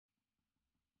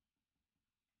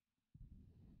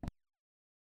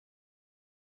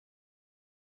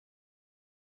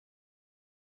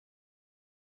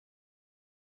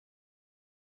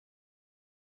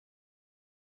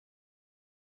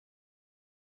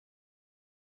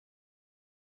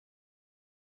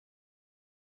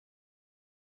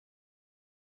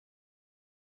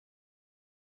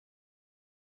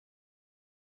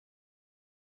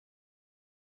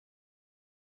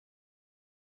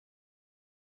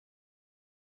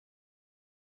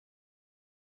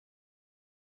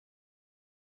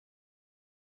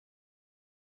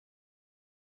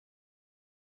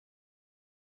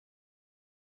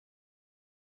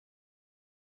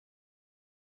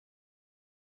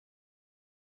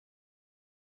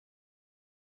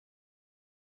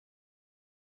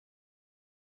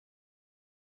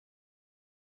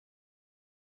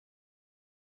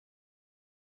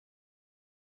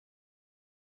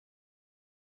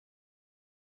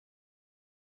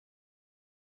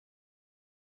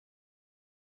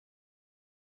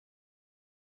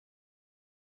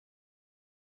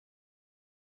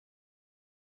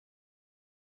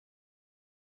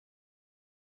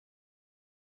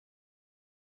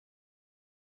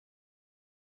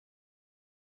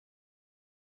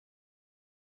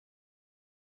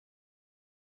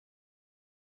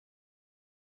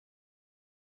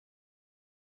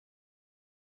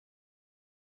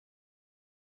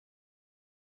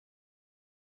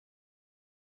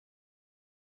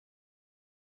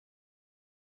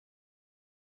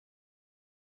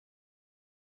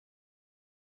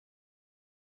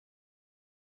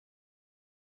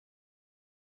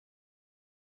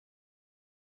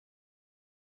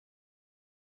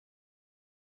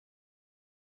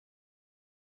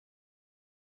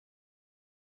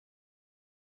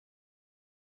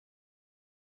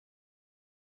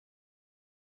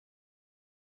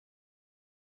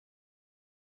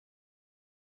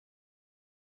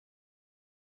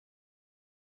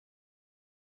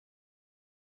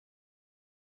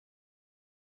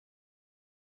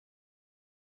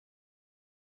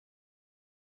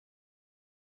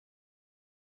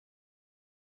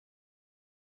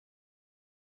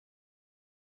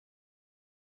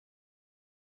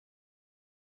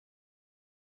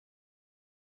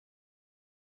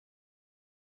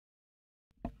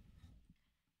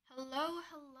Hello,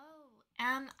 hello.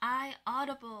 Am I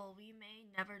audible? We may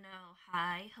never know.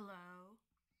 Hi, hello.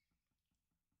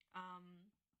 Um,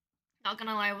 Not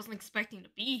gonna lie, I wasn't expecting to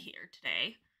be here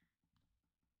today.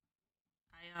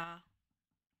 I have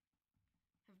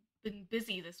been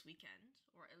busy this weekend,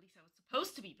 or at least I was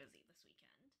supposed to be busy this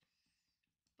weekend.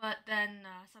 But then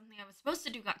something I was supposed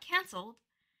to do got canceled,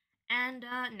 and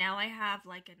now I have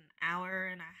like an hour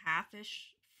and a half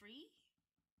ish free.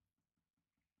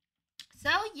 So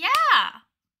yeah,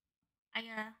 I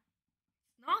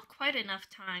not quite enough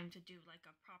time to do like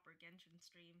a proper Genshin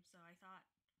stream, so I thought,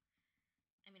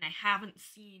 I mean, I haven't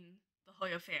seen the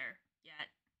HoYoFair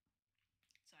yet,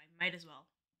 so I might as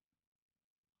well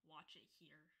watch it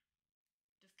here.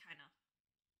 Just kind of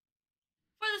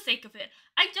for the sake of it.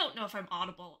 I don't know if I'm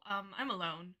audible. I'm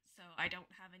alone, so I don't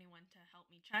have anyone to help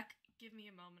me check. Give me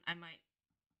a moment. I might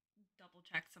double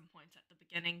check some points at the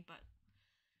beginning, but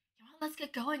you know what? Let's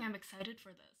get going. I'm excited for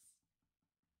this.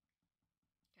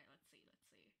 Okay, let's see.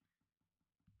 Let's see.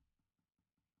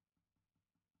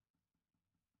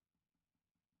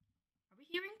 Are we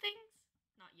hearing things?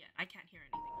 Not yet. I can't hear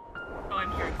anything. Oh,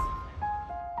 I'm hearing stuff now.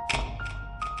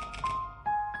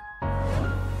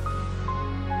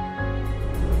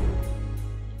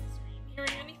 Is the stream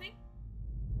hearing anything?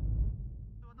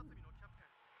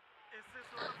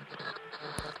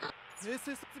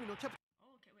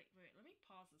 Oh, okay, wait. Let me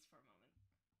pause this for a moment.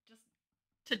 Just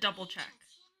to double check.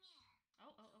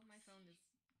 Oh, my phone is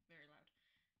very loud.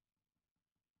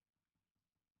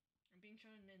 I'm being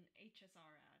shown an HSR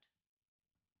ad.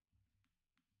 Let's see.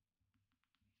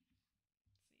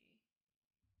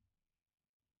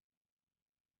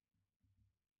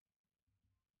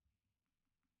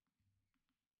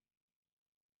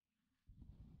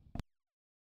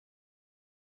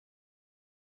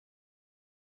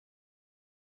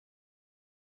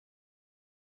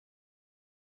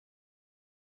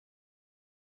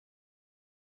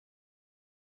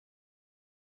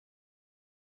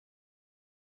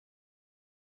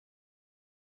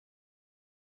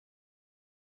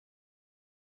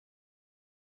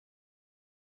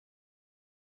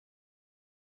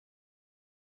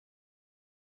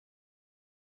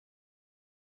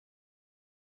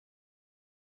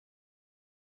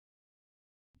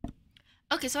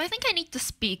 Okay, so I think I need to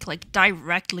speak like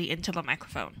directly into the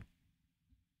microphone.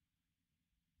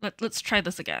 Let's try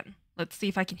this again. Let's see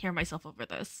if I can hear myself over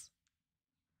this.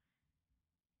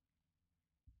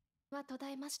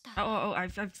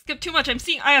 I've skipped too much. I'm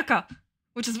seeing Ayaka,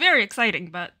 which is very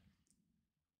exciting, but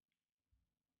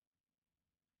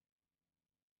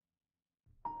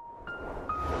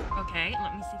okay,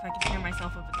 let me see if I can hear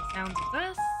myself over the sounds of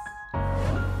this.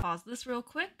 Pause this real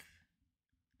quick,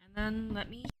 and then let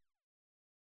me.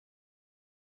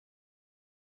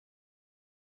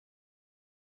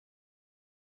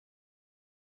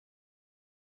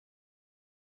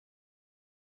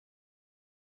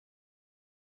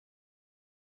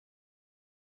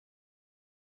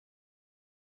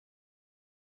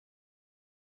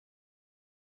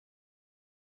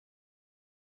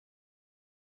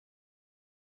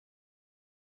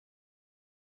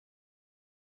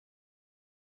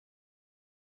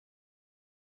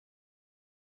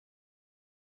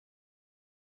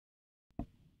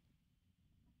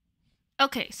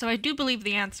 Okay, so I do believe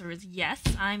the answer is yes.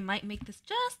 I might make this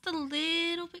just a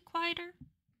little bit quieter.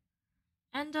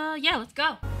 And yeah, let's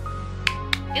go.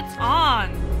 It's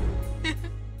on!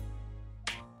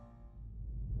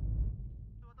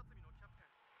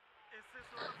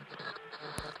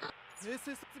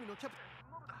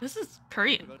 This is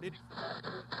Korean. No, this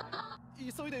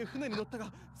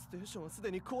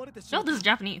is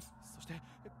Japanese. Yeah,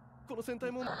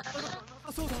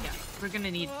 we're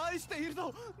gonna need.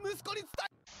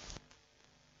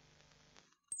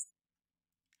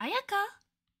 Ayaka?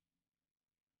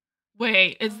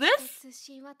 Wait, is this?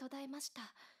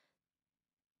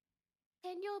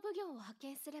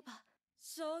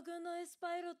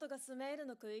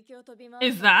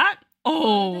 Is that?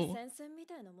 Oh.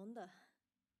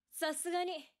 さすが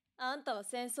にあんたは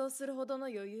戦争するほどの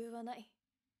余裕はない。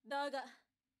だが、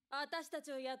私た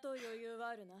ちを雇う余裕は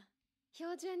あるな。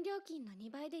標準料金の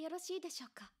2倍でよろしいでしょ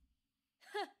うか。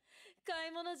買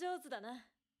い物上手だな。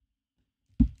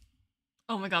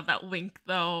Oh my god, that wink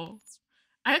though.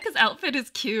 Ayaka's outfit is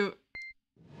cute.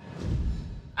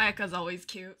 Ayaka's always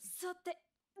cute. さて、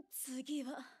次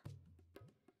は。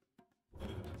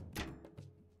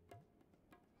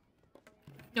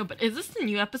No, but is this the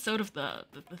new episode of the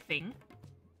thing?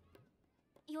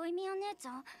 よいみお姉ち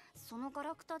ゃん、そのガ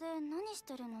ラクタで何し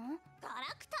てるの？ガラ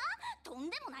クタ？とん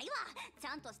でもないわ。ち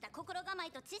ゃんとした心構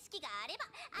えと知識があれば、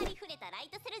ありふれたライ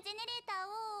トセルジェネレーター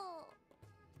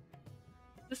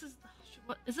を。This is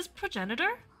what is this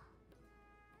progenitor?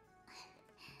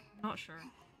 Not sure.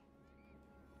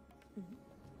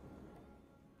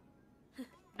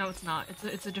 No, it's not.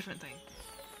 It's a different thing.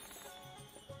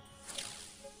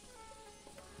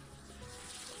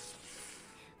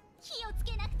 気をつ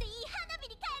けなくていい花火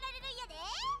に変えられるんやで。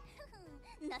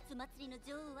夏祭りの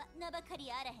女王は名ばかり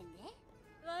あらへんで。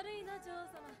悪いな、女王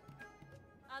様。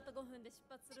あと5分で出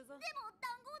発するぞ。でも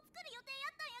団子を作る予定や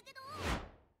ったんやけど。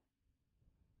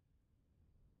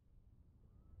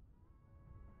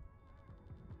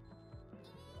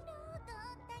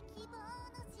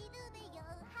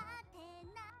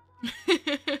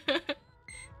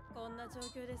こんな状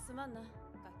況ですまんな、ガ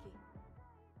キ。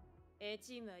A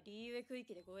チームはリーウェ区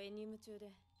域で護衛任務中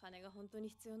で金が本当に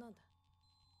必要なんだ。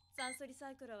酸素リサ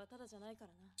イクルはただじゃないか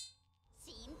らな。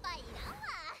心配いらんわ。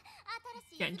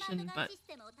新しいスマートガンシス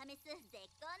テムを試す絶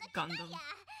好の機会や。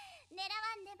狙わ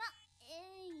んでも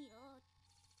ええよ。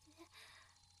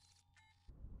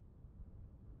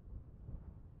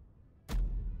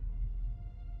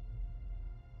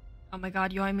Oh my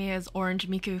god, Yoimiya is Orange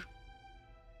Miku.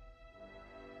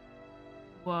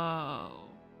 Whoa. こ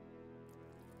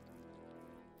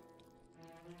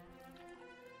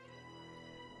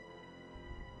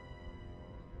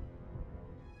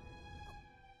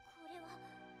れは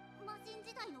魔人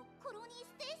時代のコロニース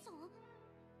テーション？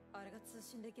あれが通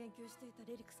信で研究していた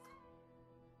レリクスか。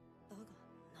だが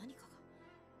何かが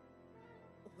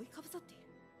覆いかぶさっている。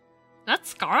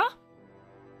 That's Scara?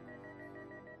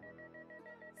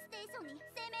 ステーションに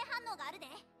生命反応があるで。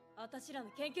私ら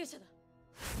の研究者だ。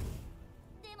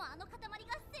でもあの塊が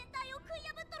船体を食い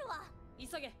破っとるわ。急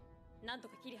げ、なんと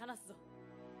か切り離すぞ。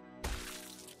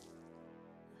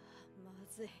ま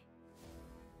ずい。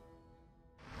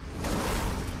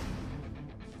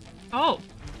Oh.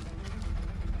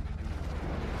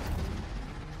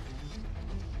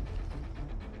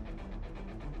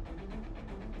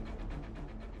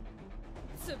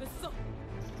 潰すぞ。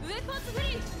ウェポンズフリ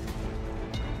ー。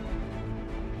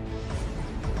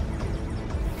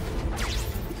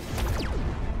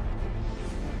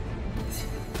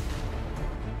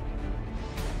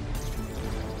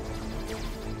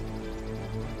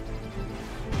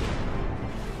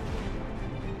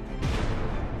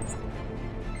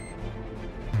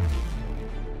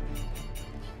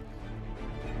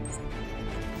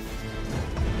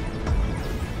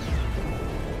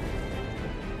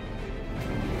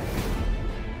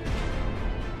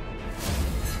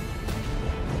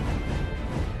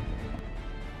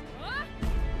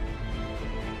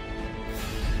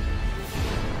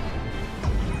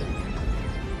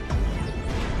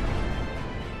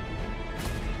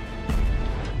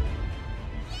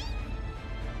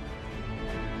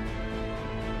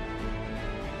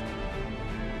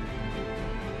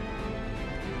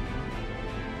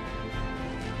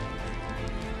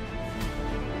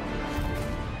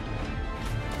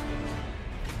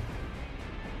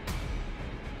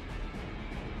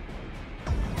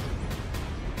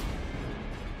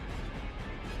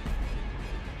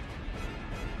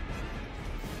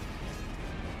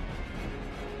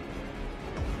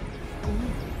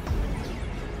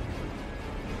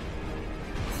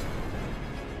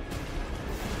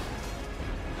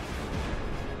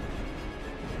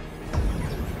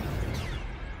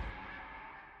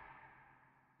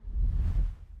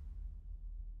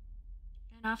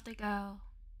And off they go.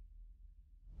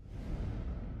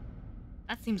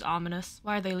 That seems ominous.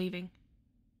 Why are they leaving?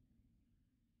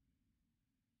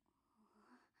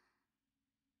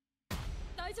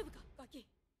 大丈夫か、ガキ。ち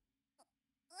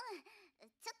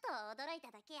ょっと驚い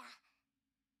ただけや。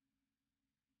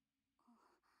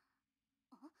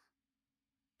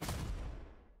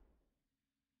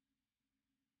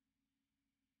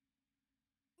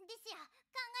リシア、考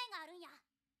えがあるんや。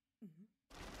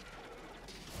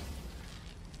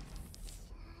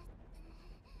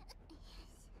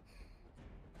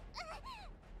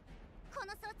こ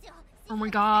の装置を Oh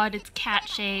my god, it's cat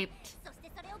shaped. そし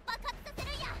てそれを爆発させる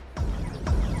んや。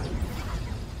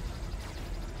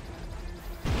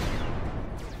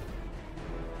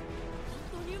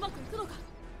本当にうまくいくのか。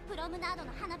プロムナード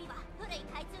の花火は古い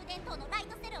懐中電灯のライ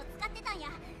トセルを使ってたんや。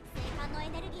星間のエ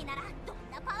ネルギーならどん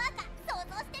なパワーか想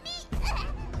像してみ。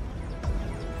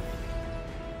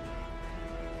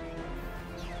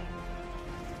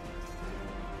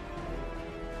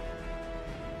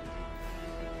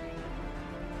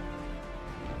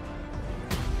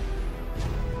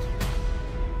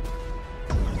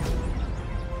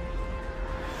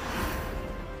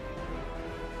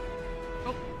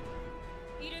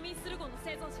イルミンスルゴンの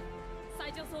生存者、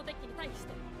最上層デッキに退避し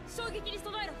て衝撃に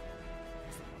備えろ。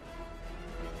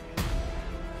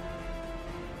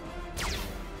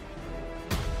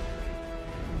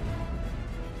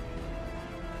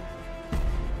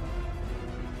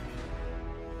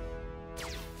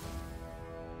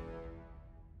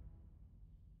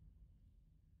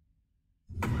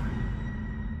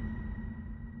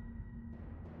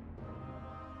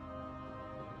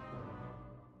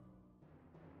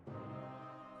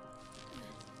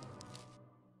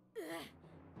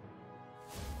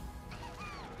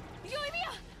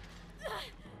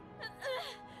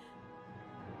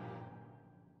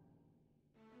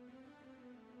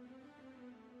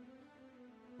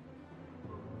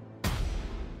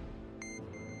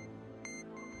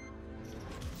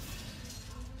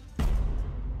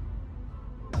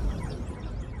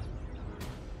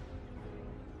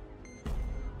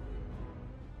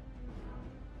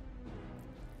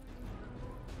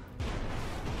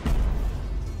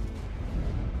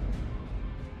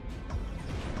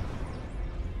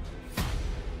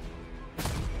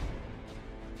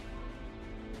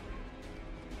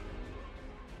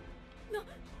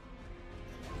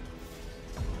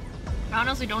I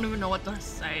honestly don't even know what to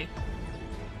say.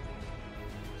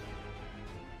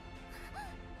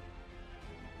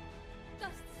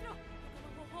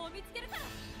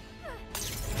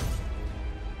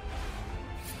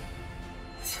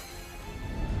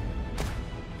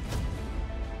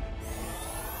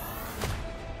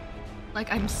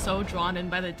 Like, I'm so drawn in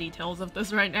by the details of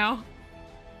this right now.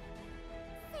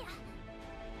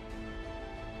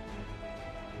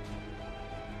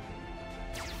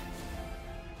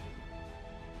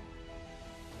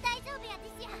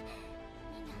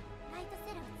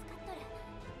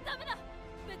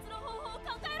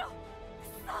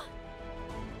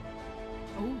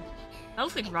 Oh, that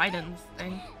looks like Raiden's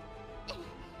thing.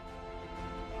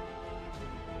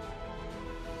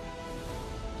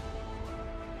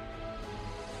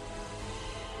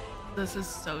 This is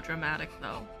so dramatic,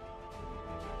 though.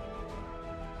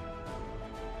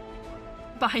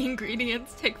 Buy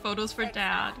ingredients, take photos for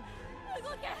dad.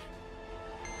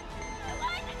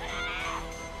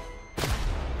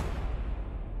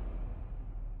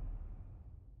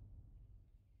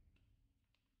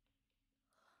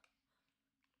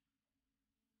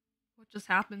 What just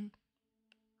happened?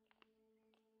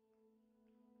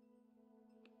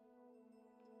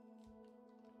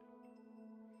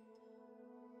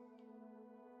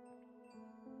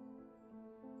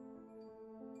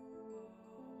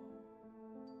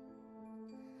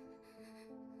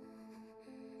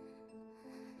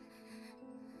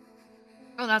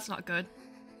 Oh, that's not good.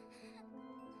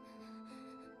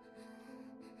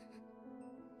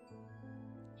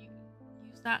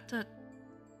 Use that to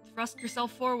thrust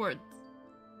yourself forward.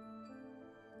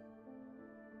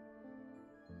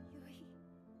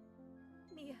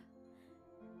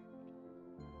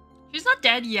 She's not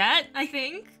dead yet, I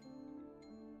think.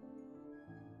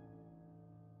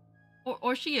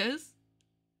 Or she is.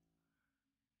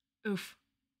 Oof.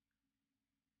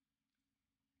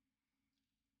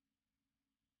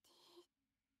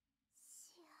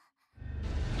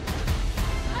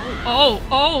 Oh,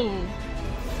 oh!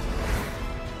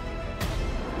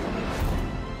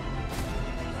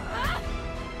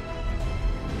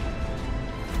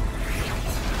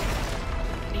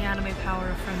 The anime power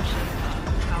of friendship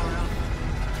power up.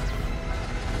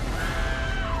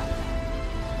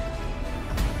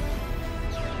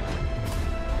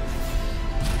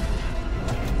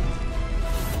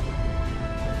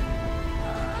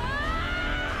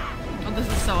 Oh, this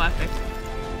is so epic.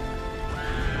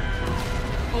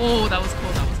 Oh, that was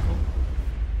cool, that was cool.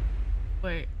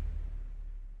 Wait.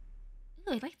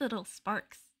 Ooh, I like the little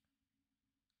sparks.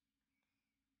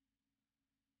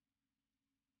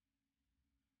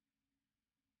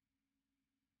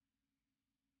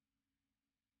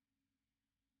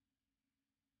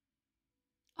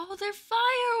 Oh, they're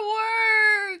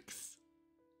fireworks!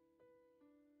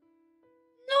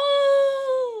 No!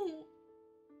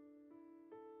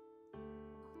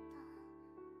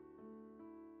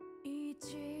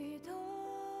 一度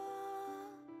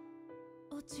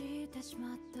落ちてし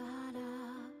まったら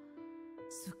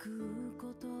救う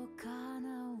ことかな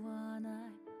わない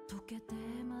溶けて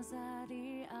混ざ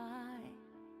り合い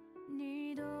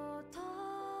二度と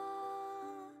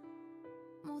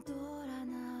戻ら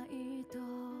ないと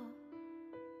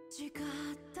誓っ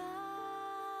た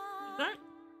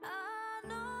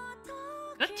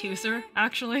That Tuser,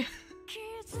 actually.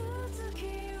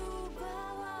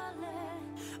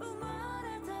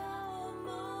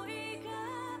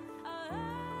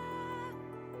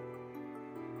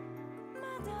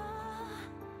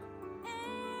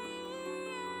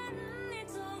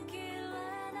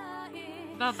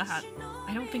 About the hat.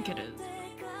 I don't think it is.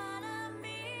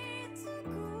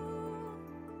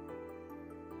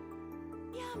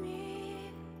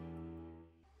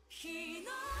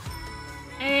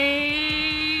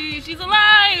 Hey, she's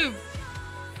alive!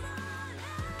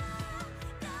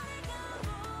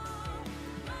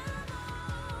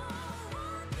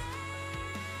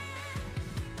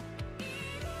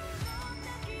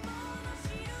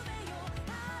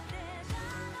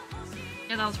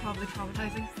 Yeah, that was probably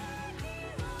traumatizing.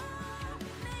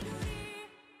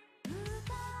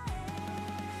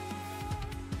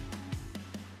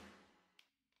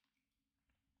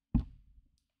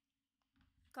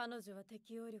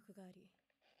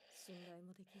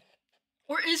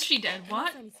 Or is she dead?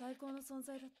 What? 彼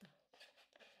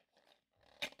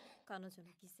女の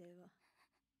犠牲は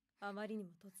あまりに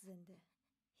も突然で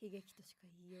悲劇としか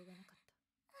言いようがなかった。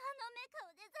あのメカ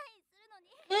をデザインするのに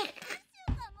何週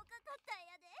間もかかったん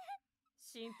やで。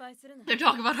心配するな。They're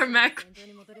talking about her mech. 現状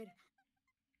に戻れる。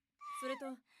それと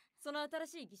その新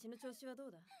しい義手の調子はど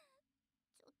うだ？ち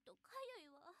ょっとかゆい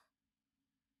わ。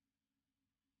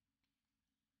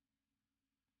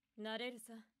なれる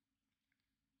さ。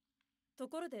と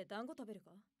ころで団子食べる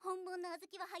か？本物の小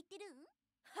豆は入ってる？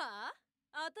はあ？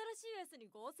新しいやつに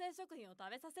合成食品を食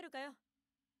べさせるかよ。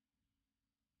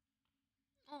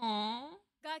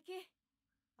ガキ、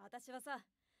私はさ、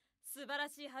素晴ら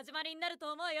しい始まりになる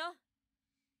と思うよ。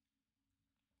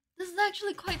This is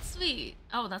actually quite sweet.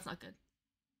 Oh, that's not good.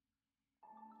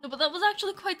 No, but that was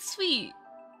actually quite sweet.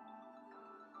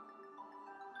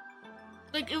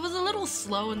 Like, it was a little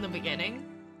slow in the beginning.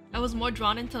 I was more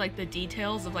drawn into, like, the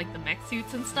details of, like, the mech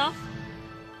suits and stuff.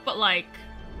 But, like,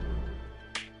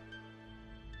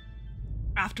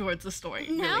 afterwards, the story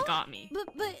really got me. But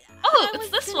oh, it's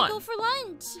this one. Go for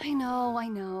lunch. I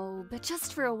know, but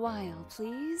just for a while,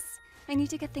 please. I need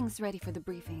to get things ready for the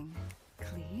briefing.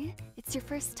 Klee, it's your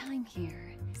first time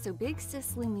here, so Big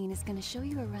Sis Lumine is gonna show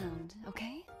you around,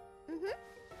 okay? Mm-hmm.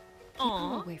 Keep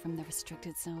her away from the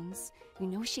restricted zones. We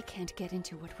know she can't get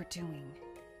into what we're doing.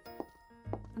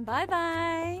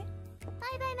 Bye-bye.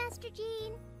 Bye-bye, Master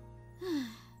Jean.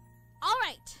 All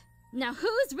right. Now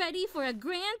who's ready for a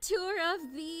grand tour of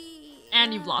the...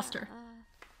 And you've lost her.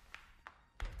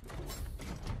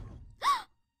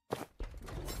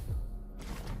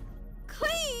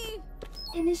 Klee!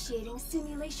 Initiating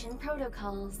simulation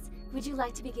protocols. Would you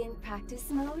like to begin practice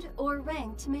mode or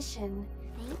ranked mission?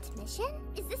 Ranked mission?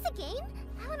 Is this a game?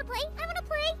 I wanna play!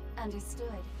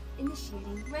 Understood.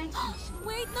 Initiating ranked mission.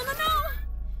 Wait, no!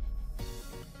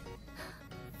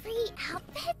 Free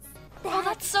outfits? Oh,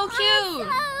 that's so cute!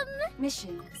 Awesome!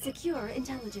 Mission: secure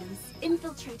intelligence.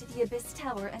 Infiltrate the Abyss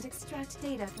Tower and extract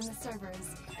data from the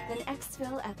servers. Then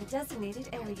exfil at the designated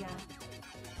area.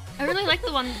 I really like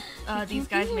the one these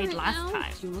guys made last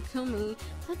time. You will kill me.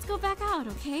 Let's go back out,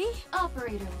 okay?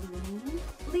 Operator Lumine.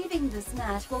 Leaving this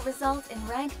match will result in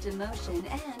rank demotion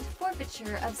and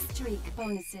forfeiture of streak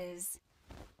bonuses.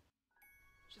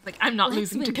 She's like, I'm not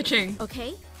losing to Kaching.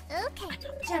 Okay? Okay.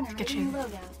 Generating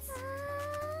loadouts.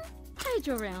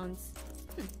 Hydro rounds.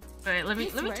 Alright, let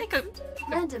me take a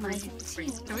randomizing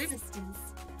team we... assistance.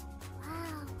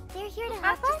 Wow, they're here to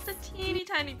help us? Just a teeny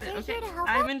tiny bit. They're Okay, here to help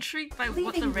I'm us? intrigued by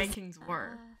what the rankings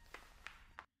were.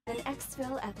 Then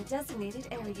exfil at the designated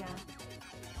area.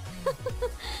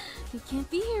 We can't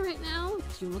be here right now.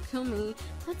 You will kill me.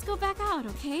 Let's go back out,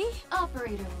 okay?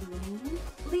 Operator Lumine.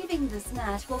 Leaving this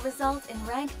match will result in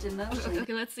rank demotion.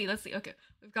 Okay, let's see. Okay,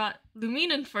 we've got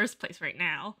Lumine in first place right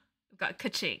now. We've got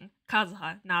Kaching,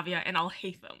 Kazuha, Navia, and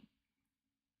Alhaitham.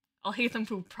 Alhaitham,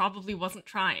 who probably wasn't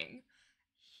trying.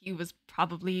 He was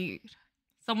probably...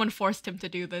 Someone forced him to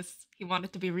do this. He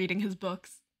wanted to be reading his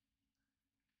books.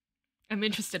 I'm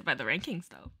interested by the rankings,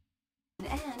 though.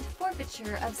 And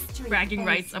forfeiture of streak Bragging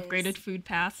rights, bonuses. upgraded food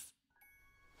pass.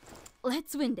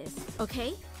 Let's win this,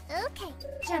 okay? Okay.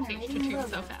 Generating Changing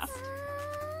so loadouts. fast.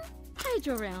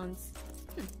 Hydro rounds.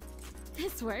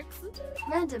 This works.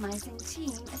 Randomizing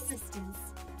team assistance.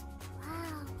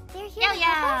 Wow, they're here to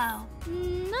help us?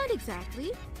 Not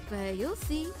exactly, but you'll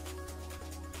see.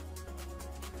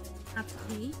 That's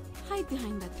Klee, hide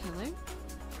behind that pillar.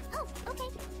 Oh, okay.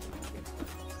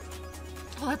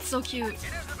 Oh, that's so cute.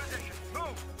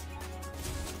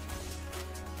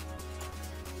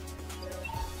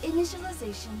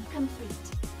 Initialization complete.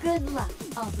 Good luck,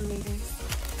 operators.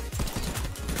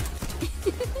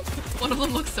 One of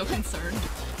them looks so concerned.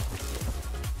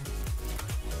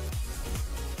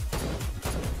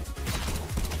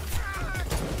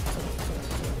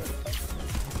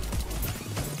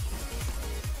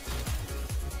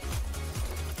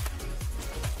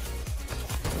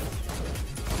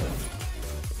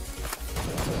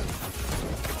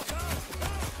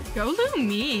 Go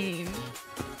Lumine.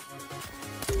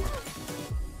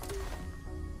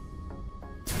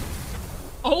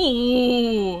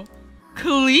 Oh,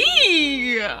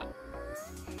 Klee!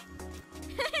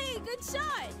 Hey, good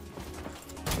shot!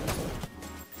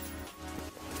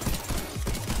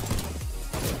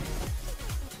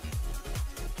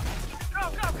 Go!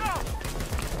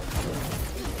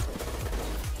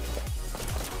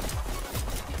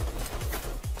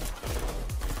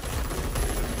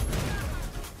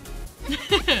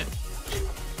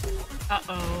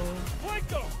 Uh-oh.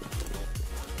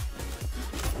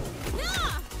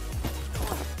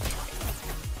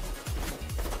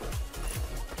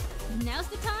 Now's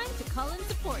the time to call in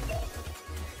support.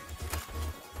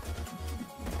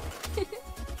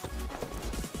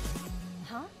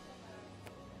 Huh?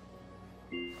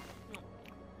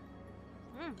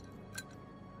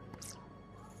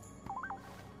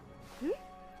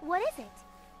 What is it?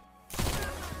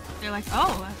 They're like,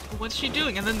 oh, what's she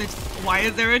doing? And then they why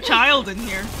is there a child in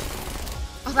here?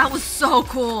 Oh, that was so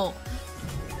cool.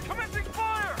 Commencing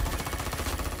fire!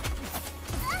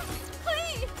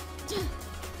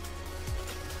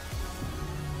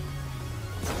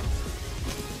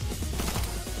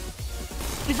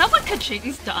 Is that what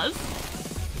Kachings does?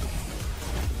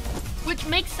 Which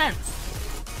makes sense.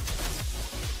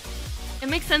 It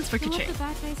makes sense for Don't let Kaching. the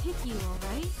bad guys hit you,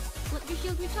 alright? Let your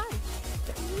shield recharge.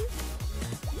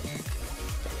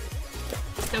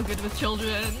 So good with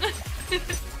children.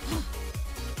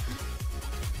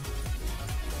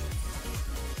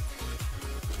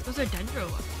 Those are Dendro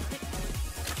ones.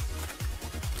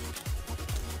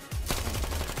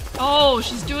 Oh,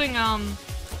 she's doing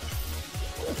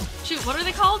shoot, what are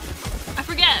they called? I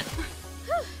forget.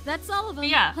 That's all of them. But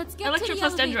yeah, Let's get Electro to the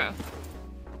plus elevator.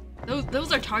 Dendro.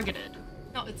 Those are targeted.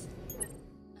 No, it's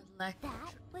That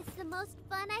was the most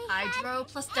fun I had. Hydro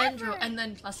plus ever. Dendro and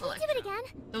then plus Can you Electro. do it again?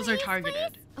 Those are Please,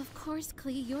 targeted. Of course,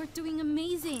 Klee, you're doing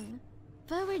amazing.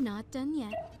 But we're not done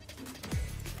yet.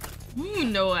 Ooh,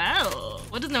 Noelle.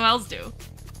 What does Noelle's do?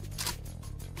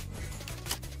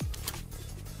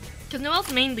 Because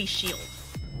Noelle's mainly shield.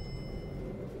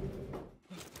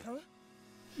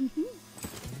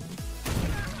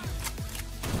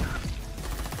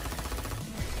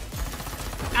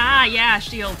 Ah, yeah,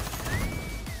 shield.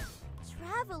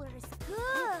 Traveler's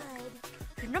good.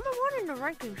 You're number one in the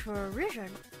rankings for a reason.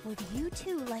 Would you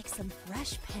two like some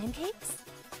fresh pancakes?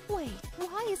 Wait,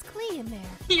 why is Klee in there?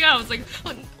 Yeah, I was like,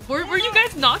 were you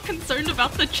guys not concerned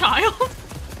about the child?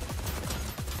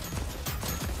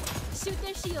 Shoot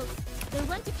their shields. They'll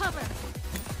run to cover.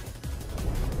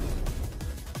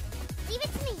 Leave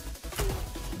it to me.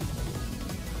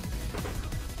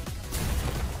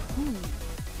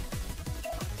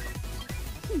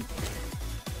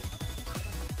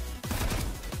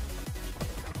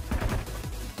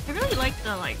 I really like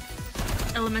the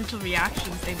elemental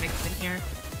reactions they mix in here.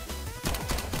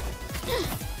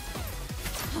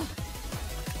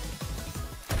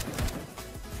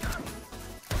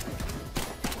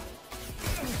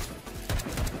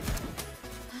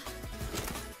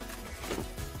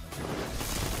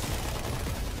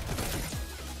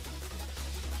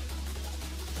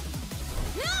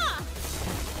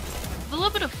 A little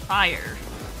bit of fire,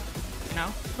 you know?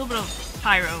 A little bit of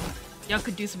pyro. Y'all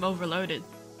could do some overloaded.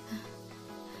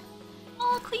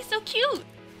 Oh, Klee's so cute!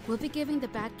 We'll be giving the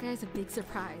bad guys a big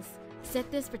surprise.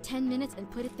 Set this for 10 minutes and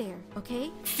put it there,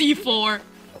 okay? C4!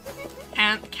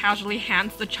 Casually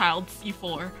hands the child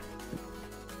C4.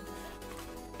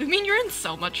 I mean, you're in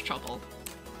so much trouble.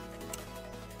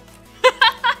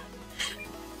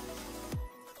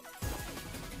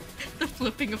 The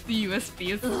flipping of the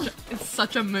USB is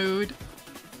such a mood.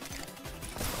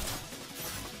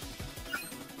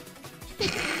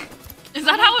 Is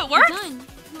that how it works? Done.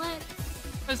 Let...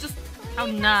 It's just how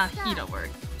Nahida works.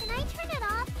 Can I turn it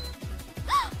off?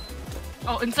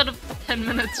 Oh, instead of 10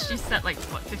 minutes, she set like,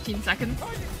 what, 15 seconds?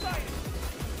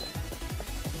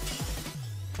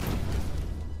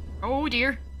 Oh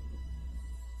dear.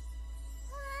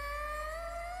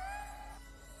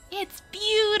 It's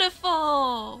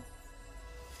beautiful!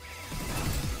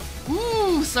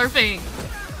 Ooh, surfing!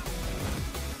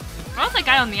 Why was that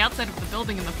guy on the outside of the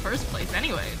building in the first place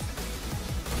anyways?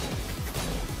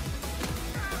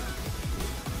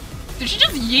 Did she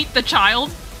just yeet the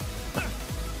child?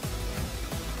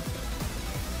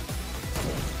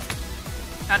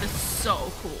 That is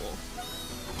so cool.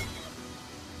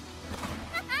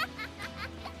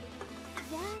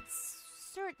 That's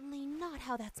certainly not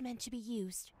how that's meant to be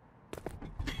used.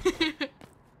 Ooh,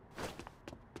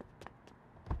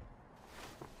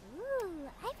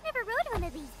 I've never rode one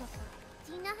of these before.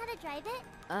 Do you know how to drive it?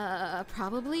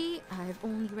 Probably. I've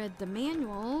only read the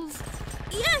manuals.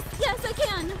 Yes, yes, I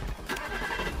can!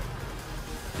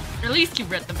 At least you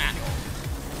read the manual.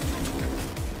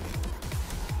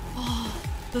 Oh,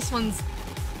 this one's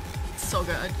so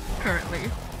good,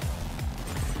 currently.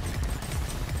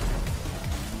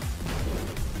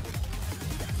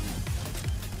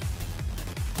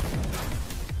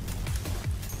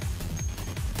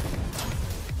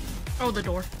 Oh, the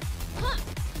door. Huh.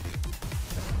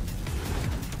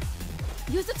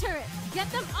 Use the turret.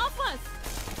 Get them off us!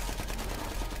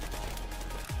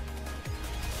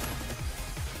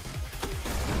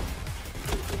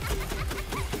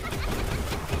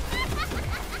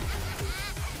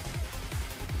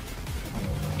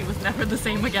 It was never the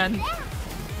same again.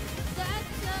 That's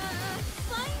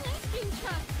flying ice cream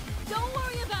truck. Don't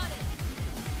worry about it.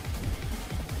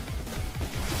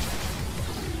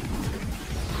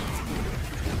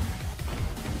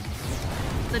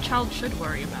 The child should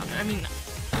worry about it. I mean,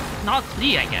 not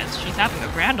Klee, I guess. She's having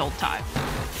a grand old time.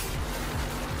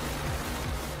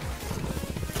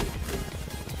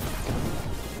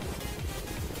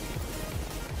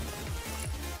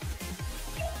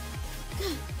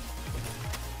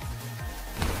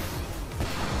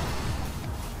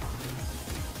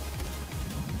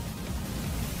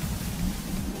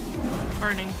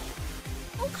 burning.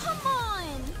 Oh, come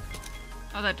on!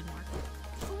 Oh, that didn't work.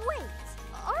 Wait,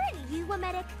 aren't you a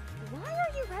medic? Why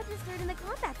are you registered in the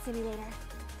combat simulator?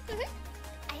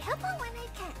 I help out when I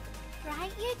can.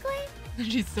 Right, Yiggly?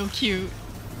 She's so cute.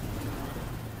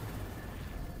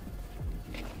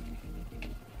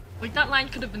 Like, that line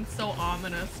could have been so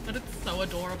ominous, but it's so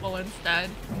adorable instead.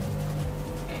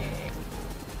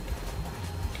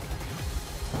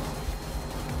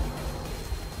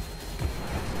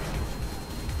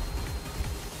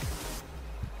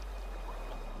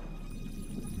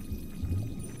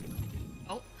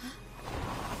 Oh.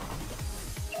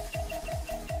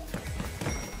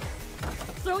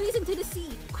 Throw these into the sea,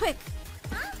 quick!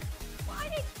 Huh? What are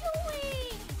they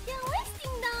doing? They're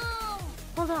wasting them!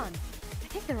 Hold on, I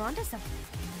think they're onto something.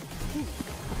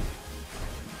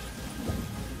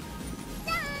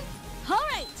 Done!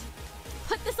 Alright!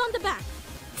 Put this on the back!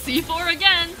 C4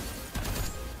 again!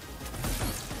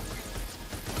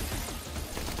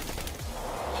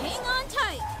 Hang on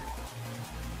tight!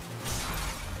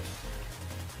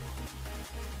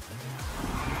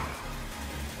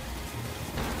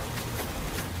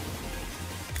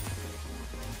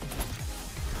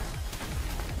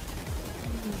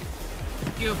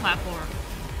 Geo platform.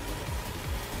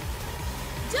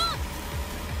 Jump!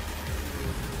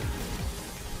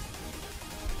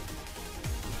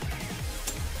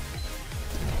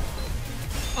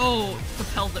 Oh,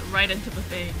 propelled it right into the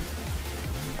thing.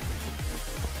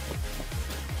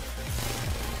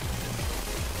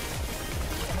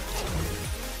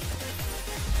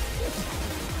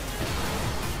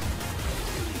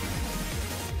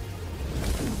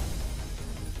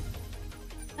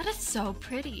 That is so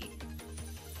pretty.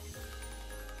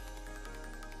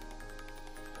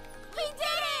 We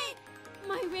did it!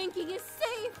 My ranking is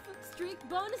safe! Streak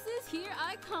bonuses, here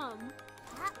I come!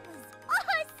 That was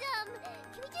awesome!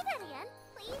 Can we do that again?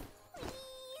 Please? Please?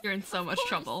 You're in so much course.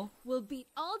 trouble. We'll beat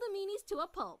all the meanies to a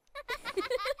pulp.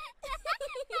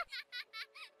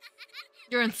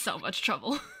 You're in so much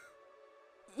trouble.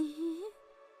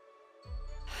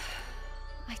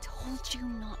 I told you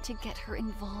not to get her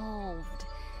involved.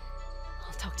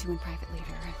 I'll talk to you in private later.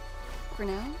 For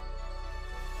now,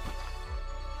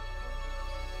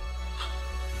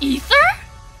 Ether?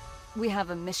 we have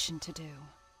a mission to do.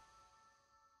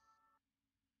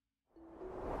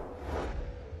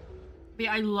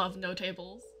 Yeah, I love no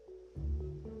tables.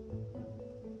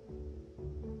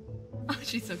 Oh,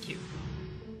 she's so cute.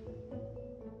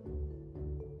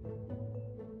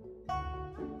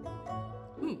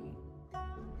 Ooh.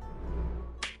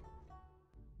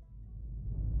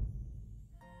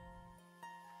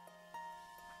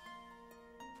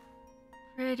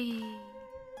 Pretty.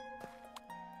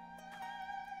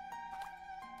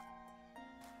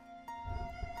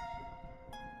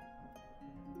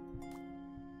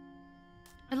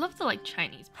 I love the like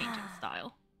Chinese painting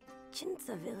style.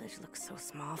 Jinza village looks so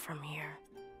small from here.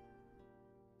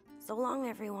 So long,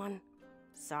 everyone.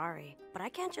 Sorry, but I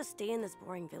can't just stay in this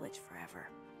boring village forever.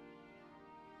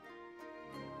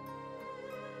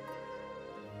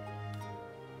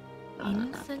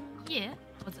 Innocent, yeah.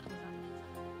 What's that?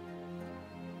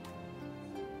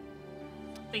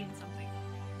 Thing something.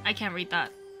 I can't read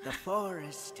that. The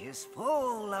forest is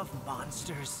full of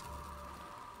monsters.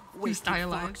 Wicked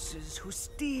stylized. foxes who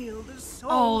steal the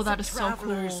souls Oh, that of is so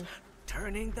travelers, cool.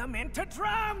 turning them into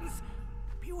drums.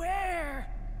 Beware!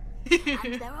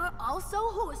 And there are also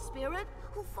horse spirit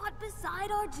who fought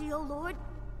beside our Geolord.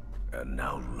 And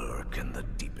now lurk in the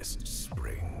deepest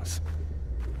springs.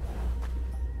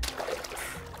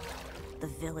 The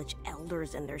village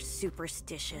elders and their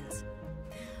superstitions.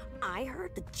 I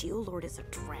heard the Geolord is a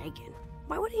dragon.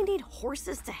 Why would he need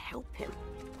horses to help him?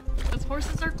 Because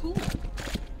horses are cool.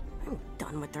 I'm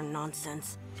done with their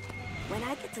nonsense. When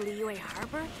I get to Liyue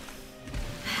Harbor,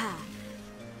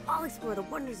 I'll explore the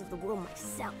wonders of the world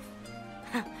myself.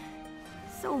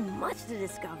 So much to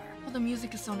discover. Oh, the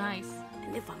music is so nice.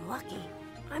 And if I'm lucky,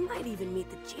 I might even meet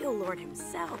the Geolord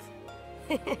himself.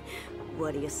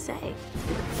 What do you say?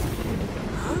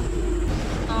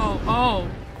 Oh, oh.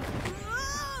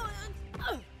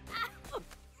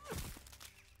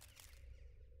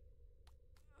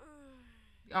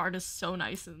 The art is so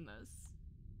nice in this.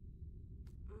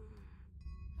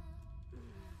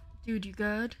 Dude, you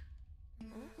good? His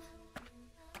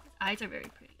eyes are very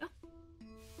pretty. Oh.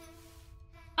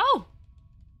 Oh!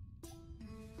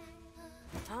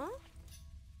 Huh?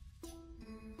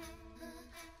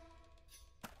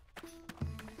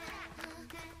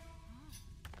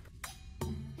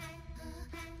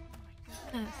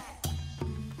 Goodness.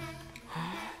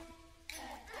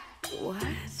 What?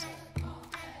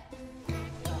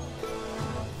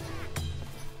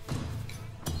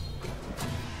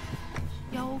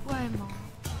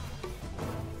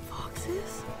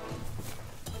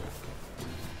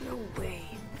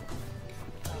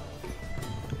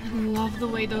 love the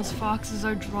way those foxes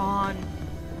are drawn.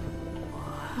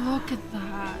 Look at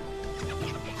that.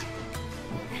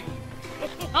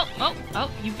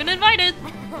 Oh, you've been invited.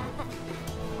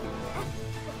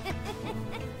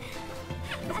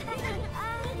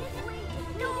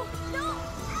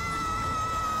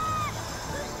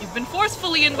 You've been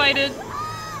forcefully invited.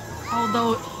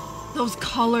 Although those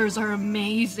colors are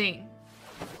amazing.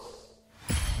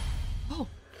 Oh.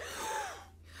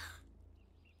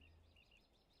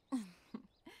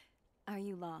 Are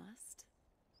you lost?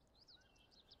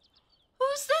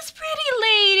 Who's this pretty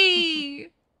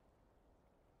lady?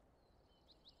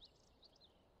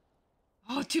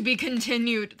 Oh, to be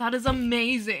continued. That is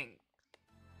amazing.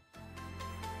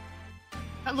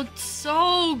 That looked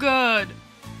so good.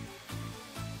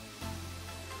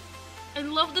 I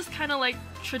love this kind of like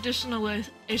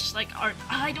traditional-ish like art.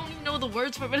 I don't even know the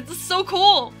words for it, but it's just so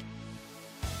cool.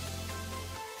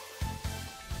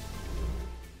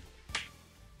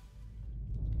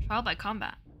 Trial by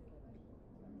combat.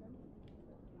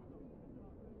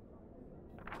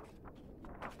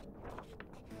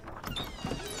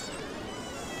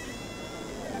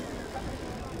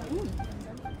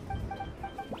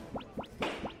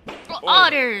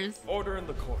 Otters! Order in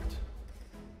the court.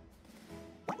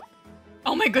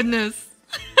 Oh my goodness.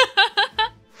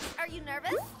 Are you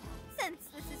nervous? Since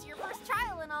this is your first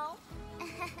trial and all.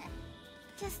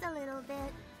 Just a little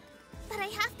bit. But I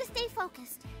have to stay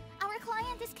focused. Our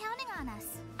client is counting on us.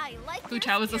 I like Hu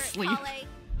Tao is asleep.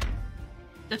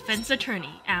 Defense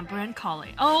attorney, Amber and Kale.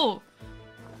 Oh!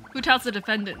 Hu Tao's the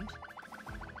defendant.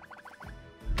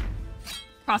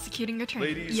 Prosecuting attorney,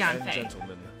 Ladies Yan and Fei.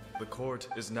 gentlemen, the court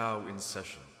is now in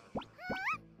session.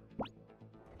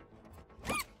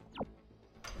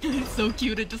 It's so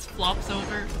cute, it just flops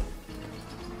over.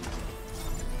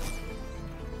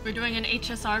 We're doing an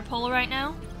HSR poll right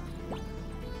now.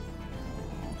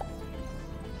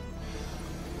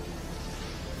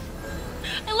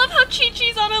 I love how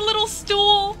Chi-Chi's on a little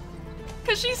stool!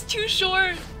 Cause she's too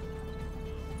short.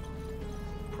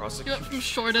 Prosecution. From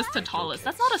shortest to tallest.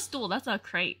 That's not a stool, that's a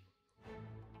crate.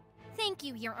 Thank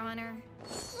you, Your Honor.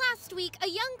 Last week, a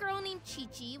young girl named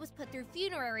Chi-Chi was put through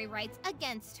funerary rites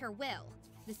against her will.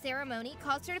 The ceremony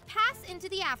caused her to pass into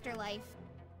the afterlife.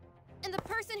 And the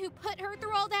person who put her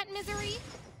through all that misery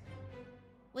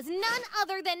was none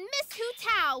other than Miss Hu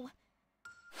Tao.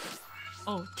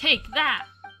 Oh, take that!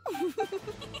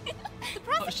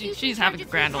 Oh, she's having a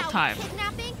grand old time.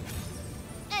 Kidnapping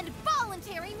and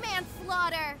voluntary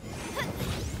manslaughter.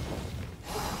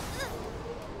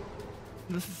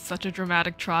 This is such a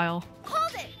dramatic trial.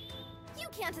 Hold it! You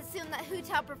can't assume that Hu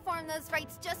Tao performed those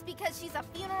rites just because she's a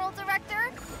funeral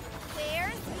director.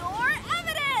 Where's your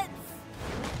evidence?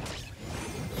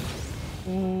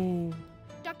 Ooh.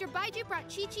 Dr. Baiju brought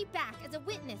Chi-Chi back as a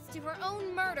witness to her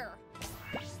own murder.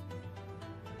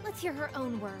 Let's hear her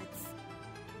own words.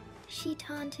 She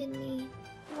taunted me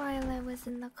while I was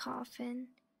in the coffin.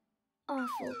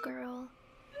 Awful girl.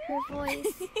 Her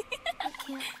voice, I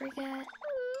can't forget.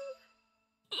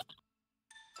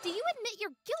 Do you admit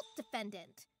your guilt,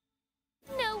 defendant?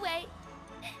 No way.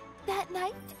 That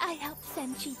night, I helped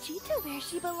send Chi-Chi to where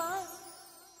she belongs.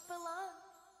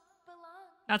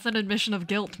 That's an admission of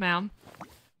guilt, ma'am.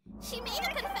 She made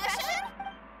a confession?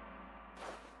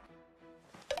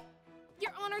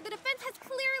 Your Honor, the defense has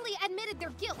clearly admitted their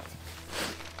guilt.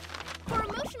 For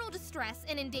emotional distress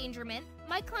and endangerment,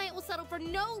 my client will settle for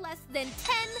no less than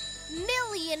 10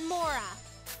 million mora.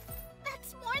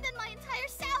 That's more than my entire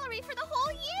salary for the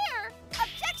whole year!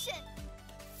 Objection!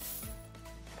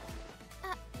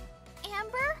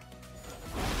 Amber?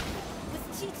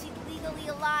 Was Chi-Chi legally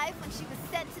alive when she was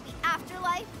sent to the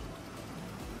afterlife?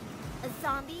 A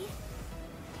zombie?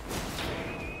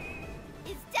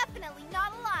 Is definitely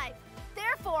not alive.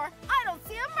 Therefore, I don't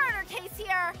see a murder case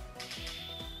here.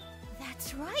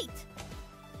 That's right.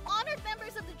 Honored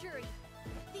members of the jury,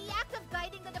 the act of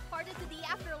guiding the departed to the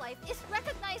afterlife is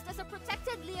recognized as a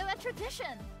protected Liyue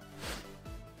tradition.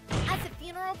 As a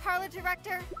funeral parlor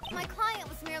director, my client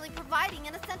was merely providing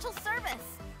an essential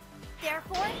service.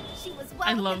 Therefore, she was well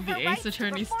I love within the her Ace rights to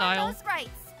Attorney perform style. those rights.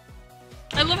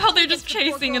 I love how they're just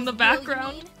chasing in the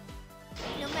background.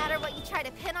 No matter what you try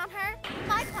to pin on her,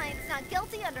 my client's not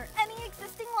guilty under any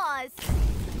existing laws.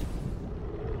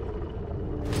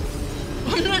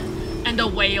 And a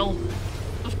whale.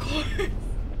 Of course.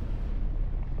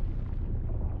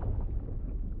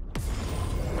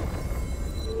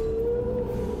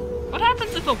 What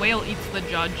happens if a whale eats the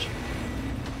judge?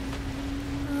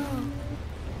 Oh,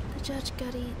 the judge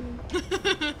got eaten. Does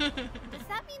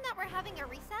that mean that we're having a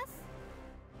recess?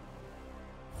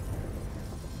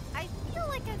 I feel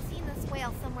like I've seen this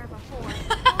whale somewhere before.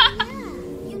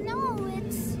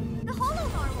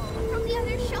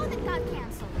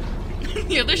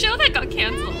 the show that got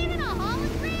canceled. Even a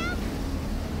hologram?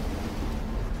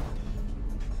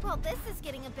 Well, this is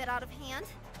getting a bit out of hand.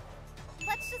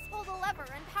 Let's just pull the lever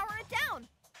and power it down.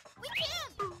 We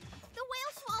can! The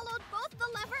whale swallowed both the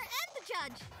lever and the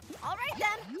judge. All right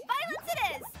then, violence it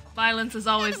is. Violence is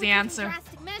always the answer.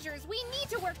 Drastic measures. We need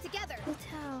to work together.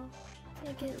 Hotel,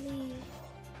 take it leave.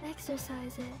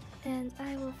 Exercise it, and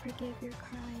I will forgive your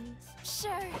crimes.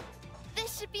 Sure.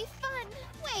 This should be fun.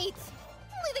 Wait.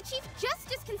 Only the Chief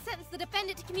Justice can sentence the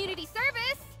defendant to community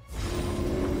service.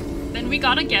 Then we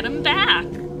gotta get him back.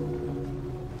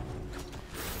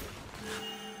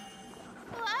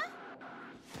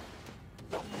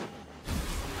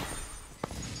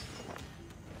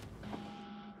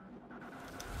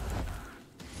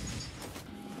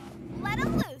 Let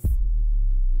him loose.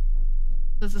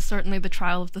 This is certainly the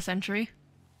trial of the century.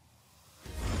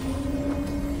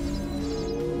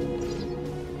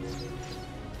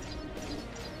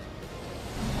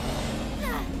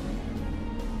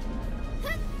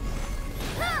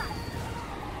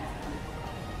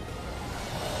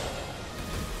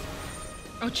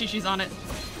 Oh, Chi-Chi's on it.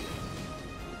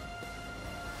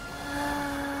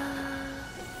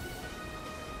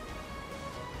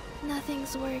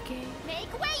 Nothing's working.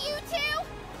 Make way, you two!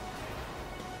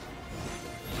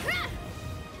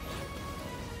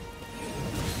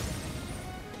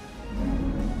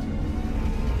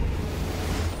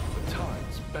 The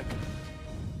tides beckon.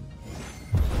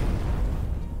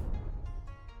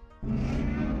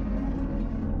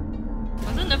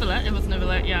 Was it Neverlet? It was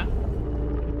Neverlet, yeah.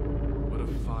 What a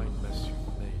fine mess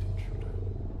you've made, intruder.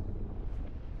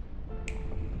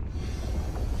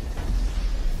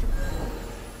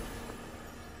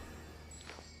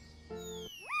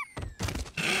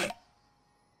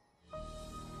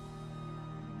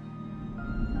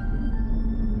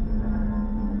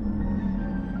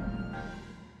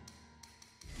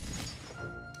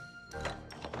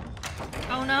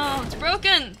 Oh no, it's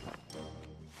broken!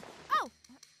 Oh,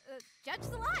 Judge's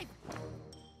alive.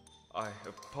 I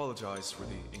apologize for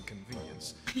the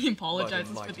inconvenience. He apologizes but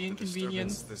in for light the of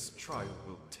inconvenience. This trial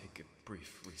will take a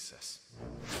brief recess.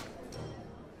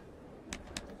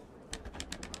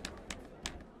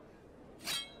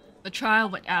 The trial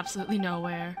went absolutely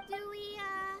nowhere.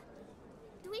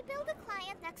 Do we build a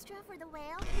client extra for the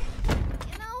whale?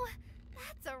 You know,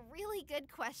 that's a really good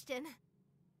question.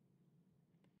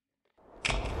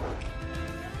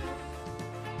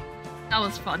 That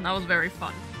was fun. That was very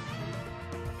fun.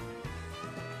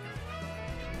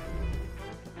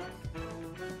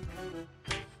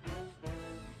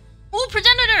 Ooh,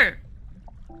 progenitor!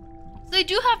 So they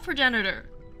do have progenitor.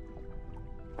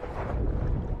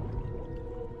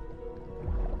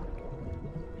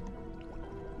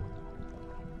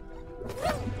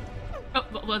 Oh,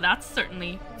 well, that's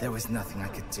certainly... There was nothing I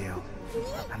could do.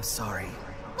 I'm sorry.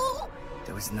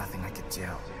 There was nothing I could do.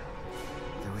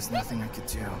 There was nothing I could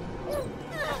do.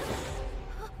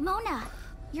 Mona,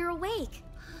 you're awake.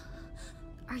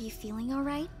 Are you feeling all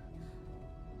right?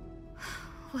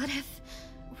 What if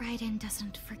Raiden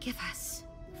doesn't forgive us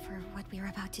for what we were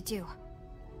about to do?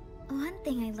 One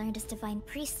thing I learned as Divine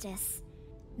Priestess: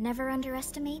 never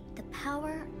underestimate the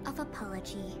power of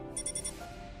apology.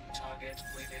 Target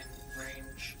within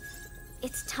range.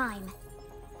 It's time.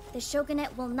 The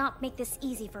Shogunate will not make this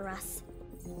easy for us.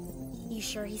 You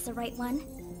sure he's the right one?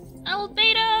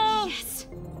 Albedo! Yes!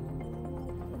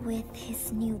 With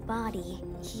his new body,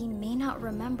 he may not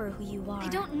remember who you are. I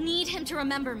don't need him to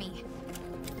remember me.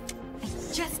 I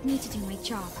just need to do my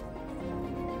job.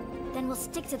 Then we'll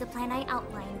stick to the plan I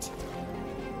outlined.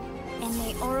 And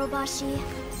may Orobashi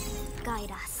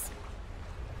guide us.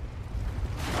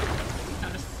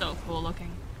 That is so cool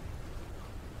looking.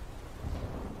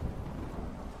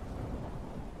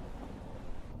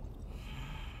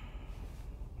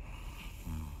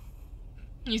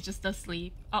 He's just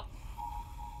asleep. Oh.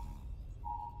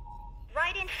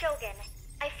 Raiden Shogun,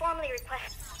 I formally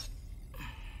request...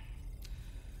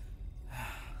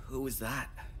 Who was that?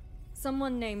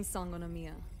 Someone named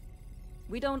Sangonomiya.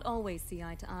 We don't always see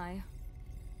eye to eye.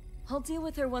 I'll deal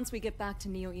with her once we get back to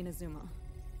Neo Inazuma.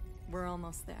 We're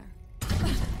almost there.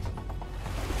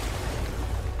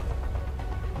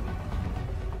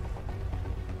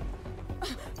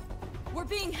 We're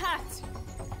being hacked!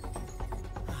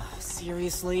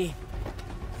 Seriously?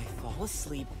 I fall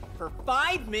asleep for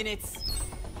 5 minutes.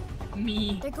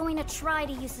 Me. They're going to try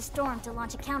to use the storm to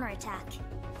launch a counterattack.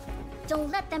 Don't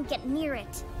let them get near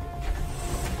it.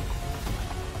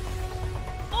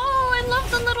 Oh, I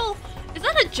love the little... Is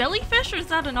that a jellyfish or is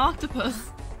that an octopus?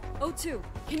 O2,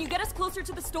 can you get us closer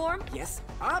to the storm? Yes,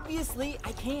 obviously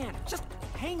I can. Just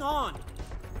hang on.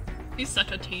 He's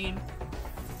such a teen.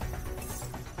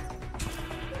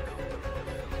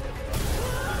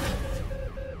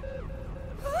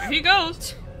 he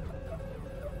goes.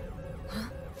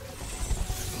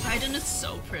 Raiden is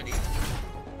so pretty.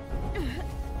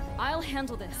 I'll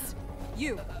handle this.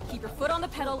 You, keep your foot on the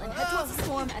pedal and head towards the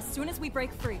storm as soon as we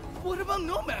break free. What about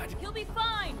Nomad? He'll be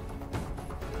fine!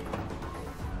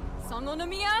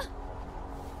 Sangonomiya?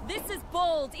 This is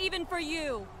bold, even for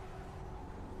you!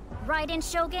 Raiden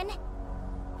Shogun,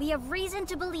 we have reason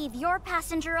to believe your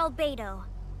passenger Albedo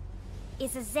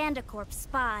is a Zandacorp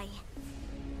spy.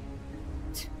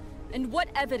 And what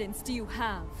evidence do you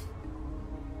have?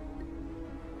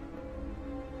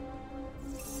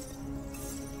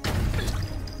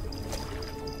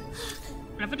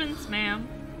 Evidence, ma'am.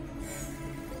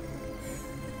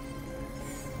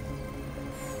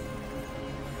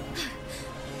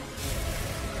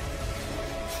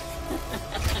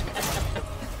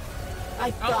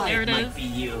 I thought there it it might is. be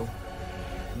you,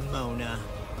 Mona.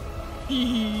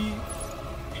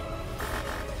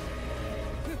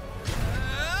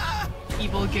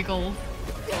 Evil giggle.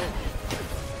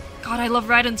 God, I love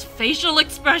Raiden's facial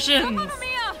expressions.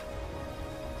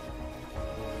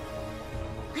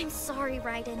 I'm sorry,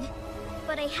 Raiden,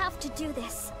 but I have to do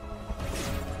this.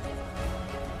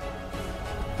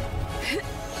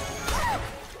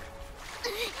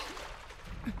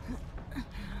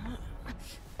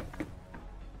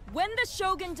 When the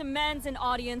Shogun demands an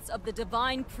audience of the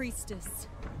Divine Priestess,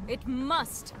 it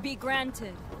must be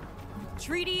granted.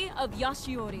 Treaty of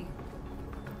Yashiori.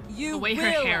 You The way will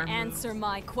her hair answer moves.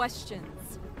 my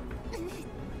questions.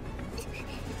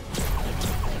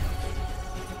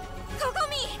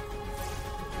 Kokomi!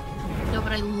 No,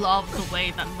 but I love the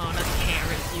way that Mona's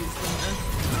hair is used in this.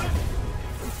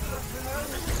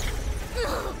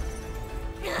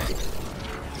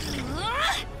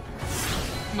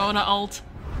 Mona ult.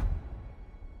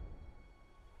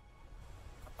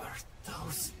 Are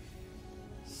those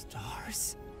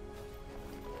stars?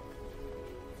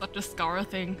 Such a Scara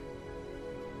thing.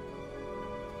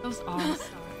 Those are stars.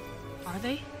 Are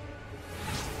they?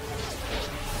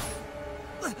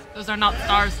 Those are not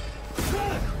stars.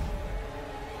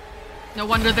 No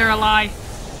wonder they're a lie.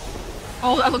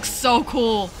 Oh, that looks so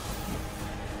cool.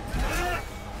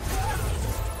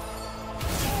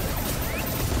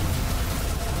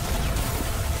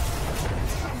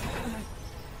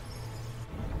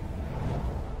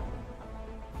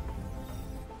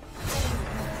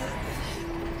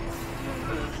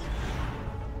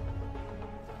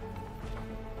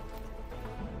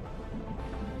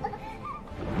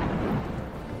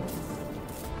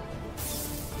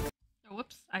 Oh,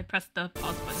 whoops, I pressed the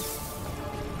pause button.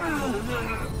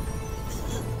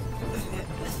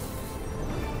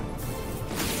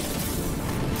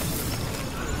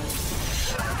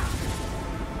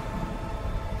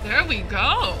 There we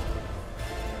go.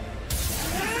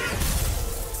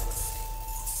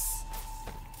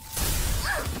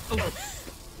 Oh.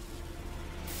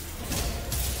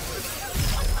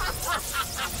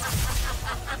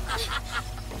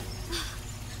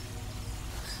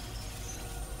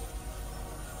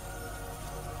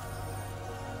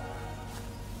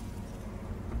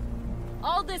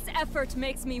 All this effort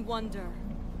makes me wonder.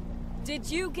 Did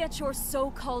you get your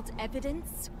so-called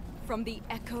evidence from the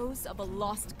echoes of a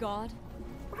lost god?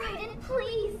 Raiden,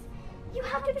 please! You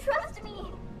have to trust me!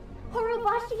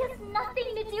 Horobashi has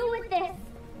nothing to do with this!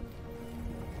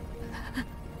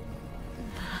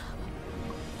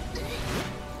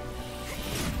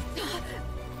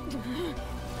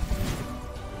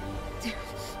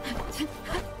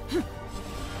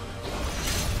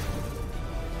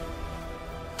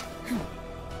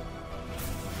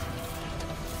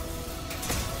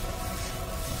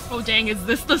 Oh dang, is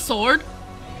this the sword?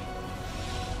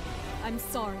 I'm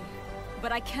sorry,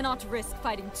 but I cannot risk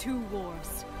fighting two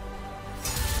wars.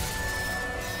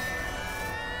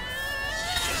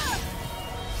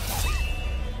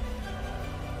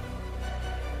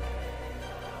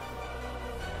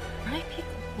 Where did I pick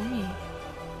Kokomi?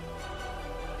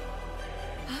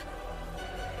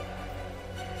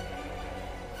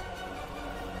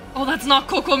 Oh, that's not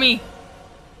Kokomi!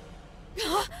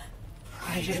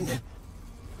 Raiden.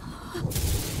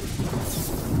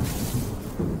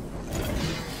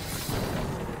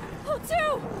 Who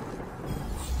too?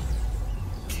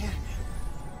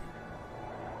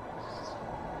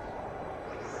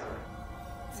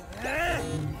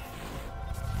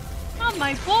 Oh,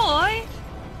 my boy!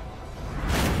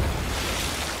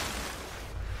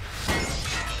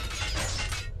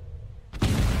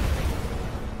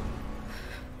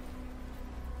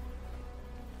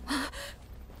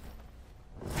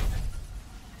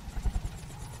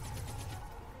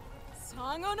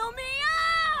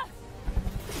 Sangonomiya!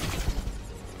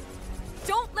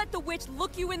 Don't let the witch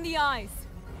look you in the eyes.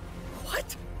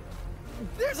 What?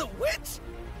 There's a witch?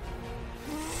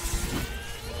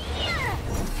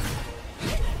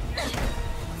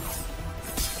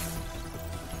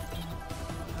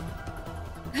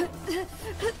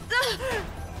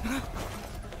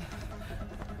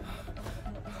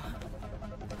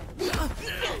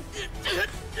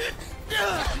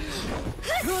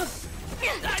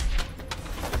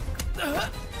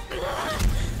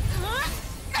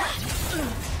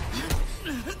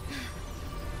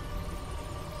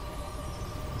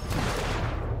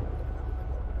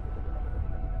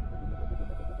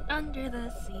 Under the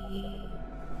sea.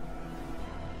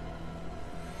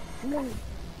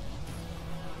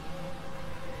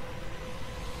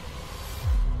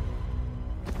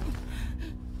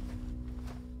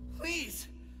 Please!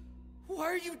 Why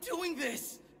are you doing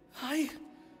this? I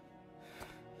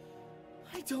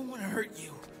don't want to hurt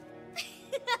you.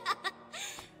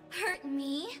 Hurt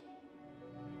me?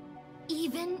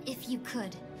 Even if you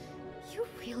could, you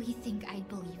really think I'd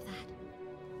believe that?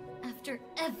 After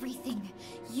everything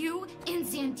you and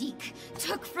Zandique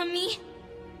took from me?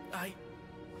 I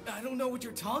don't know what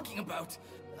you're talking about.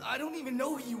 I don't even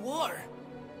know who you are.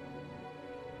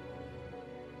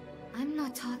 I'm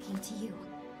not talking to you.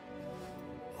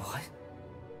 What?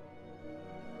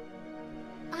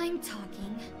 I'm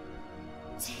talking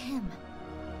to him.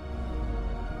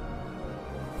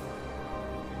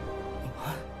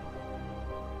 What?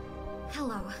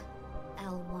 Hello,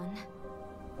 L1.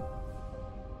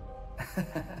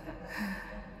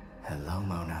 Hello,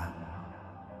 Mona.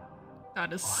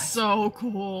 That is so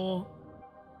cool.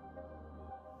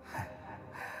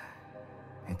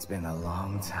 It's been a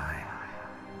long time.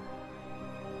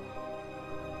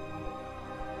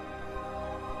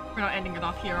 We're not ending it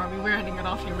off here, are we? We're ending it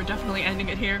off here. We're definitely ending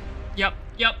it here. Yep,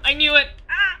 I knew it!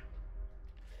 Ah!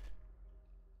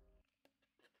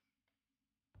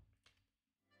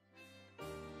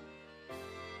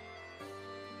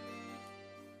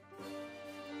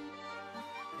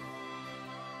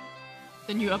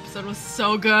 The new episode was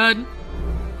so good.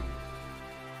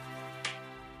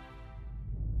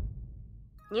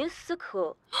 ニュース速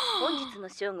報。本日の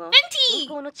正午、銀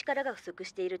行の力が不足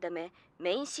しているため、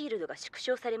メインシールドが縮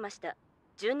小されました。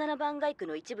17番街区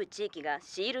の一部地域が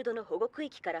シールドの保護区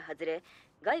域から外れ、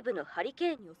外部のハリ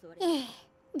ケーンに襲われ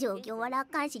状況は楽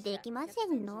観視できませ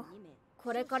んの。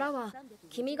これからは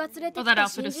君が連れてきた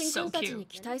新人君たちに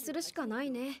期待するしかない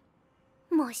ね。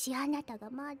もしあなたが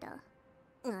まだ、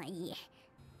いえ、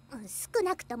少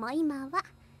なくとも今は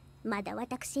まだ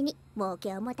私に儲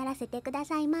けをもたらせてくだ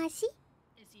さいまし。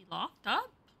Is he locked up?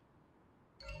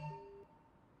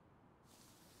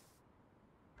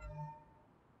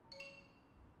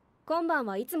 今晩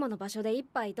はいつもの場所で一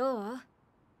杯どう？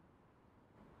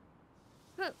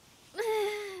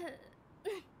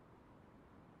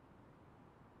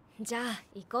じゃあ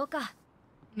行こうか。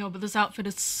No, but this outfit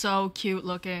is so cute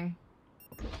looking.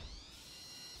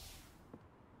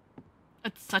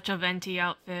 It's such a venti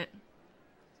outfit.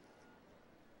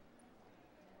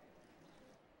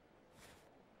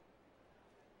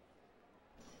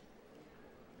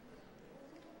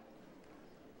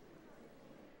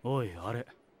 Oi, あれ。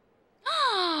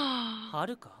は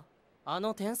るか？あ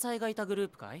の天才がいたグルー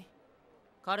プかい？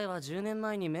彼は10年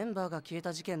前にメンバーが消え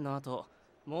た事件の後、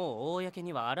もう公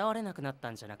には現れなくなった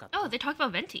んじゃなかった。Oh, they talk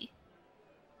about venti.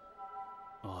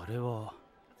 あれは。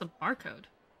That's a barcode.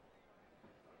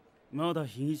 まだ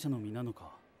被疑者の身なの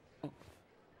か。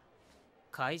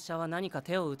会社は何か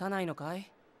手を打たないのかい？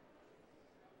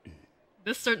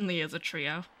 This certainly is a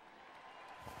trio.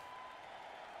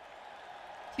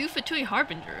 2 Fatui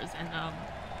Harbingers and a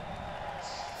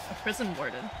prison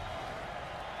warden.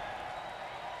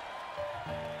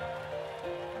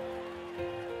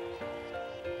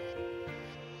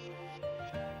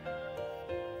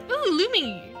 Ooh,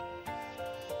 Lumi!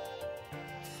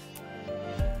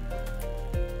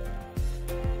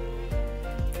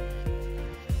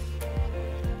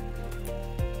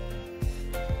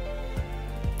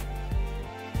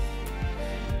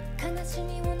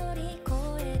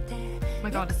 Oh my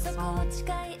god, it's a song.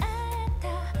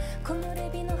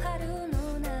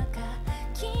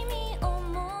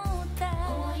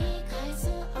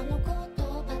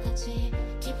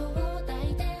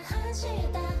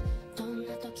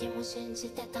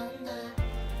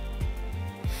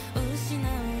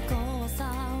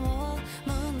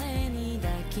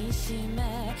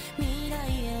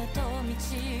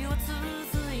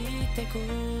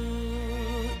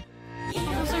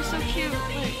 Oh, those are so cute.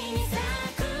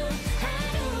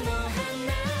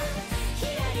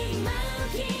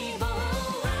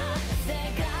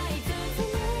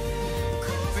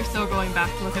 We're still going back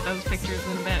to look at those pictures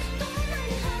in a bit.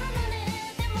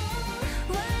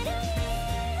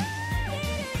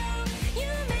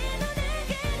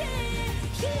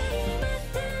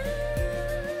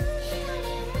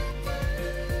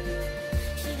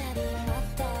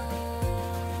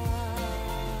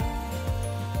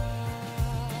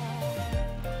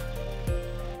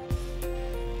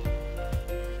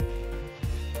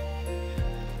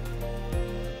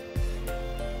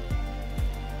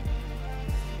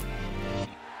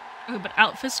 Oh, but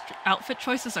outfit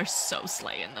choices are so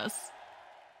slay in this.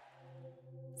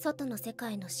 外の世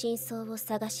界の真相を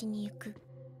探しに行く。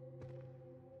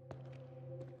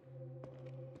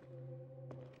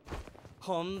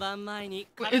本番前に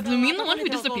Wait, is Lumine the one who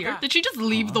disappeared? Did she just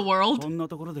leave the world? こんな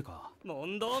ところでか。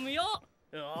問答無用。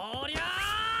おりゃ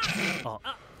ー。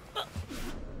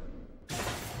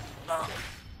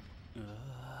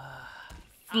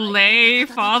Slay,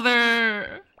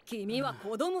 father. 君は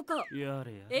子供か。や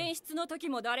れや。演出の時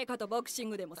も誰かとボクシン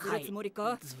グでもするつもり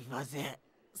か。すみません。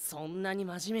そんなに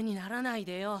真面目にならない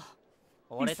でよ。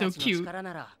俺たちの力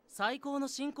なら最高の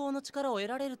信仰の力を得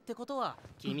られるってことは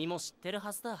君も知ってる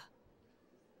はずだ。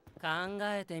考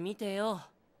えてみてよ。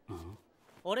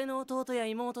俺の弟や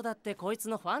妹だってこいつ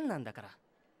のファンなんだから。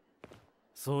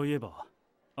そういえば、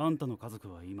あんたの家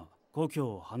族は今故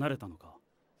郷を離れたのか。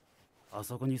あ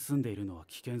そこに住んでいるのは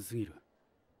危険すぎる。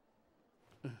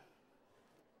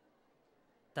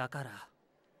だから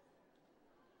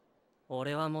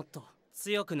俺はもっと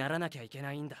強くならなきゃいけ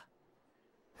ないんだ。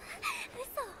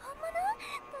嘘、本物？ど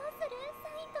うする？サ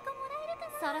インとかもらえるか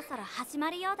な？そろそろ始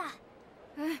まるようだ。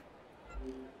うん。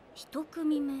一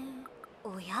組目。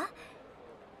おや？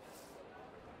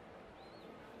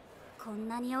こん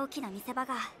なに大きな見せ場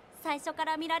が最初か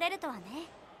ら見られるとはね。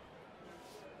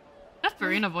That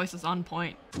Farina voice is on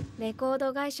point. レコー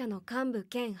ド会社の幹部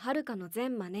兼はるかの前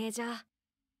マネージャー。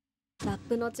ラッ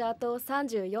プのチャートを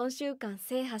34週間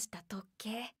制覇した特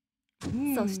権。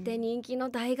そして人気の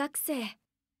大学生。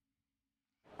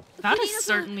That is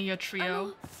certainly a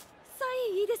trio. サ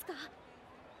インいいですか？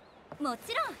も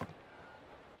ちろん。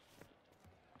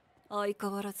相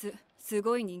変わらずす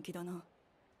ごい人気だな。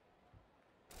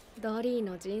ドリー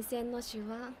の人選の手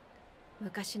腕、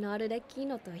昔のアルレッキー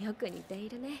ノとよく似てい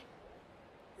るね。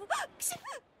Oh,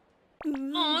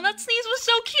 that sneeze was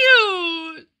so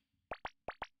cute.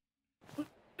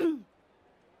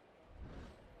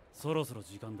 そろそろ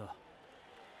時間だ。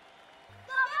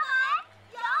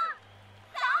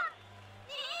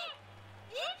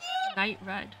Night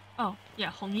red. Oh,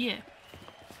 yeah, 红叶.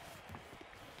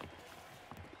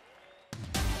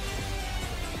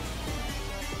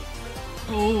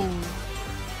 Oh.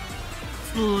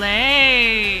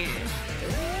 Slay.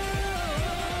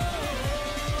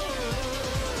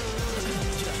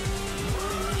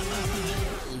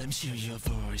 Hear your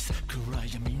voice, cry,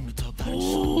 I'm in the top.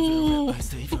 I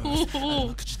stay first. I'm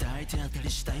a good die, tell the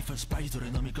stay first. By the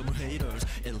enemy, come haters.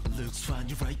 It looks fun,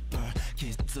 you're right, but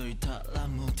kids, I tell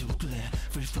I'm not to play.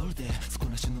 Free for there.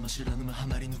 Squash in the machine, I'm a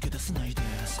hammer in the get a snider.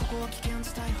 Squawky can't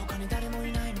stay, how can it anymore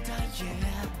in I'm dying?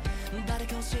 That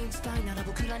can change style, not a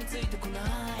book, and it's a good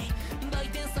night. By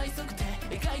this, I took it.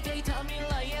 I take time,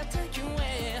 I take you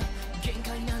away. 限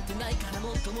界なんてないから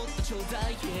もっともっとちょうだ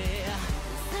い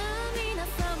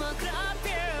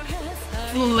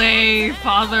Slay,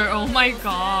 father. Oh my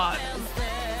god.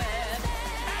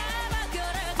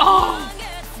 Oh.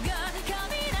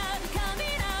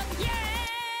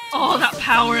 Oh, that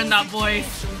power in that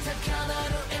voice.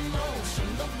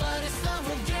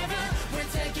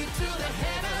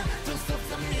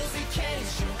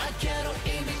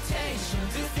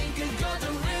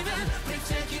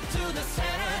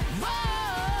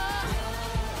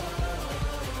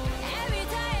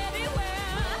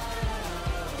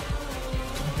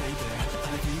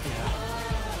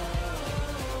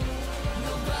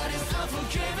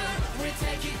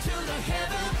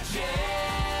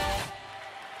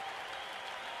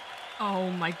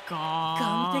 Oh my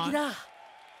god.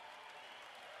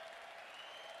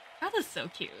 That is so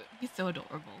cute. He's so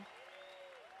adorable.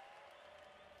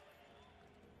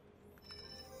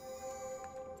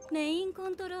 メインコ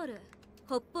ントロール。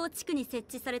北方地区に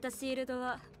設置されたシールド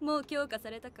はもう強化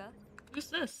されたか？ Who's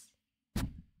this?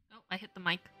 Oh, I hit the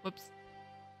mic. Whoops.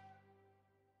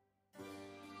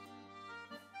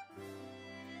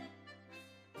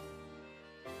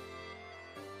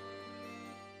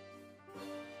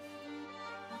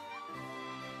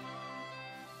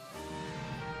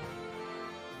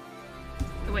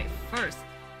 Wait, first.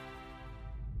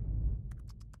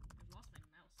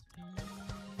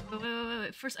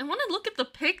 Wait. First, I want to look at the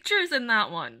pictures in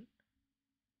that one.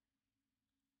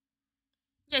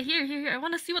 Yeah, here. I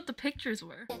want to see what the pictures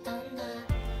were.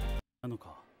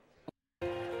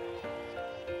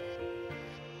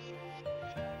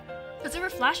 Because they were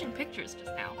flashing pictures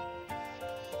just now.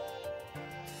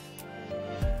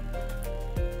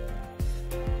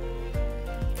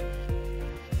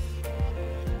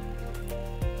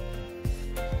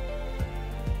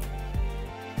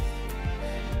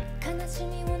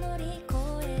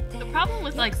 The problem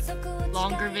with like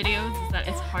longer videos is that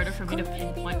it's harder for me to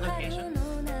pinpoint location.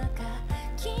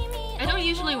 I don't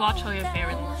usually watch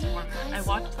HoYoFair in this format. I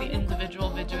watch the individual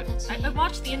video. I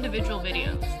watch the individual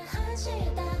videos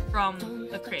from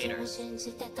the creators,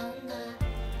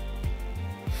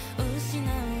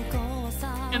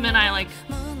 and then I like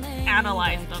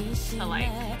analyze them to like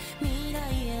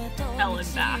hell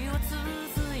and back.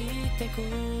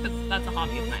 That's a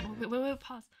hobby of mine. Wait,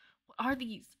 pause. What are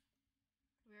these?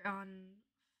 We're on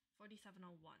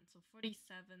 4701, so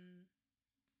 47,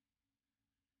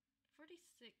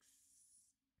 46,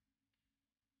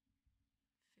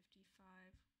 55.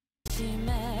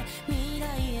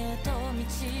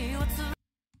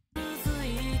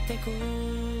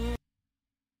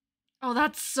 Oh,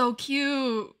 that's so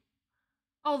cute.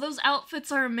 Oh, those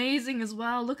outfits are amazing as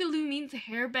well. Look at Lumine's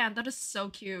hairband. That is so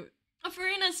cute. Oh,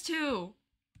 Farina's too.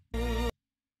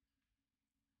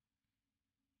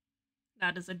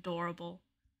 That is adorable.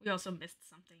 We also missed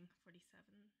something. 47.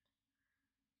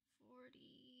 40.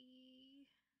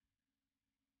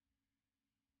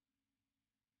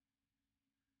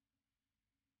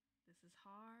 This is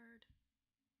hard.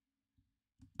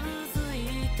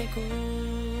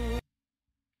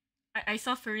 I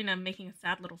saw Farina making a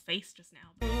sad little face just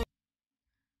now. But...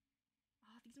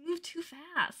 oh, these move too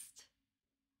fast.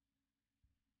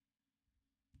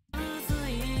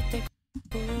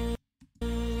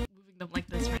 Moving them like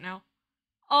this right now.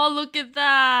 Oh, look at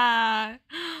that!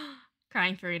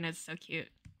 Crying Farina is so cute.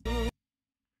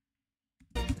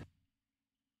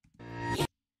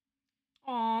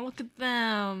 Oh, look at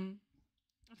them.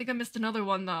 I think I missed another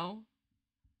one though.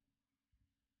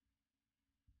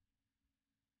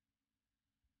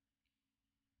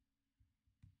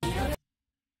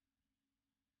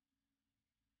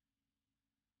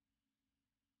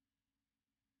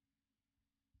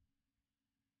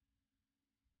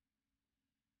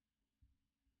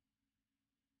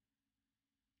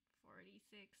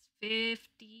 Six,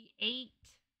 58,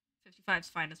 55 is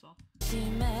fine as well.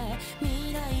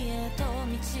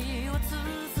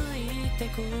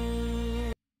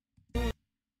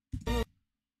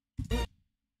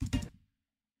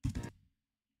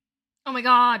 Oh my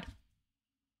god!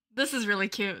 This is really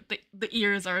cute. The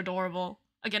ears are adorable.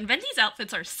 Again, Venti's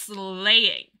outfits are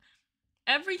slaying.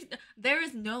 There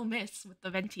is no miss with the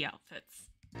Venti outfits.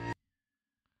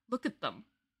 Look at them.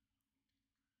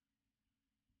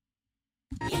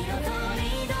 There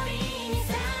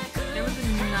was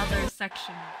another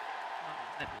section of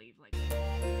models, I believe, like...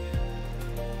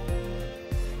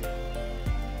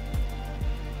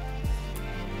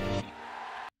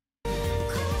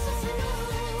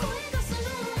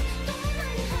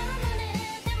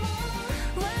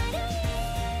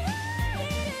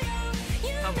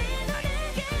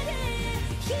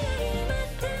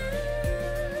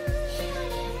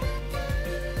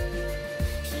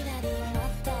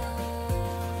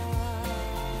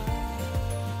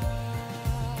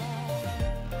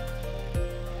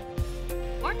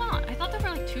 Or not. I thought there were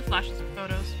like 2 flashes of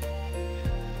photos.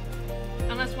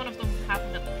 Unless one of them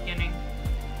happened at the beginning.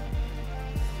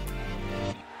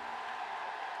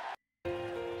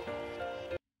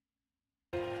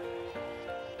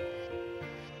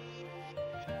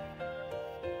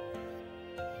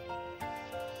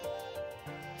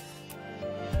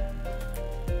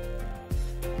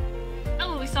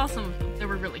 Oh, we saw some of them. They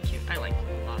were really cute. I liked them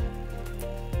a lot.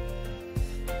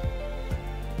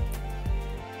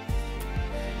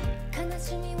 Okay, let's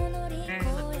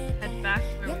head back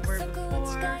where we were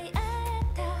before. Here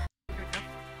we go.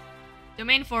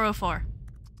 Domain 404.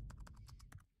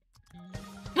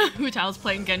 Hutao's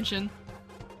playing Genshin.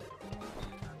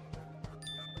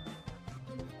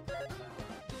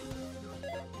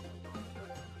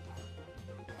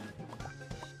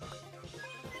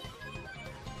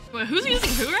 Wait, who's using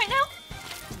who right now?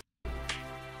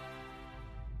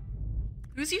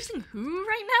 Who's using who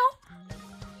right now?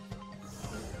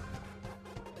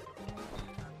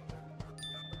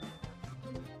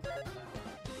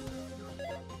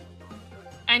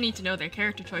 I need to know their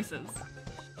character choices.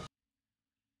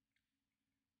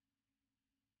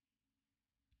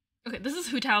 Okay, this is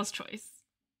Hutao's choice.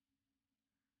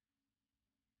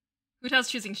 Hutao's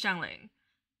choosing Xiangling.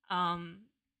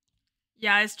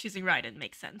 Yeah, is choosing Raiden,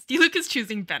 makes sense. Diluc is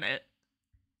choosing Bennett.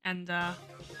 And,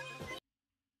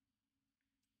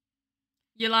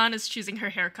 Yelan is choosing her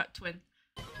haircut twin.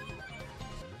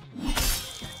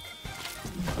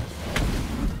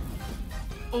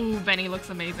 Oh, Benny looks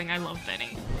amazing. I love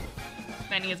Benny.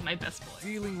 Benny is my best boy.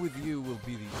 Dealing with you will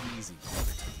be the easy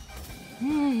part.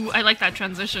 Ooh, I like that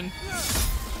transition.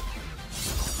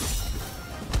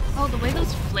 Oh, the way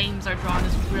those flames are drawn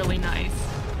is really nice.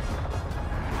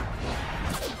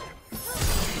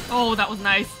 Oh, that was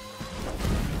nice.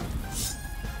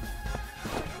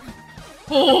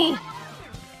 Oh!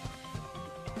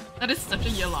 That is such a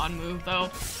Yelan move, though.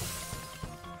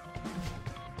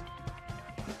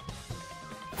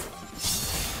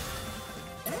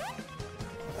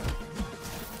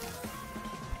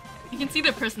 You can see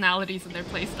their personalities and their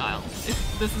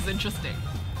playstyles. This is interesting.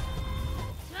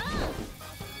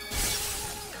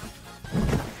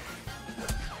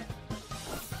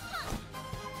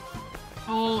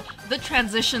 Oh, the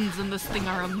transitions in this thing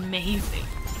are amazing.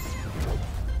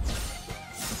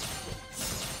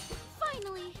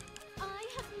 Finally, I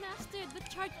have mastered the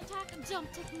charge attack and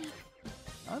jump technique.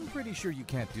 I'm pretty sure you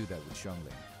can't do that with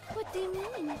Xiangling. What do you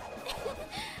mean?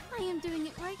 I am doing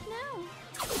it right now.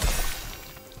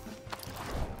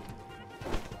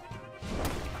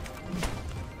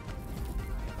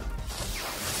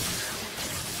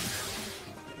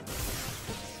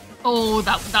 Oh,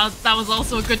 that was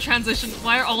also a good transition.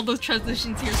 Why are all those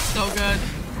transitions here so good?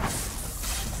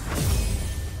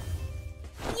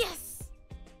 Yes!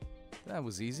 That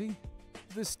was easy.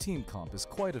 This team comp is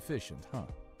quite efficient, huh?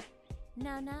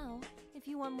 Now, if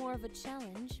you want more of a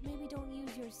challenge, maybe don't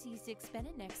use your C6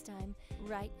 Bennett next time,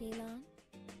 right, Yelan?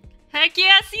 Heck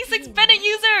yeah, C6 Bennett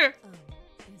user!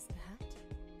 Is that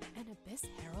an Abyss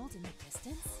Herald in the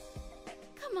distance?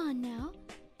 Come on now.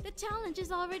 The challenge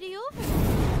is already over.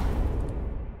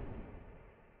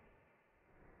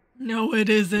 No, it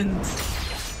isn't.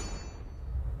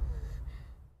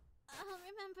 I'll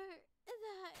remember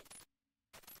that.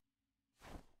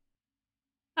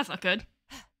 That's not good.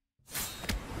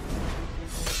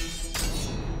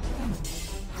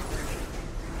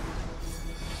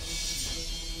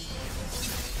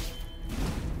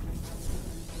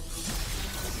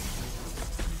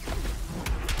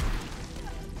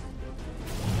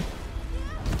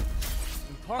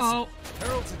 Impossible.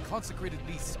 Heralds and consecrated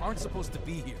beasts aren't supposed to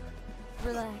be here.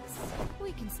 Relax.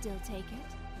 We can still take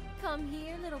it. Come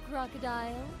here, little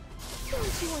crocodile.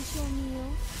 Don't you want your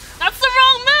meal? That's the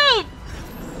wrong move!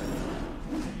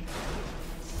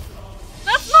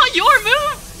 That's not your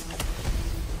move!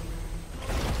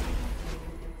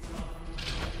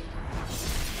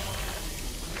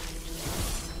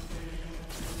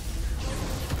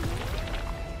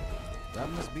 That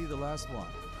must be the last one.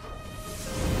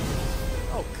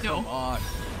 Oh, come on.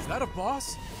 Is that a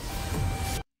boss?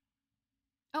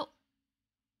 Oh.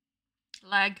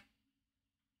 Lag.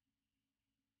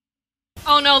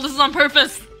 Oh no, this is on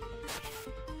purpose!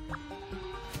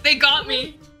 They got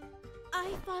me!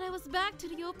 I thought I was back to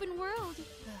the open world.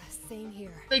 Same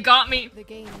here. They got me! The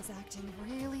game is acting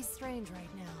really strange right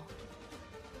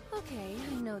now. Okay,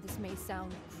 I know this may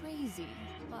sound crazy,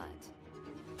 but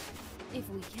if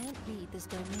we can't beat this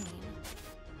domain,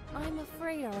 I'm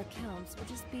afraid our accounts will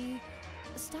just be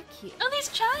stuck here. Oh, there's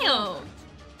Child!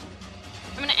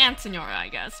 I mean, Aunt Senora, I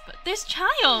guess, but there's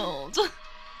Child!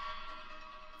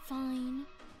 Fine.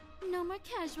 No more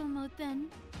casual mode then.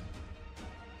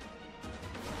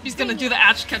 She's gonna do the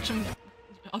Ash Ketchum.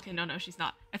 Okay, no, she's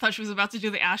not. I thought she was about to do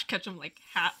the Ash Ketchum, like,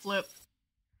 hat flip.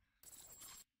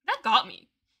 That got me.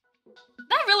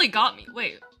 That really got me.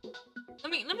 Wait.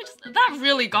 Let me just. That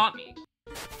really got me.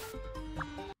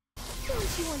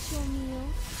 Don't you want your meal?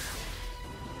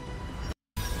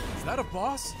 Is that a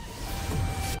boss?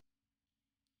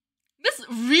 This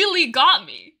really got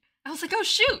me. I was like, oh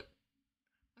shoot.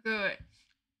 Okay, wait.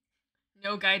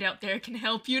 No guide out there can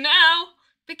help you now.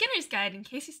 Beginner's guide in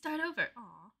case you start over.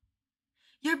 Aw.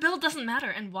 Your build doesn't matter,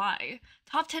 and why?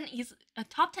 Top 10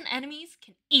 enemies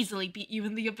can easily beat you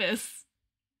in the abyss.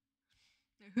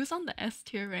 Who's on the S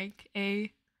tier rank?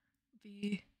 A,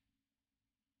 B.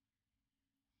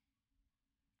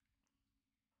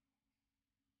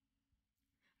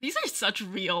 These are such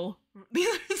real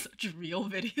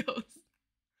videos.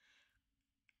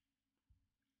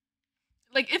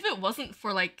 Like, if it wasn't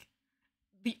for, like,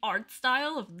 the art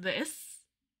style of this,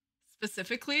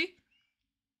 specifically,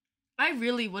 I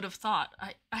really would have thought,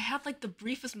 I had, like, the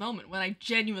briefest moment when I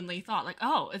genuinely thought, like,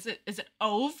 oh, is it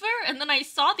over? And then I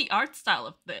saw the art style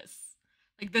of this,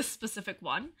 like, this specific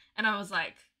one, and I was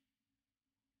like,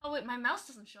 oh, wait, my mouse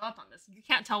doesn't show up on this. You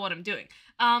can't tell what I'm doing.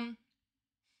 I'm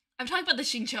talking about the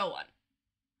Xingqiu one.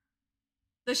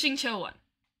 The Xingqiu one.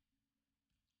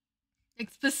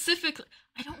 Like, specifically,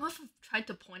 I don't know if I've tried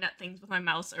to point at things with my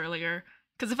mouse earlier,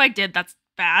 because if I did, that's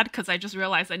bad, because I just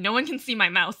realized that no one can see my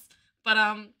mouse. But,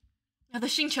 yeah, the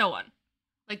Xingqiu one.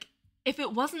 Like, if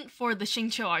it wasn't for the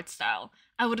Xingqiu art style,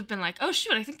 I would have been like, oh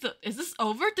shoot, I think is this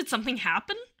over? Did something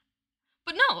happen?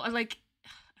 But no, like,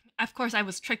 of course I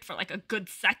was tricked for, like, a good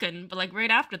second, but, like,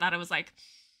 right after that, I was like,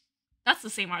 that's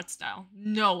the same art style.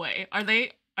 No way. Are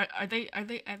they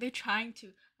trying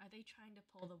to they trying to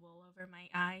pull the wool over my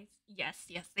eyes? Yes,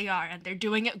 yes, they are, and they're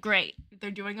doing it great. They're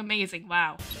doing amazing.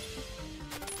 Wow.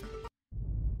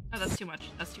 Oh, that's too much.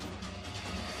 That's too much.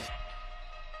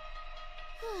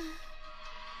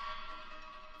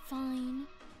 Fine.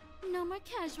 No more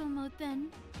casual mode then.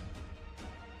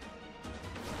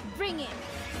 Bring it!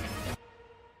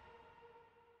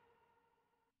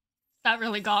 That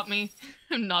really got me.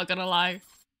 I'm not gonna lie.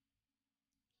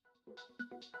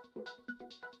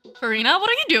 Farina, what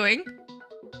are you doing?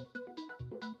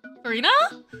 Farina?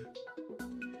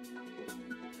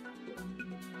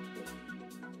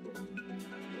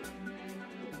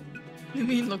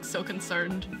 Lumine looks so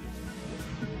concerned.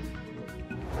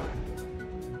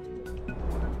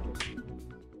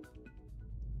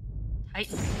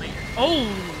 Titan Slayer. Oh!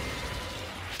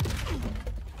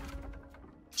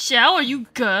 Xiao, are you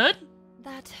good?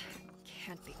 That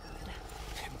can't be good.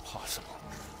 Impossible.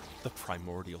 The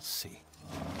primordial sea.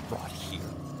 Brought here.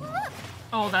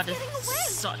 Oh, that is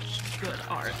such good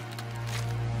art.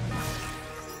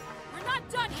 We're not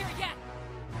done here yet.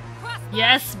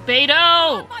 Yes,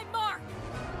 Beto! My mark.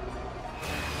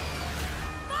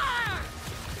 Fire!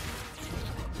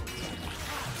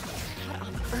 What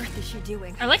on earth is she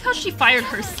doing? I like how she fired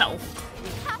herself. We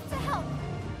have to help.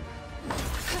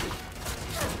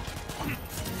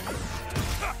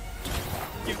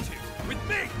 You two, with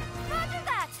me! Roger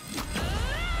that.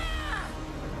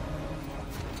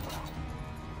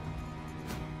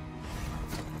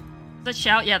 Is that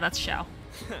Xiao? Yeah, that's Xiao.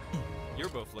 You're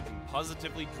both looking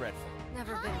positively dreadful.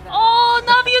 Never been better. Oh,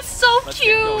 Navi is so Let's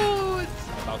get going. cute!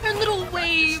 About Her time little to wrap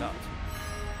this wave. up.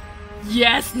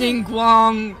 Yes,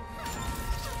 Ningguang!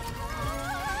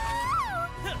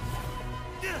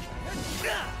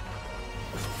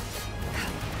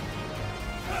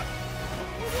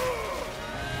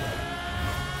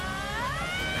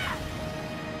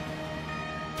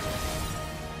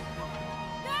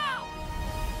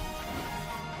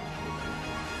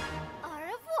 Au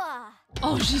revoir.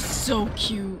 Oh, she's so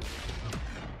cute.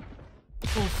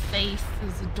 Her face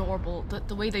is adorable.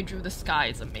 The way they drew the sky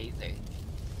is amazing.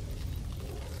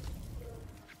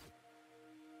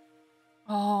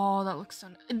 Oh, that looks so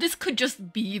nice. This could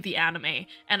just be the anime,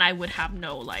 and I would have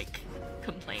no, like,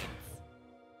 complaints.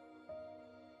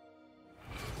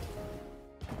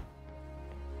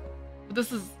 But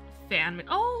this is fan.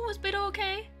 Oh, is Beto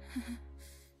okay?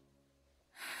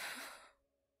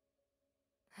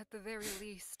 At the very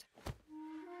least,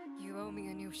 you owe me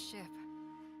a new ship.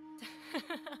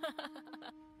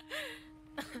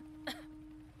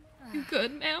 You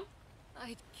good, ma'am?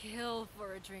 I'd kill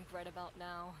for a drink right about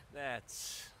now.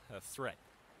 That's a threat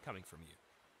coming from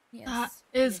you. Yes. That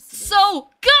is so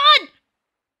good!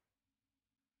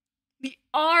 The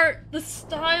art, the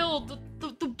style,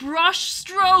 the brush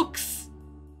strokes!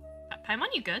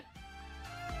 Paimon, you good?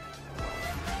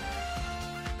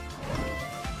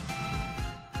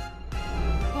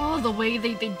 Oh, the way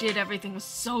they did everything was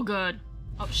so good.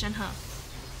 Oh, Shenhe.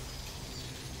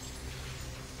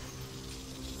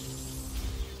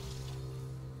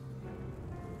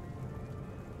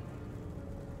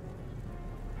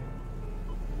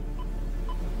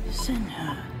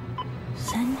 Shenhe.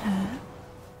 Shenhe.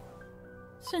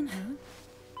 Shenhe.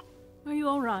 Are you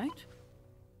all right?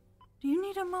 Do you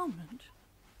need a moment?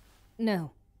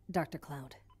 No, Dr.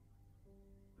 Cloud.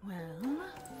 Well,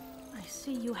 I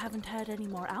see you haven't had any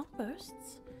more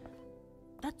outbursts.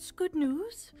 That's good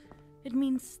news. It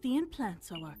means the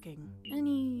implants are working.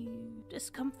 Any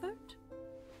discomfort?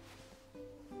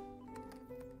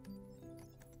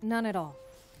 None at all.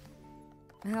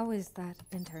 How is that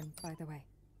intern, by the way?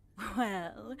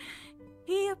 Well,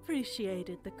 he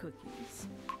appreciated the cookies.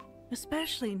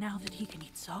 Especially now that he can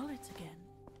eat solids again.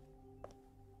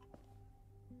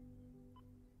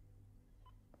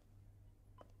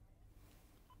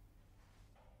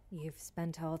 You've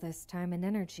spent all this time and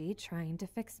energy trying to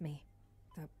fix me.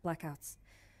 The blackouts,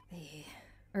 the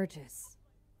urges.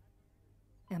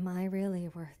 Am I really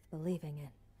worth believing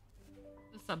in?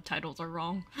 The subtitles are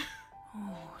wrong.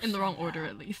 Oh, in the wrong order,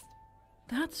 at least.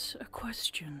 That's a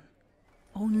question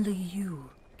only you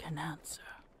can answer.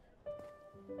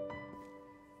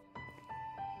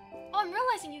 Oh, I'm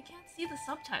realizing you can't see the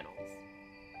subtitles.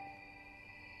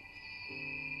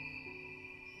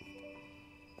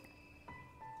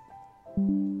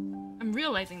 I'm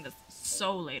realizing this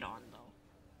so late on, though.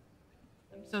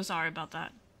 I'm so sorry about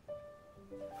that.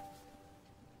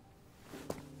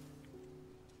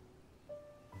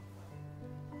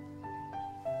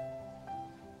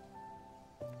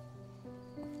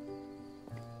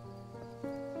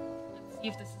 Let's see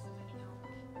if this is of any help.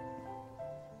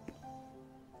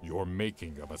 You're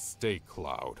making a mistake,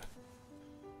 Cloud.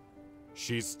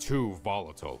 She's too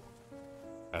volatile.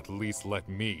 At least let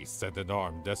me send an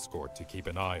armed escort to keep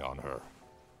an eye on her.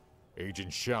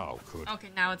 Agent Xiao could... Okay,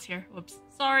 now it's here. Whoops.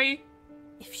 Sorry.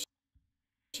 If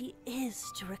she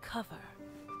is to recover,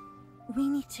 we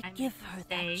need to give her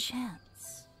that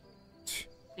chance.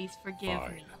 Please forgive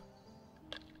Fine. me.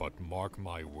 But mark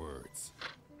my words.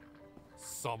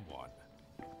 Someone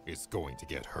is going to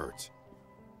get hurt.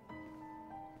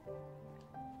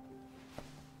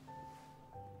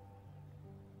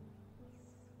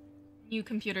 New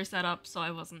computer setup, so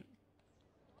I wasn't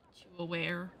too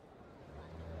aware.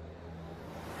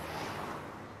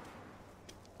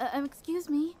 Excuse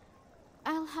me.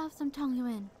 I'll have some Tong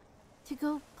Yuan. To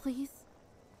go, please.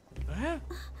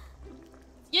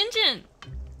 Yinjin!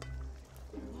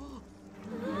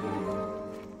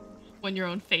 When your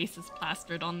own face is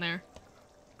plastered on there.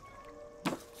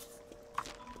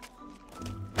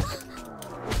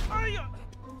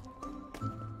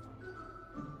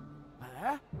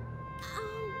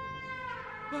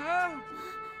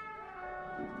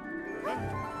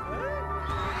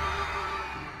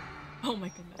 Oh my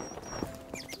goodness.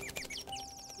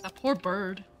 That poor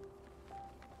bird.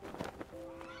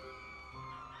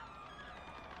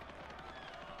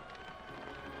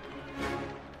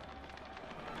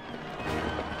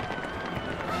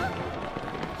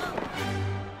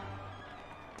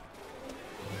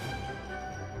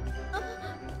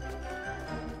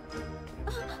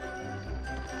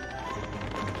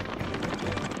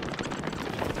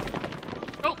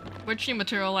 Oh, where'd she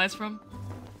materialize from?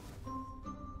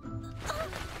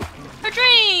 Her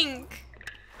drink!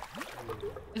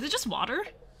 Is it just water?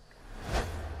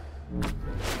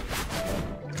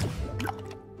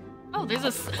 Oh, there's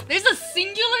a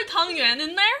singular Tang Yuan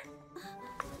in there?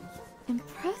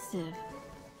 Impressive.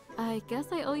 I guess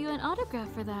I owe you an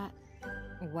autograph for that.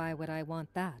 Why would I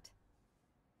want that?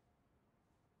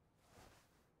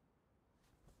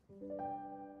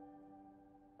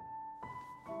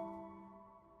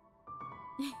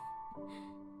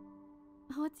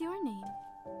 What's your name?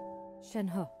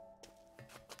 Shenhe.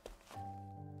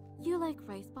 You like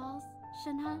rice balls,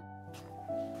 Shenhe?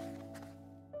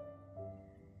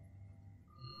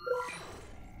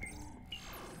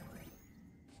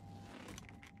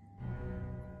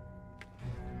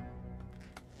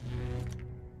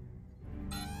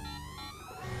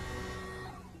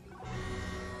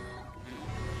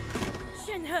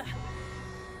 Shenhe!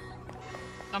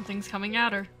 Something's coming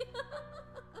at her.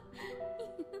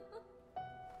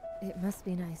 It must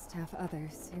be nice to have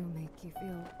others who make you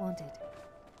feel wanted.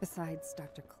 Besides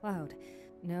Dr. Cloud,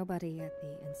 nobody at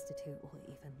the Institute will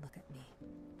even look at me.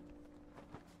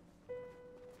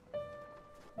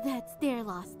 That's their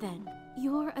loss then.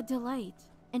 You're a delight.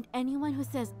 And anyone who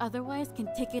says otherwise can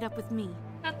take it up with me.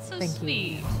 That's so Thank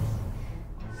sweet. You.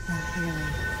 Not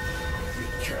really. Be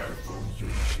careful,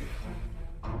 Yuji.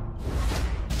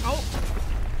 Oh!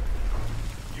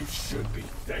 You should be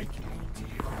thanking me,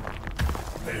 dear.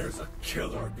 There's a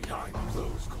killer behind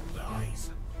those cold eyes.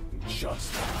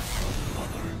 Just ask your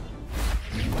mother.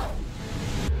 Well,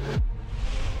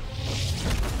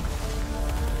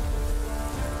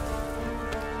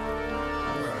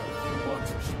 you want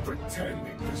to keep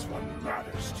pretending this one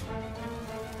matters to you.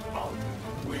 I'll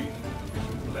win when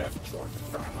you left your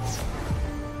family.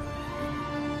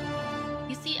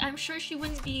 You see, I'm sure she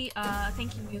wouldn't be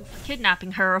thanking you for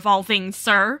kidnapping her of all things,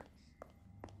 sir.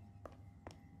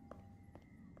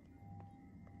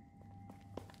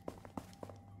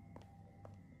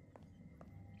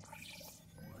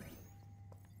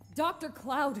 Dr.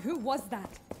 Cloud, who was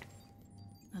that?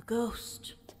 A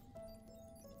ghost.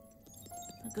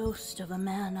 The ghost of a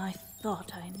man I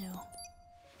thought I knew.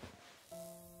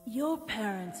 Your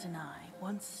parents and I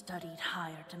once studied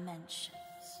higher dimensions.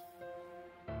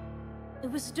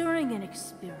 It was during an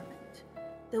experiment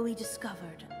that we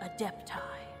discovered adepti,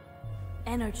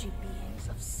 energy beings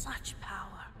of such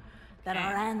power that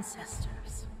our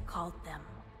ancestors called them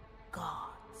gods.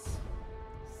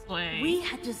 Slay. We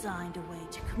had designed a way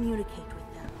to communicate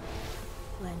with them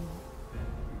when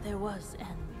there was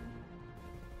an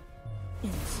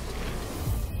incident.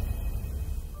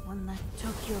 One that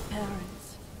took your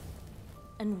parents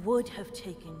and would have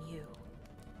taken you,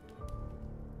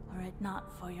 were it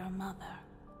not for your mother.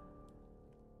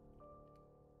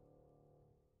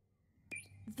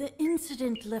 The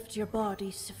incident left your body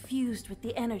suffused with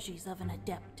the energies of an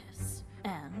adeptus.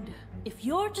 And if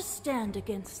you're to stand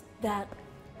against that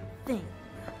thing,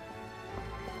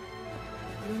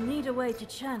 you'll need a way to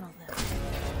channel them.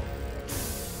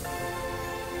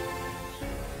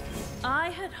 I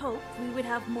had hoped we would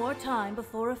have more time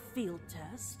before a field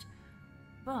test,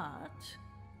 but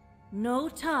no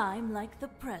time like the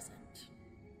present.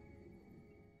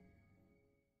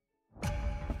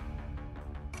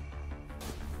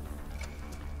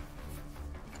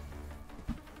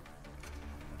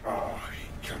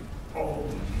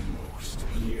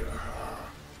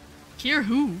 Cure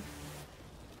who?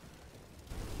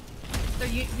 So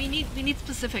we need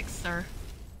specifics, sir.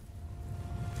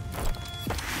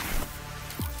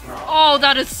 Oh,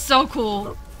 that is so cool.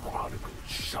 The prodigal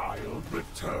child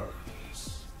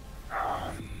returns,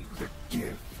 and the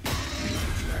gift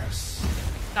needless.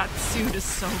 That suit is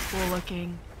so cool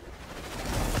looking.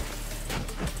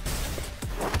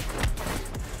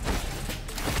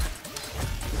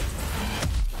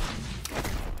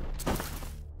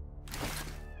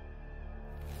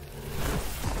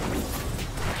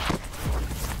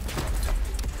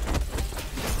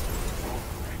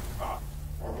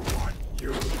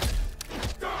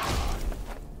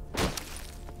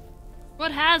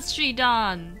 What has she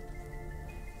done?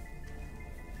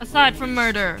 Aside from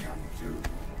murder.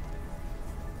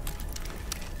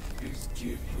 Is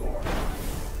give your life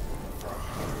for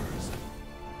hers.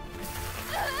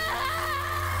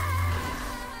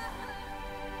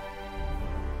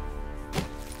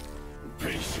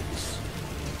 Patience.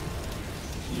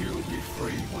 You'll be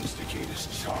free once the gate is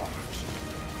charged.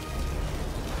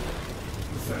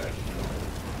 Then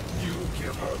you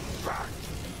give her back.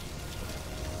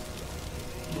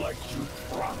 Like you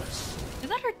promised. Is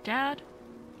that her dad?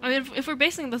 I mean, if we're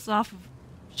basing this off of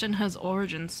Shinha's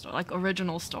origin story, like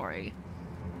original story.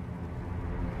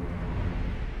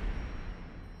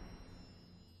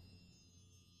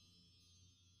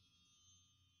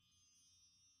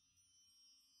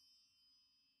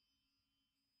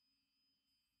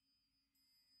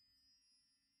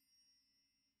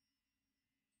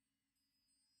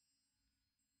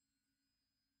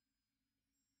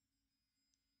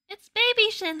 It's baby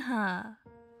Shinha.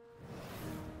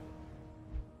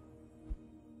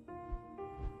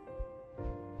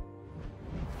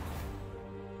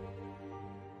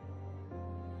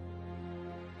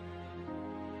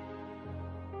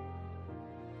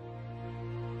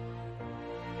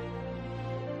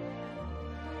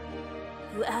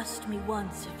 You asked me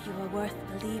once if you were worth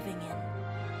believing in.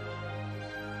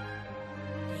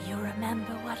 Do you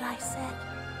remember what I said?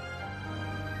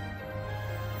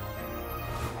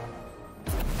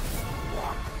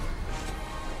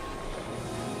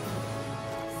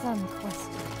 Some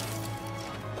questions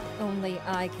only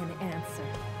I can answer.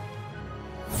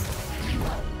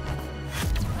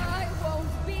 I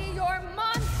won't be your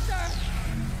monster!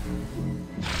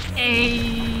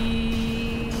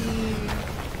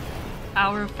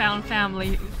 Our found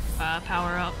family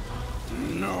power up.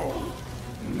 No,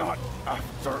 not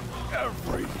after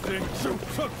everything you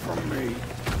took from me.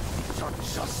 You're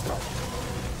just a...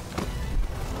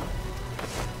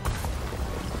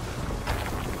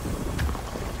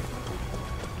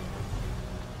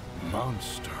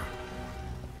 monster.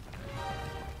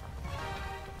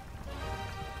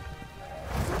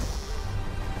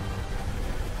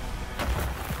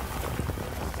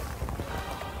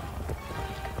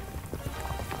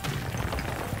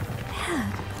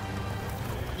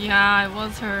 Yeah, it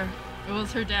was her. It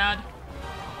was her dad.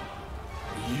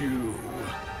 You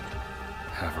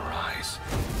have her eyes.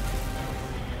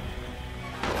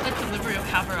 The delivery of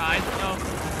have her eyes, though.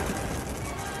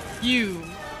 You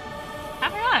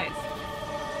have her eyes.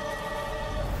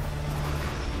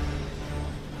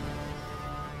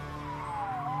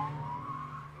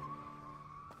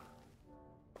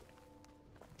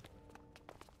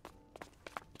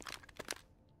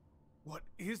 What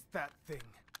is that thing?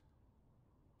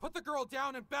 Put the girl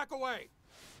down and back away!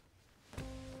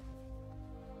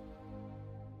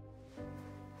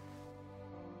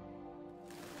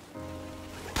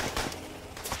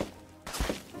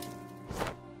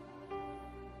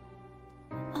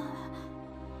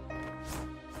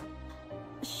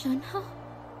 Shinha?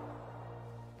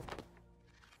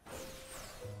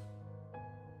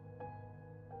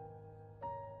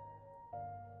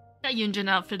 That Yunjin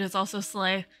outfit is also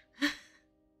slay.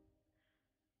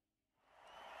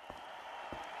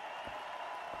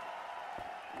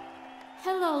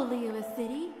 Hello, Liyue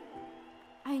City.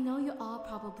 I know you all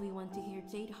probably want to hear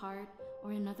Jade Heart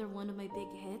or another one of my big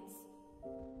hits,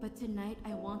 but tonight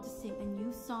I want to sing a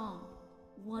new song,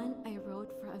 one I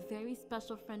wrote for a very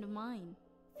special friend of mine.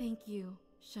 Thank you,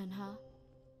 Shinha,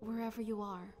 wherever you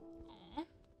are.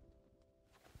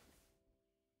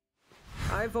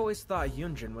 I've always thought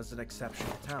Yunjin was an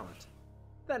exceptional talent.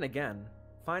 Then again,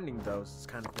 finding those is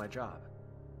kind of my job.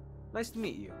 Nice to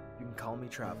meet you. You can call me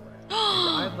Traveler. And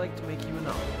I'd like to make you an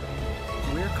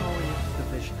offer. We're calling it the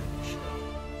Vision Initiative.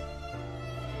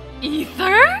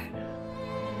 Ether?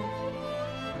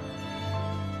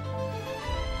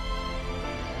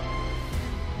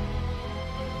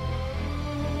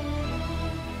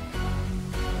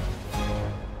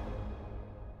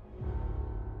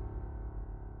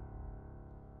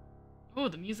 Oh,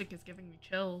 the music is giving me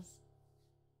chills.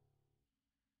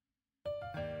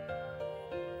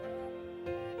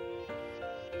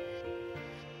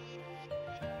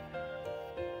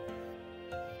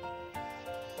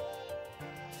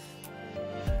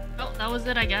 Oh, that was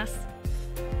it, I guess.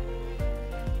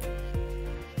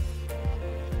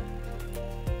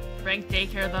 Ranked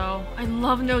daycare, though. I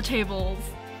love no tables.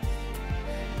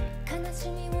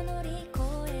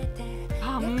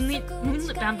 Ah, Moonlit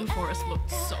Bamboo Forest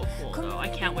looked so cool, though. I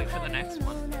can't wait for the next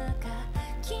one.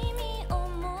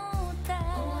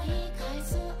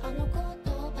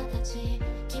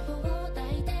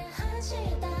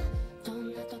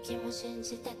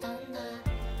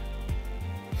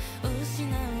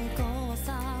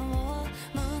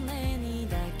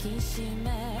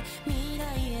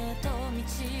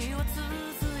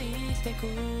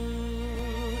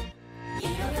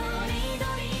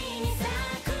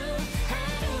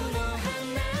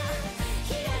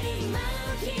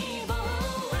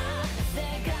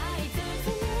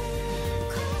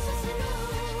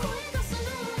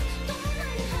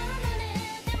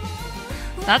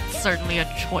 That's certainly a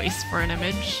choice for an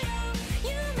image.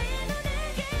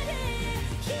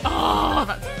 Oh,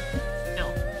 that's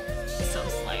still so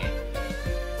slay.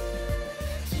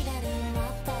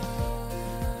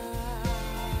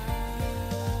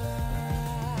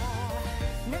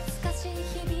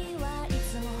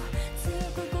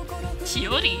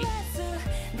 Chiori.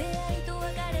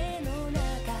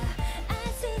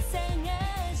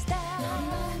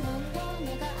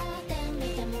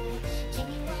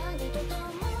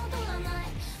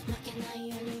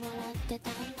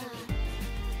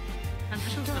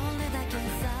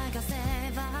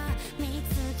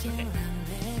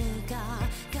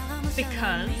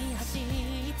 Because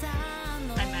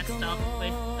I messed up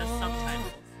with the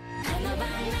subtitles.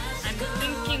 I'm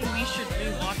thinking we should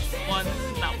rewatch the ones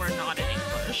that were not in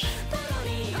English.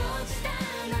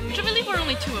 Which I believe were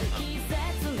only 2 of them.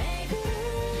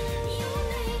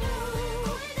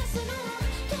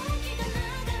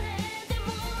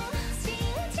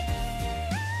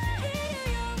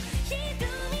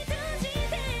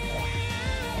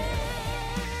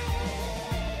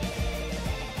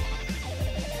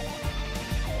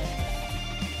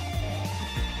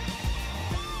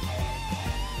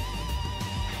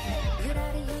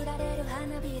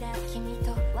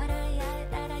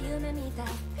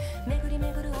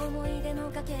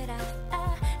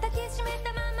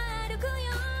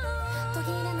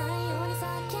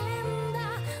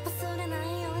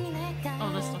 Oh,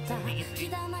 this looks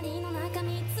amazing.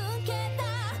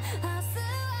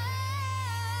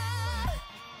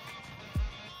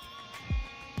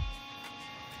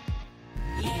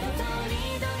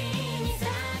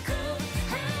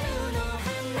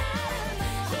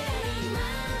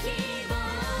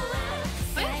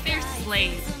 HoYoFair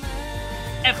slays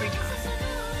every time.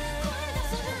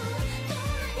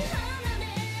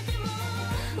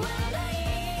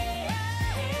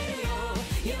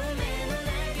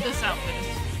 This outfit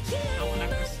is, when I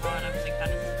first saw it, I was like, that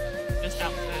is just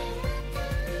outfit.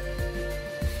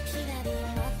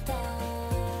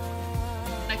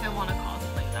 Like, I want to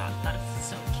cosplay that. That is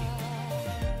so cute.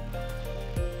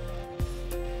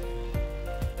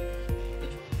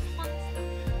 Which one's the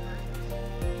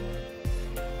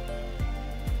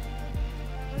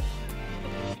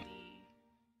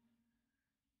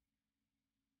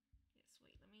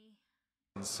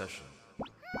In session.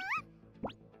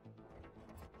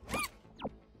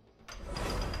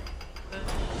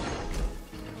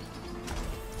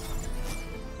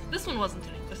 This one wasn't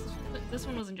in English. This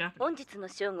one was in Japanese. 本日の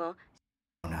正午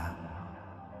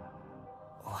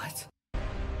What?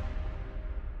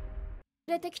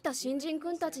 連れてきた新人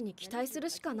君たちに期待す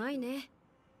るしかないね。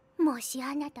もし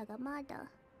あなたがまだ、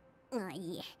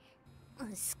いえ、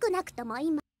少なくとも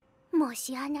今、も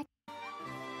しあなた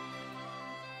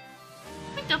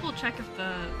Let me double check if the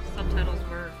subtitles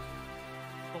were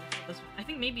full for this one. I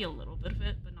think maybe a little bit of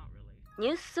it, but not really. ニ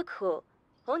ュース速報。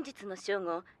本日の正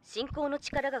午、進行の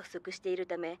力が不足している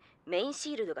ため、メイン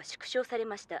シールドが縮小され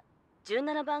ました。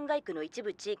17番街区の一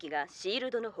部地域がシー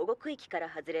ルドの保護区域から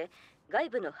外れ、外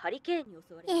部のハリケーンに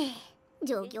襲われました。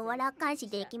状況は楽観視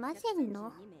できません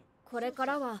の。これか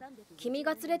らは君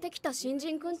が連れてきた新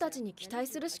人君たちに期待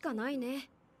するしかないね。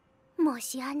も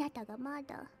しあなたがま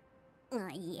だ、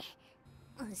いえ、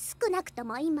少なくと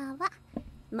も今は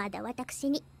まだ私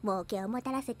に儲けをも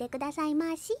たらせてください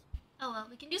まし。Oh well,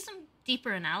 we can do some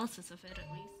deeper analysis of it at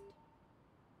least.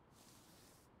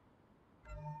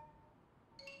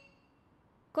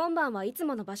 今晩はいつ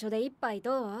もの場所で一杯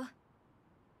どう？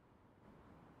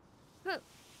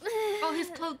 Oh,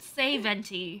 his clothes say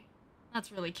venti.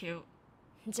 That's really cute.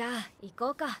 じゃあ行こ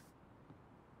うか。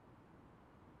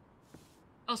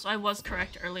Oh, so I was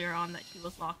correct earlier on that he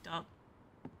was locked up.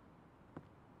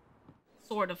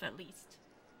 Sort of, at least.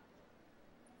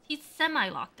 He's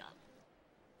semi-locked up.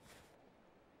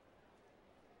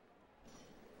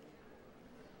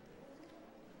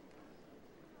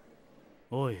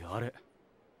 Oi, あれ。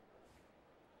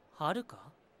はる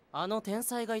か？あの天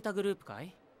才がいたグループか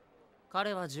い？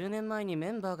彼は10年前に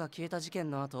メンバーが消えた事件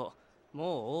の後、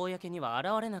もう公には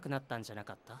現れなくなったんじゃな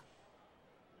かった？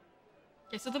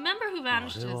 Okay, so the member who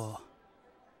vanished is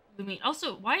Lumi.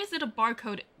 Also, why is it a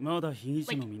barcode like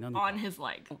on his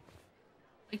leg?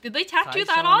 Like, did they tattoo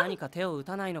that on? Can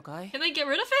they get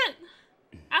rid of it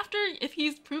after if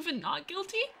he's proven not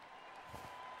guilty?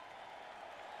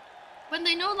 When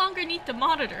they no longer need to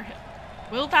monitor him,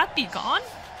 will that be gone?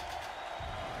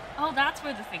 Oh, that's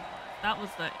where the thing was. That was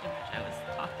the image I was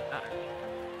talking about earlier.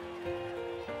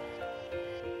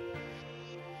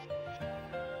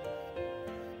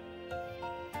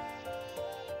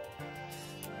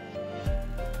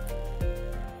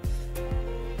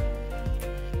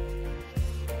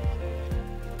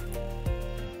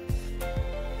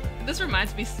 This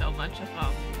reminds me so much of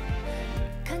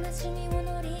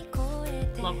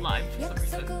Love Live for some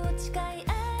reason.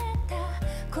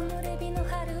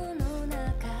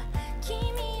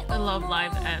 The Love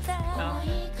Live-esque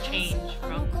change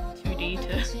from 2D to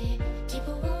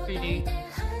 3D.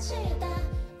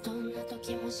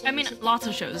 I mean, lots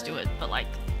of shows do it, but like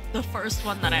the first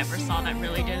one that I ever saw that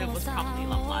really did it was probably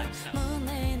Love Live. So.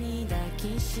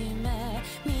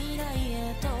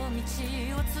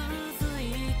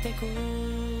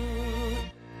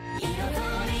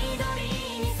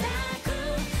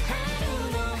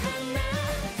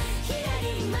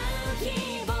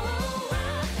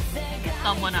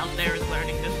 Someone out there is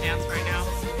learning this dance right now.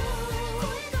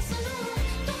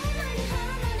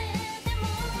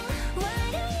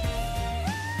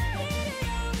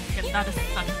 Yes, that is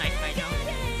such a nice high note.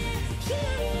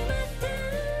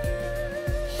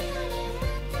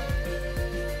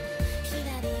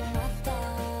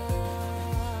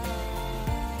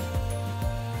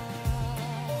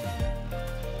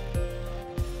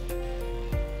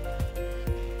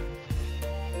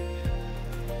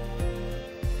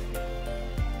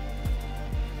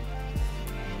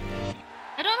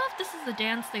 The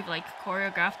dance they've like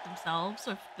choreographed themselves,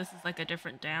 or if this is like a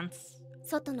different dance.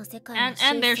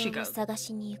 And there she goes.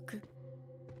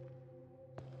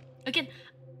 Again,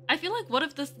 I feel like what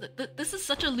if this is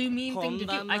such a Lumine thing to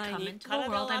do? I come into the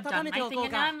world, I've done my thing,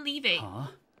 and I'm leaving.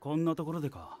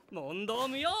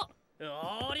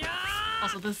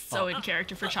 Also, this is so in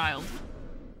character for child.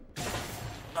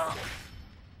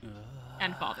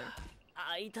 And father.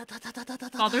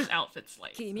 Father's outfit's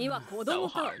like so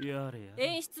hard.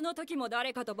 演出の時も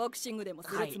誰かとボクシングでも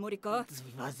するつもりか？す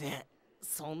みません。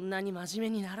そんなに真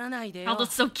面目にならないでよ。Oh, that's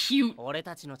so cute. 俺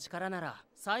たちの力なら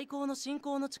最高の信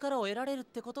仰の力を得られるっ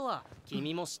てことは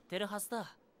君も知ってるはず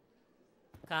だ。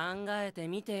考えて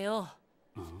みてよ。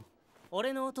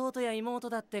俺の弟や妹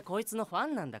だってこいつのファ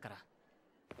ンなんだから。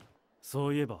そ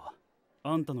ういえば、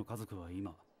あんたの家族は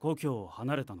今故郷を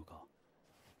離れたのか？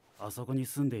あそこに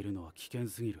住んでいるのは危険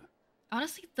すぎる。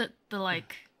Honestly, the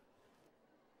like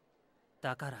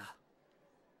だから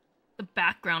the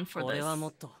background for this, 俺はも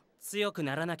っと強く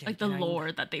ならなきゃいけ like ない。 the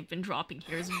lore that they've been dropping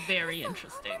here is very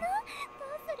interesting.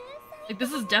 Like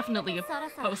this is definitely a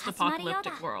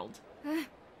post-apocalyptic world.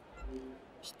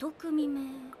 一組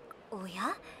目、お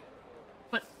や？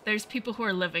 But there's people who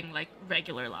are living like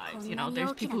regular lives, you know.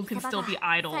 There's people who can still be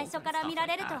idols and stuff like that.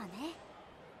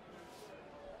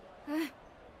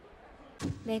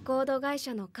 レコード会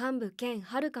社の幹部兼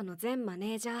はるかの前マ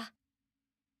ネージャー。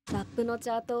ラップの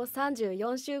チャートを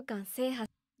34週間制覇。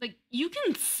Like you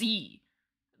can see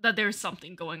that there's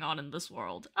something going on in this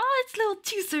world. Oh, it's little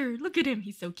Chooser. Look at him.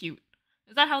 He's so cute.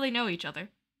 Is that how they know each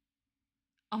other?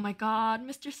 Oh my god,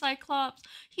 Mr. Cyclops.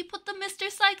 He put the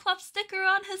Mr. Cyclops sticker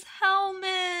on his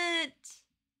helmet.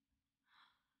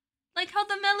 Like how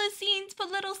the Melusines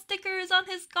put little stickers on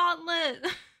his gauntlet.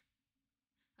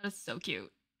 That is so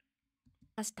cute.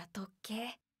 した時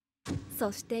計。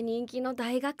そして人気の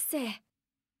大学生。フ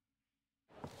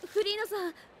リーナさ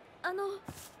ん、サイ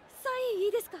ンい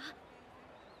いですか？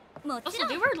 Also,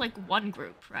 they were like one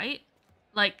group, right?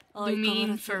 Like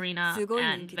Lumine, Farina,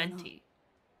 and Venti.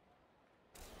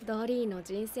 ドリーの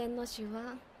人選の手腕、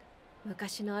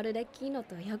昔のアルレッキーノ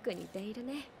とよく似ている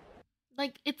ね。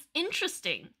Like, it's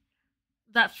interesting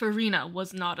that Farina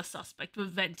was not a suspect,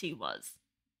 but Venti was.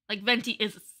 Like, Venti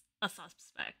is a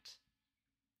suspect.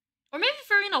 Or maybe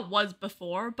Farina was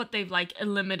before, but they've, like,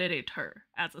 eliminated her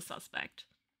as a suspect.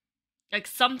 Like,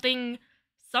 some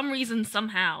reason,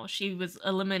 somehow, she was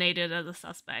eliminated as a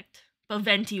suspect, but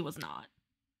Venti was not.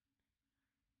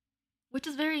 which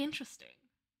is very interesting.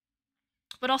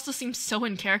 But also seems so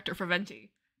in character for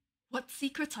Venti. What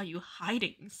secrets are you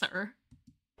hiding, sir?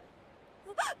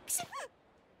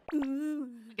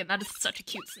 Again, that is such a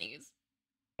cute sneeze.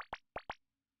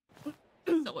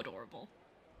 So adorable.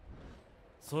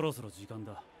 そろそろ時間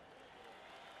だ。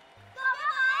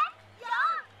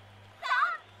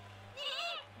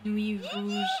 Nuit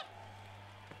Rouge.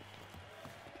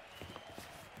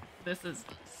 This is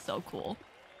so cool.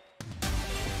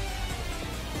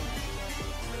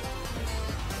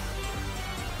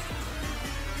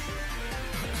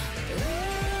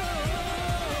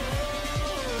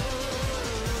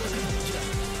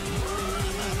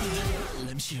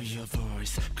 Let me hear your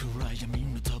voice. Cry, I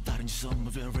mean, to 다른 some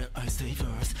of your I stay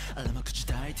first. 알아마 그치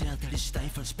다이 대아다리 시다이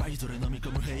first by 도래 놈이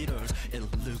come haters. It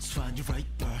looks fine, you're right,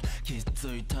 but 気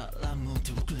づいたらもう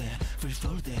手遅れ Free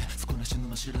fall で少なし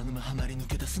沼知らぬ間はまり抜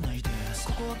け出せないで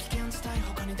ここは危険地帯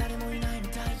他に誰もいないみ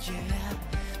たい Yeah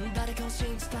誰かを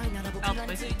信じたいなら僕ら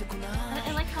についてこない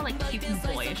I like how like cute and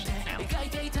boyish it sounds. 描い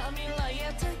ていた未来へ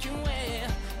Take you away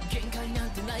限界な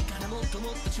んてないからもっと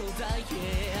もっとちょうだい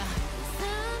Yeah さ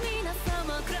あ皆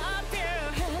様 clap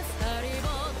your hands ハリボ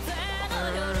テ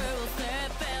の夜を step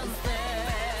and step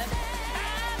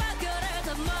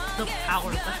The power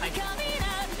behind it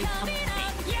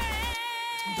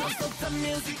is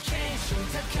amazing.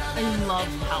 I love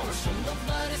powerful.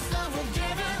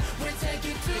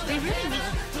 They really make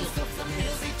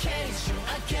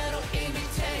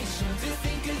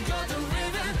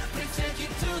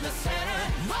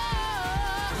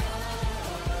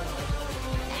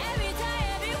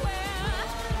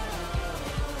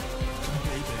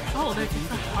Oh, there's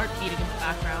just a heart beating in the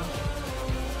background.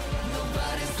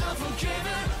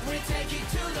 We take it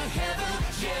to the heaven,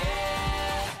 yeah.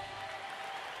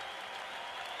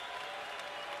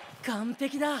 完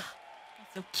璧だ。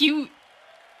 So cute.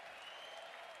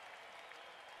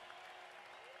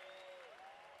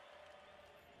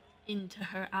 Into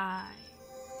her eye.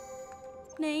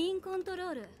 メインコントロ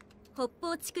ール。北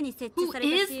方地区に設置さ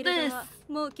れたシールドは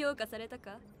もう強化された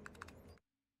か?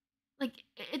 Like,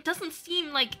 it doesn't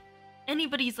seem like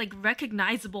anybody's like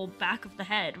recognizable back of the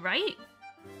head, right?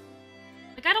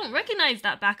 Like, I don't recognize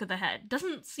that back of the head.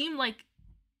 Doesn't seem like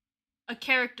a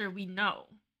character we know.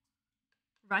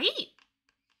 Right?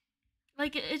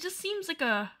 Like, it just seems like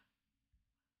a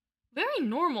very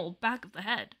normal back of the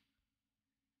head.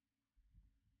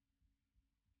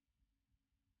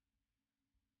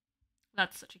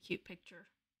 That's such a cute picture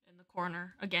in the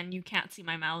corner. Again, you can't see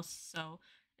my mouse, so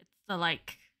it's the,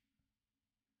 like,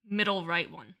 middle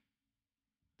right one.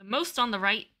 The most on the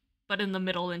right, but in the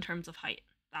middle in terms of height.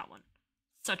 That one.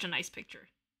 Such a nice picture.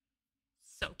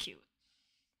 So cute.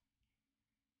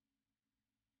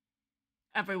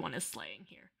 Everyone is slaying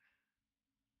here.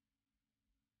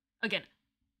 Again,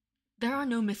 there are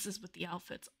no misses with the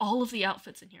outfits. All of the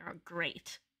outfits in here are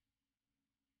great.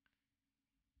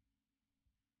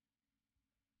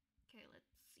 Okay, let's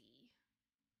see.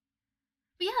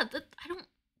 But yeah,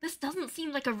 this doesn't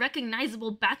seem like a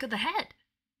recognizable back of the head.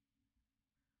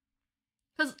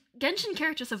 Because Genshin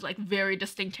characters have like very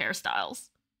distinct hairstyles.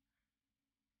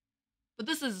 But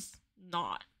this is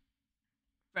not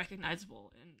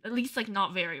recognizable, and at least like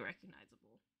not very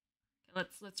recognizable. Okay,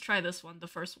 let's try this one, the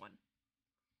first one.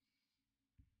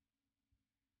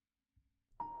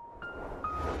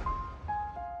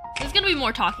 There's gonna be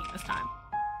more talking this time.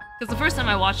 Because the first time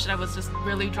I watched it, I was just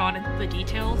really drawn into the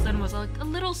details and was like a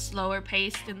little slower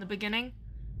paced in the beginning.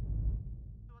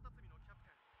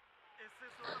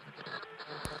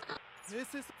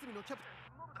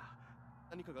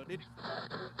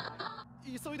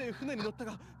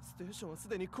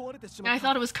 I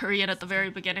thought it was Korean at the very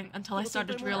beginning until I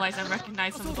started to realize I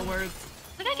recognized some of the words.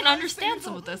 Like, I can understand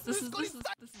some of this. This is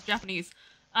Japanese.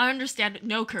 I understand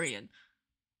no Korean.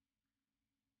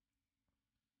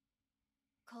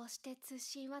 こうして通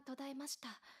信は途絶えました。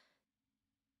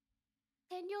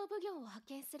占領奉行を派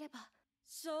遣すれば、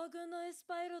将軍のエス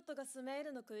パイロットがスメー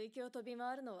ルの区域を飛び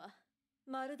回るのは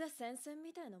まるで戦線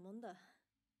みたいなもんだ。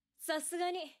さす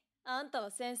がにあんたは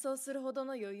戦争するほど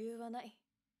の余裕はない。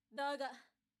だが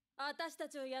私た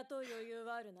ちを雇う余裕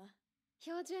はあるな。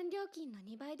標準料金の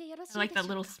2倍でよろしいでしょうか。 I like that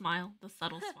little smile, the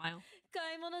subtle smile.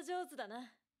 買い物上手だ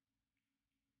な。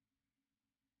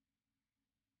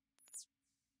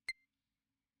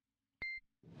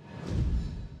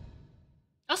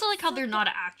I also like how they're not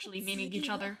actually meaning each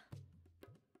other.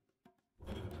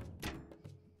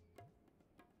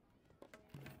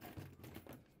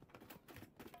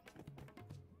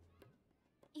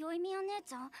 よいみお姉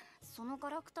ちゃん、そのガ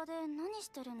ラクタで何し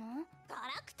てるの？ガラ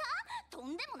クタ？と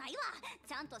んでもないわ。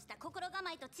ちゃんとした心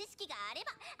構えと知識があれ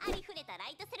ばありふれたラ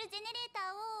イトセルジェネレータ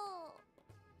ーを。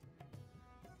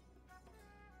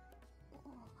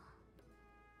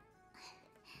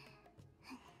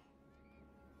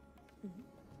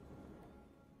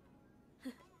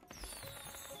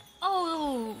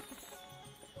Oh,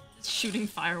 shooting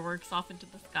fireworks off into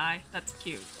the sky. That's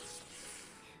cute.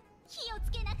 火をつ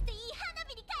けなくていい花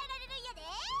火に変えられるんやで。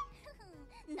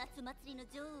夏祭りの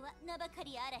女王は名ばか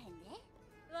りあらへんで。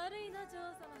悪いな女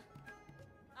王様。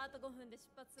あと5分で出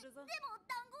発するぞ。でも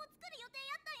団子を作る予定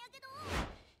やったんやけど。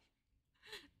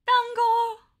団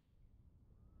子。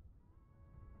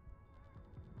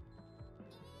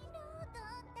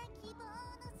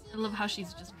I love how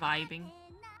she's just vibing.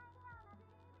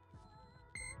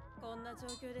 こんな状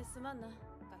況ですまんな、ガ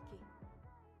キ。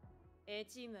A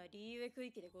チームはリーウェ区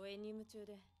域で護衛任務中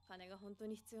で金が本当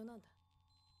に必要なんだ。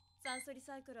酸素リ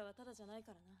サイクルはただじゃない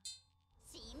からな。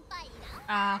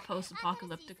Ah,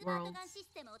 post-apocalyptic worlds.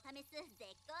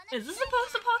 Is this a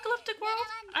post-apocalyptic world?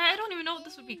 I don't even know what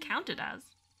this would be counted as.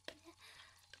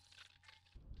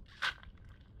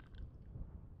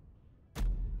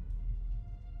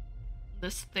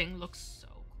 This thing looks so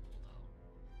cool,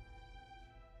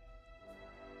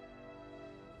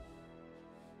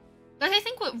 though. Like, I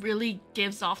think what really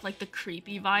gives off like the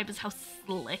creepy vibe is how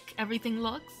slick everything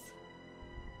looks.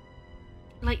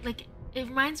 Like it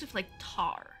reminds me of like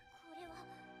tar.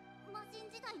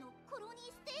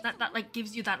 That like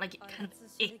gives you that like kind of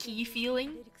icky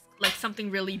feeling, like something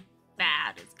really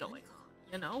bad is going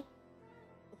on, you know?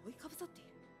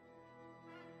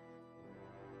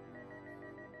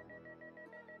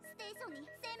 ステーションに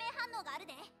生命反応がある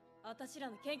で。私ら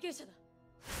の研究者だ。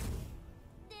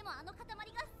でもあの塊が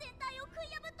船体を食い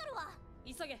破っとるわ。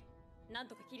急げ、なん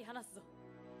とか切り離すぞ。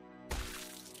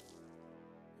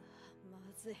ま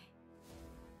ずい。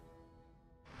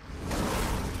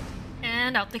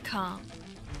And out they come.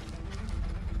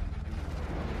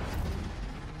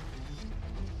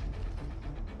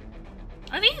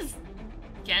 Are these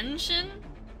Genshin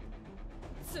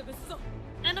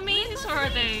enemies or are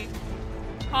they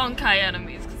Honkai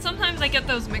enemies? Because sometimes I get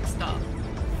those mixed up.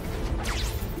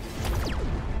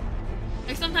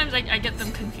 Like sometimes I get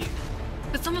them confused.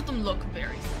 But some of them look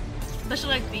very similar.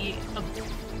 Especially like the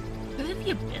is it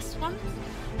the Abyss one?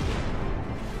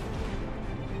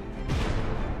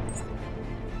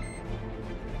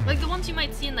 Like the ones you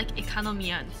might see in like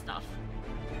Economia and stuff.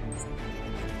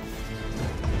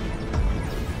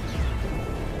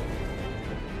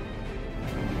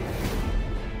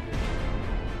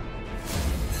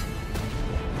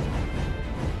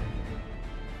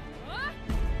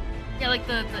 Yeah, like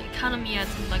the Economia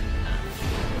and like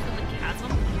the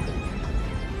chasm.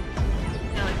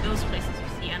 Yeah, like those places you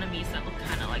see enemies that look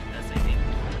kind of like this, I think.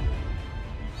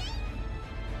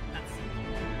 That's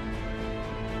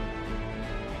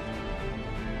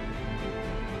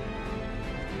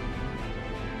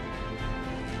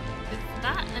Is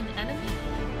that an enemy?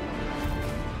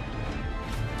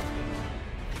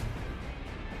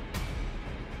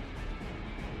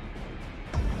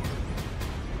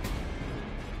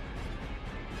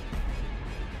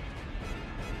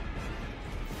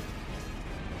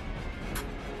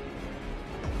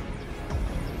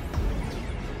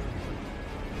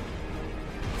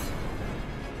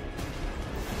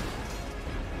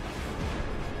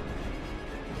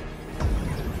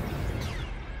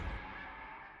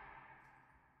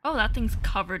 Oh, that thing's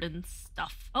covered in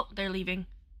stuff. Oh, they're leaving.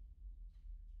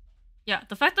 Yeah,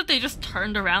 the fact that they just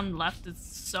turned around and left is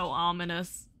so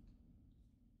ominous.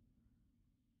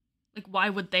 Like, why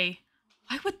would they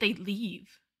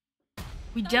leave?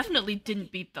 We definitely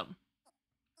didn't beat them.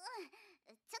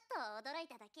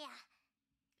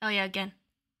 Oh yeah, again.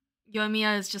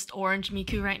 Yoimiya is just orange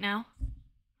Miku right now.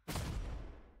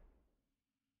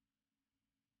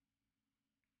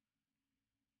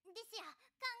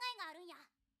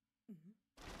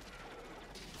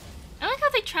 I like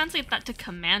how they translate that to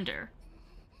Commander.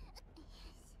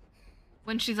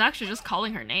 When she's actually just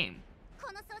calling her name.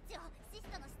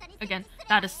 Again,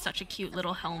 that is such a cute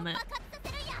little helmet.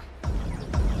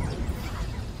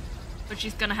 But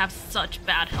she's gonna have such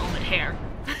bad helmet hair.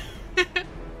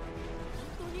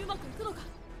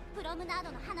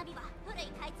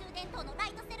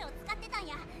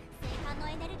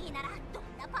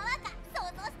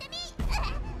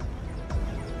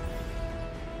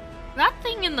 That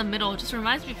thing in the middle just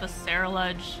reminds me of a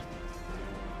Saraledge.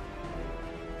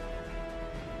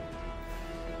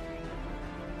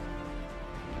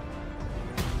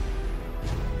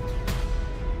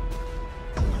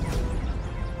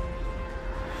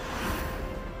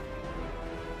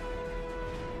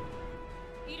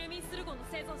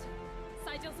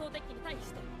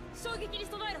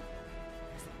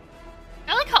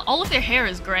 I like how all of their hair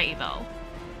is gray, though.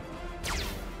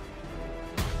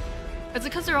 Is it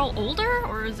because they're all older,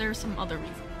 or is there some other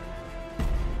reason?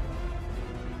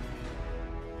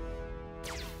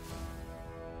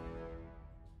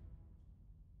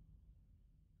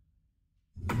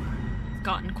 It's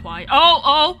gotten quiet.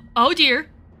 Oh dear.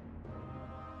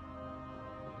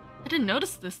 I didn't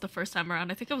notice this the first time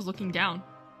around. I think I was looking down.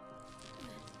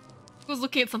 I was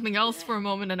looking at something else for a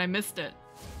moment and I missed it.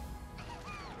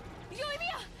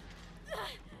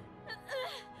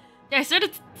 Yeah, I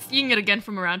started seeing it again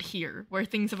from around here, where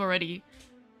things have already...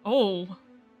 Oh.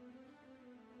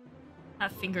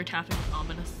 That finger tapping is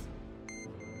ominous.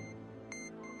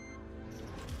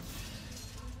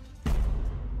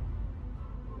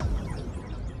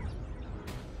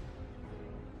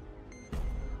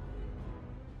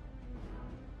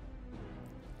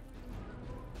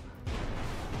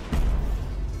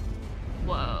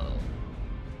 Whoa.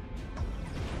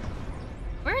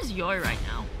 Where's Yoi right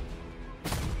now?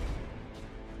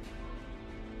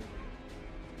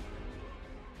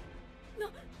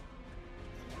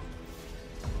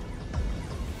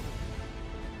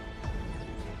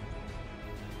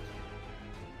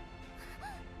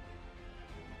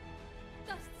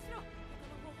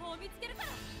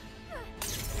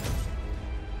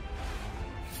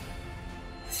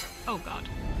 Oh god.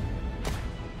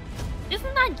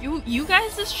 Isn't that you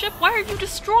guys' ship? Why are you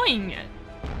destroying it?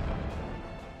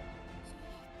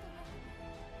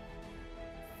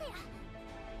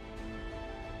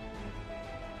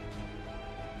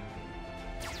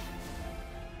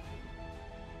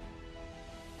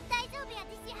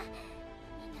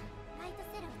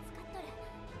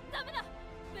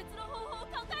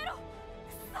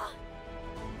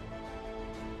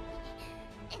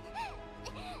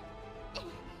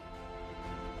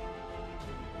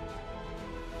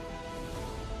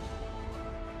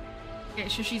 Okay,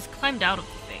 so she's climbed out of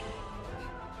the thing.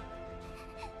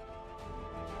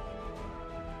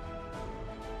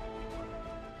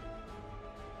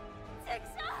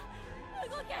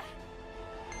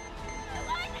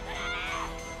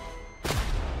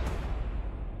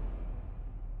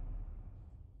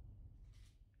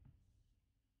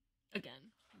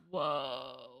 Again.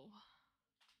 Whoa.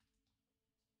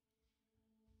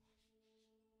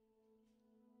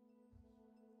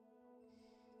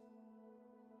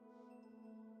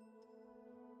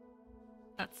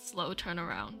 That slow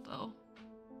turnaround, though.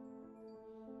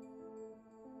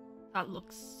 That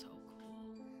looks so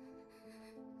cool.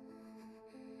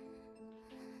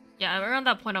 Yeah, around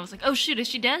that point I was like, oh shoot, is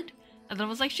she dead? And then I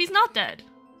was like, she's not dead.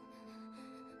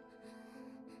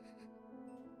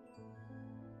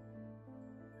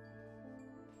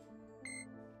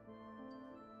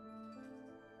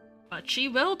 But she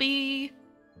will be.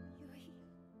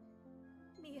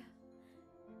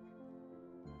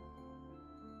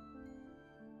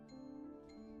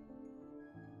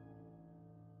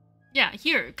 Yeah,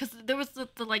 here, because there was the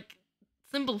like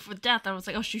symbol for death. I was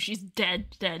like, oh shoot, she's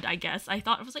dead, I guess. I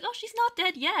thought, I was like, oh, she's not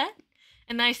dead yet.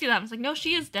 And then I see that, I was like, no,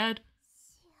 she is dead.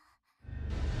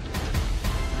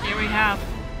 Here we have.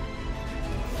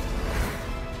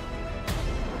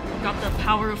 Got the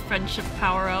power of friendship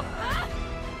power up.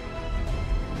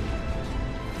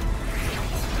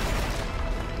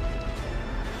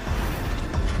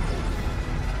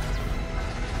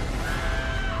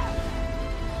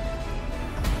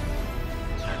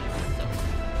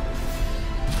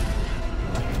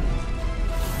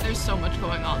 There's so much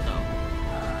going on, though.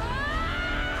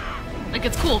 Like,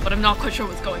 it's cool, but I'm not quite sure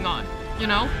what's going on, you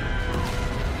know?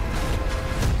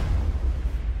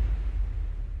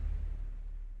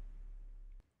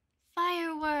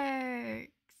 Fireworks!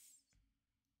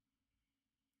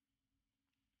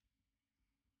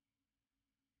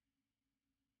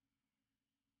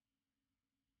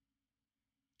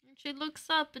 And she looks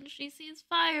up and she sees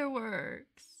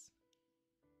fireworks.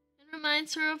 It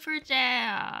reminds her of her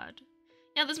dad.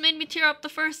 Yeah, this made me tear up the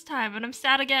first time, and I'm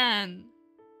sad again.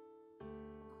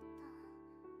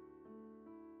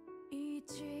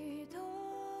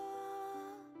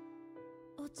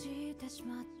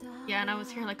 Yeah, and I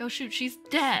was here like, oh shoot, she's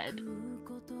dead.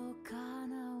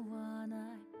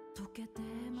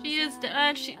 She is dead.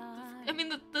 I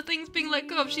mean, the thing's being let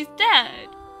go of. She's dead.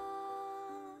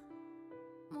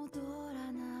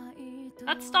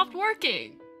 That stopped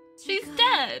working. She's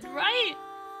dead, right?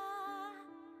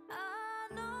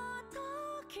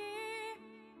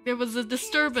 There was a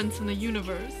disturbance in the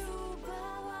universe.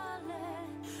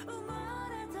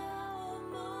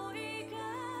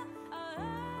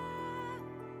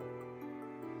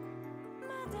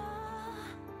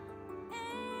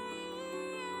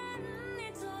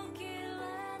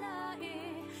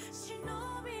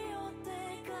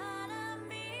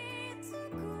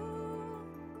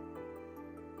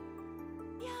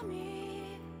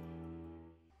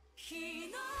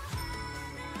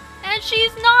 And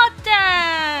she's not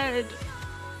dead!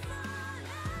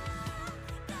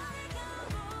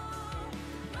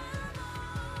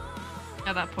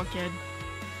 Yeah, that poor kid.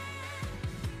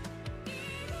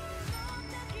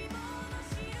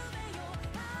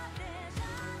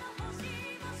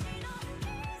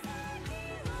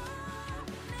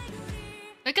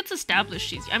 Like, it's established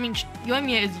she's— I mean,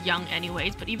 Yoimiya is young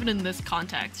anyways, but even in this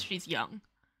context, she's young.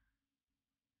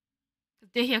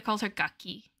 Dehya calls her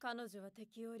Gaki. And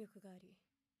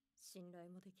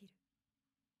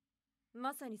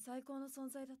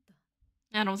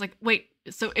I was like, wait,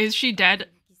 so is she dead?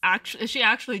 Is she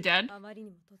actually dead?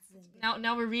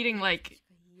 Now we're reading, like,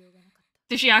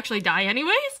 did she actually die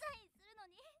anyways?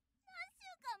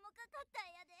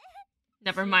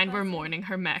 Never mind, we're mourning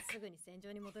her mech.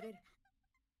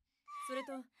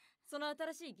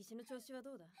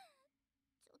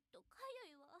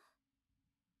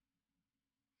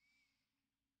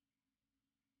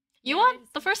 You know what?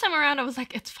 The first time around I was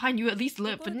like, it's fine, you at least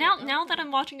live. But now that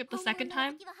I'm watching it the second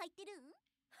time,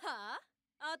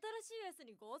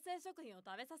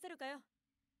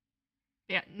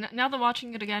 yeah, now that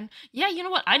watching it again, yeah, you know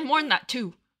what? I'd mourn that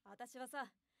too.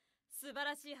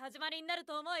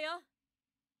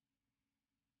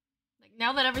 Like,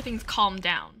 now that everything's calmed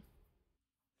down,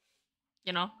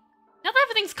 you know? Now that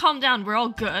everything's calmed down, we're all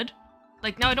good.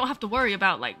 Like, now I don't have to worry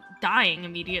about, like, dying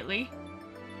immediately.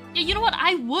 Yeah, you know what?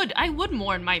 I would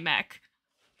mourn my mech.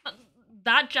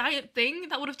 That giant thing,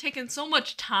 that would have taken so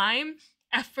much time,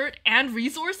 effort, and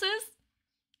resources.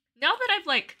 Now that I've,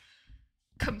 like,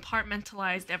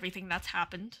 compartmentalized everything that's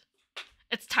happened,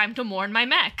 it's time to mourn my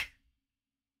mech.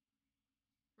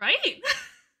 Right?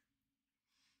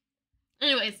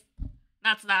 Anyways,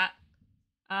 that's that.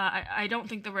 I don't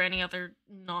think there were any other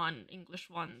non-English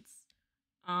ones.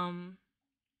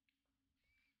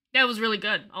 Yeah, it was really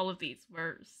good. All of these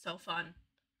were so fun.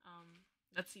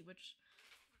 Let's see which.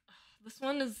 This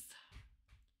one is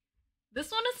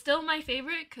still my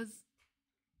favorite because,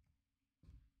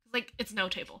 like, it's no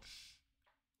table.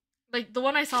 Like, the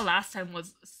one I saw last time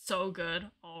was so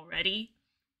good already,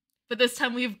 but this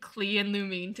time we have Klee and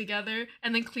Lumine together,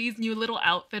 and then Klee's new little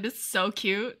outfit is so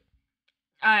cute.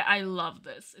 I love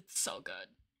this. It's so good.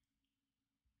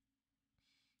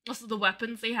 Also, the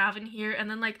weapons they have in here, and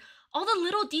then, like, all the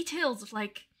little details of,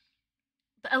 like,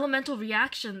 the elemental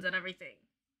reactions and everything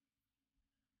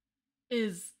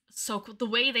is so cool. The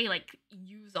way they, like,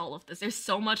 use all of this. There's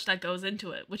so much that goes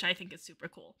into it, which I think is super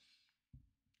cool.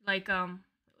 Like, let's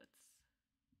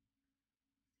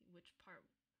see which part.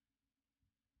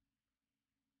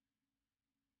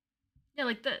 Yeah,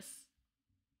 like this.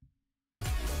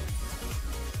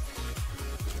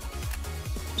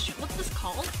 Shoot, what's this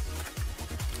called?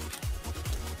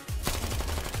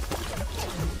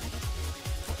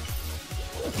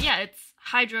 Yeah, it's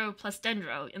Hydro plus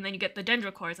Dendro, and then you get the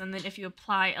Dendro cores, and then if you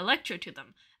apply Electro to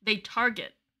them, they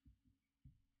target.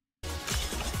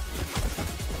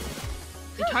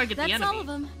 They target the enemy. That's all of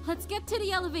them. Let's get to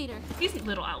the elevator. This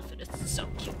little outfit is so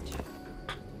cute.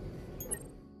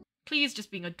 Please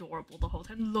just being adorable the whole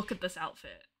time. Look at this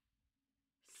outfit.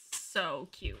 So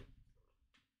cute.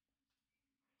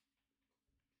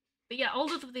 But yeah,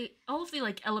 all of the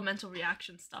like elemental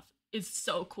reaction stuff is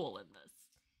so cool in this.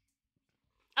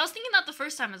 I was thinking that the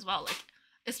first time as well, like,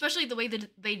 especially the way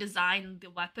that they design the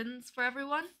weapons for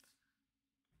everyone.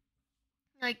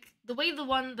 Like, the way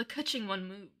the Kuching one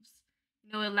moves, you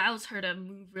know, allows her to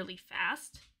move really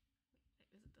fast.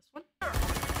 Is it this one?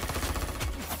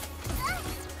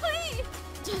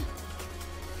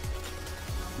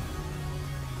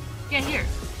 Yeah, here.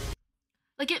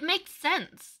 Like, it makes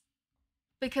sense.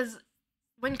 Because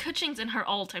when Kuching's in her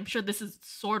ult, I'm sure this is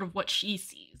sort of what she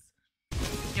sees.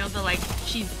 You know, like,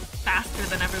 she's faster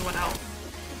than everyone else.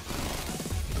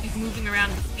 She's moving around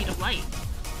at the speed of light.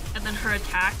 And then her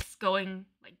attacks going,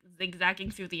 like,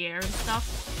 zigzagging through the air and stuff.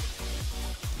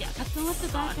 Yeah, that's so the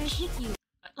bad guys hit you.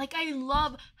 Like, I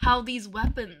love how these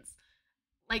weapons,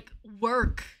 like,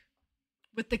 work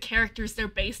with the characters they're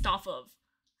based off of.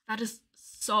 That is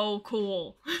so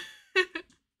cool.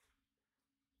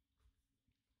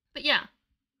 But yeah.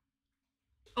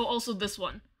 Oh, also this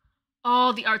one.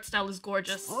 Oh, the art style is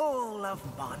gorgeous. Full of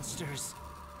monsters.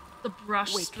 The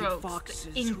brush strokes,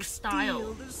 the ink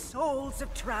style. The souls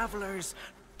of travelers,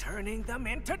 turning them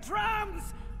into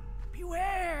drums.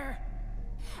 Beware.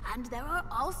 And there are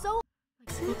also.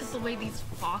 Like, look at the way these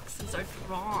foxes are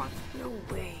drawn. No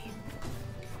way.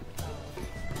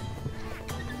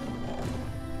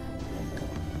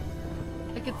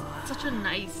 Like, it's such a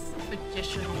nice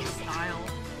magician style.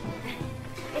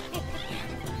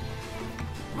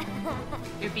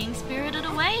 You're being spirited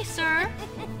away, sir.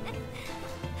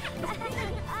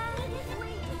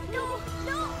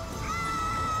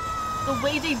 The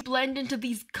way they blend into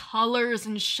these colors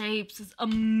and shapes is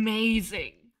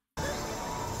amazing.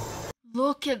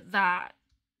 Look at that.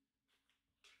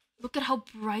 Look at how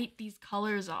bright these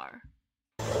colors are.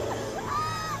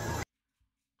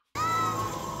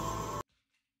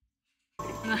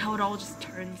 And then how it all just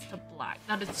turns to black.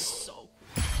 That is so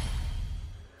cool.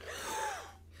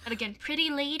 And again,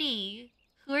 pretty lady,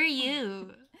 who are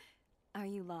you? Are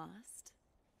you lost?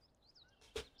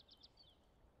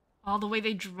 All the way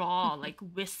they draw, like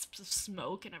wisps of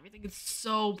smoke and everything. It's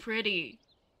so pretty.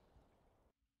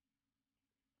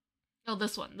 Oh,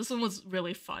 this one. This one was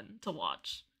really fun to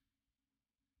watch.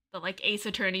 The like Ace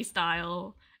Attorney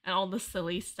style and all the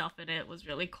silly stuff in it was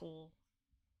really cool.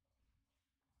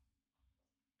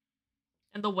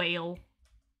 And the whale.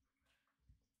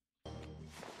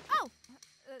 Oh,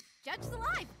 Judge's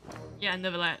alive. Yeah,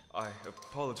 Neverlet. I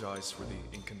apologize for the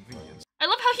inconvenience. I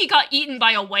love how he got eaten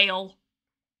by a whale.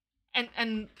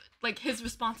 And like his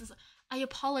response is, I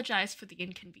apologize for the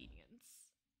inconvenience.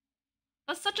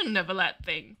 That's such a Neverlet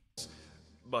thing.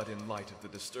 But in light of the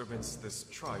disturbance, this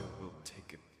trial will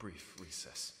take a brief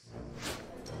recess.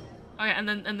 Oh yeah, and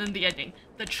then the ending.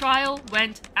 The trial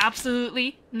went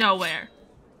absolutely nowhere.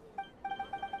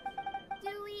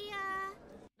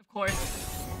 Of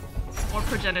course, more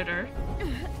progenitor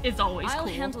is always cool. I'll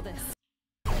handle this.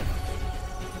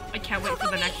 I can't wait for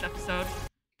the next episode.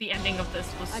 The ending of this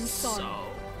was I'm sorry,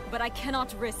 but I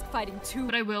cannot risk fighting two.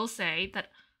 But I will say that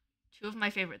two of my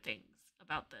favorite things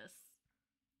about this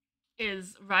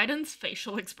is Raiden's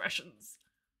facial expressions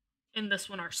in this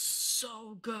one are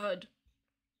so good.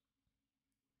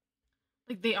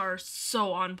 Like, they are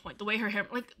so on point. The way her hair,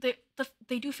 like,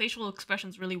 they do facial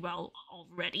expressions really well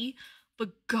already,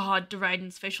 but god, do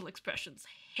Raiden's facial expressions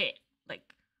hit,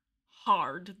 like,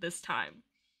 hard this time.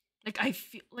 Like, I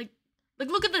feel, like,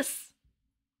 look at this!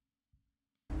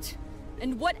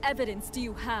 And what evidence do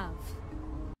you have?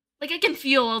 Like, I can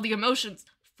feel all the emotions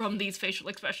from these facial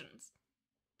expressions.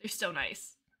 They're so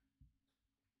nice.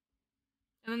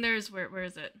 And then there's, where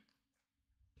is it?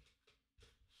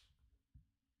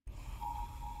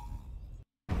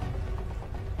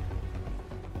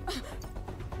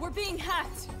 We're being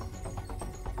hacked!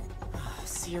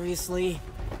 Seriously?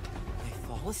 I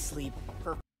fall asleep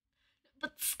for...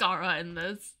 But Skara in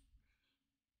this.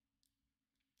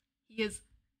 He is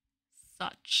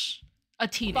such a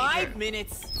teenager. 5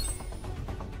 minutes!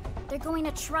 They're going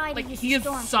to try to Like, use he is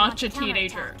the storm such a to launch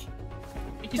teenager.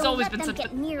 Like, he's Don't always let been them such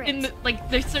get a... near In it. the, like,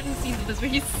 there's certain scenes of this where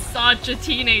he's such a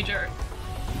teenager.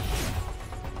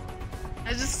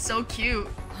 That's just so cute.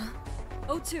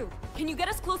 O2, can you get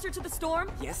us closer to the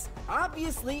storm? Yes,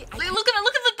 obviously. Like, look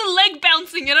at the leg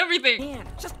bouncing and everything. Man,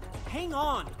 just hang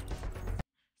on.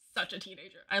 Such a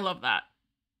teenager. I love that.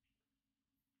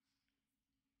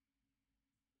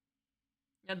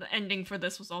 Yeah, the ending for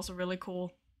this was also really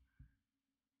cool.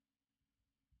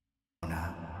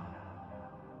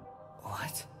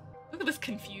 What? Look at this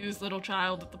confused little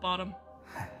child at the bottom.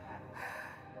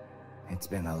 It's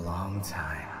been a long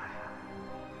time.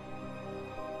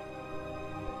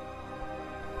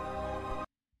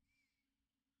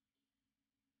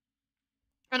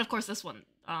 And of course this one,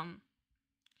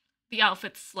 the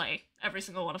outfits slay. Every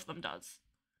single one of them does.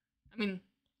 I mean,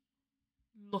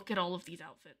 look at all of these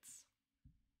outfits.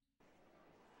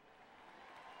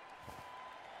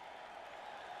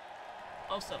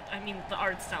 Also, I mean, the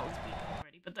art style is beautiful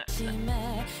already, but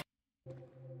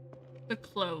the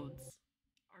clothes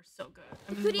are so good.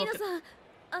 I mean, look at...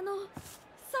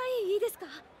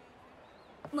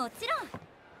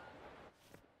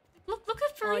 Look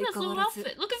at Farina's little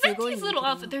outfit. Look at Venti's little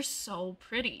outfit. They're so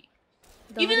pretty.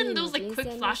 Even in those like quick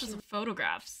flashes of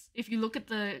photographs, if you look at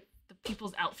the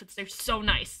people's outfits, they're so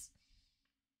nice.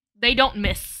 They don't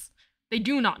miss. They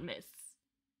do not miss.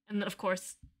 And then of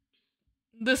course,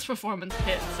 this performance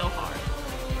hit so hard.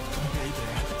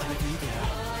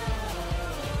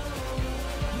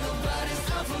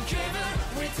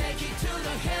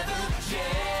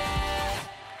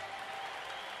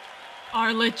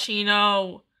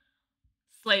 Arlecchino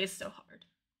slays so hard.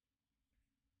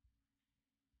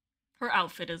 Her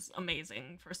outfit is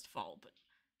amazing, first of all, but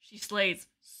she slays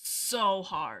so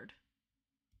hard.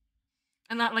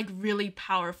 And that like really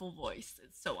powerful voice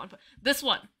is so on point. This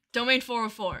one, Domain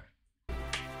 404.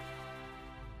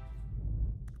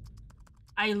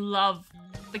 I love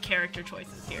the character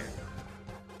choices here.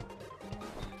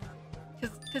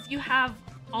 Because you have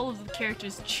all of the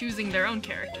characters choosing their own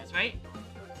characters, right?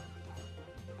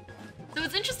 So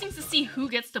it's interesting to see who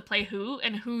gets to play who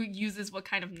and who uses what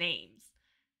kind of names.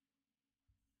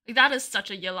 Like, that is such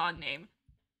a Yelan name.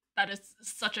 That is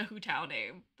such a Hu Tao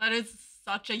name. That is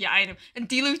such a Yai name. And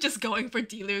Diluc just going for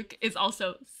Diluc is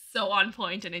also so on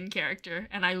point and in character,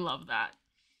 and I love that.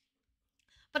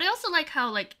 But I also like how,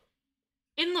 like,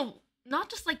 in the, not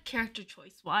just like character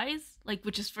choice wise, like,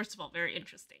 which is first of all very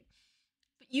interesting,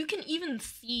 but you can even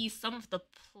see some of the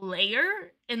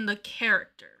player in the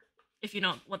character, if you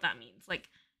know what that means. Like,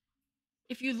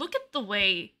 if you look at the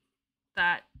way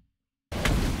that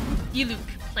Diluc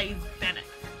plays Bennett.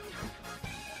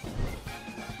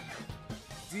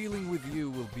 Dealing with you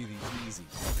will be the easy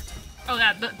part. Oh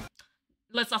yeah,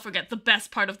 let's not forget, the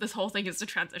best part of this whole thing is the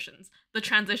transitions. The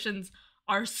transitions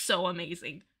are so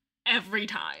amazing. Every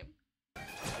time.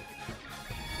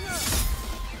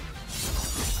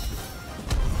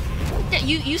 Yeah,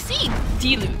 you see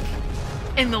Diluc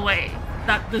in the way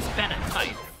that this Bennett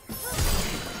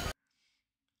fights.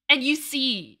 And you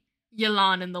see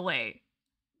Yelan in the way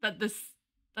that this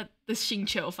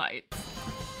Xingqiu fights.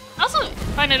 I also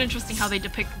find it interesting how they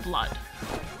depict blood.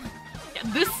 Yeah,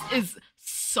 this is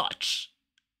such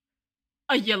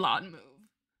a Yelan move.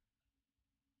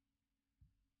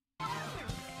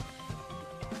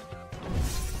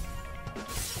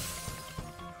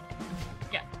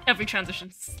 Yeah, every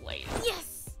transition slays.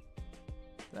 Yes!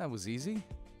 That was easy.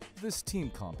 This team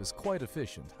comp is quite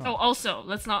efficient, huh? Oh, also,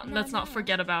 let's not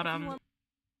forget about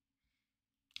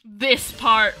this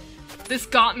part. This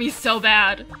got me so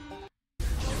bad.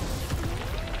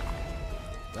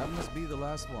 That must be the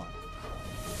last one.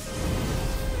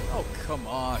 Oh, come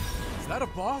on. Is that a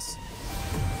boss?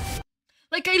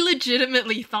 Like, I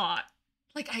legitimately thought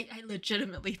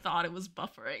it was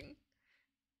buffering.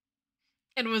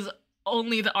 And it was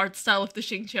only the art style of the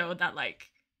Xingqiu that,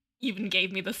 like, even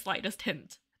gave me the slightest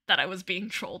hint that I was being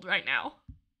trolled right now.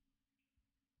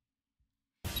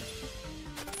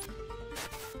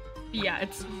 Yeah,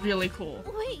 it's really cool.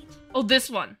 Wait. Oh, this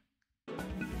one.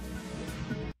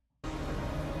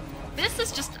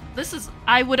 This is,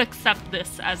 I would accept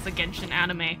this as the Genshin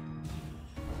anime.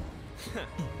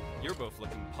 You're both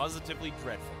looking positively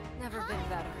dreadful. Never been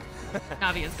better.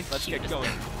 Navi is the Let's cutest get going.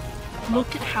 thing.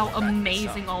 Look at how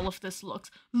amazing all of this looks.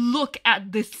 Look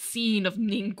at this scene of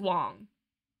Ningguang.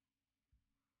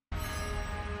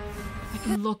 Like,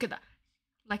 look at that.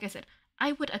 Like I said,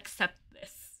 I would accept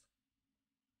this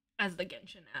as the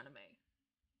Genshin anime.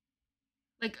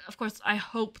 Like, of course, I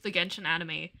hope the Genshin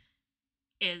anime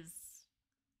is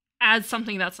as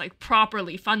something that's, like,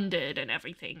 properly funded and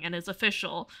everything and is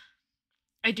official.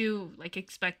 I do, like,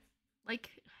 expect, like,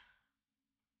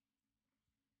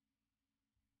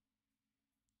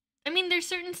 I mean, there's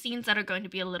certain scenes that are going to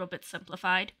be a little bit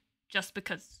simplified just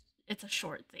because it's a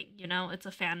short thing, you know? It's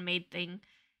a fan-made thing.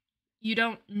 You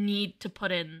don't need to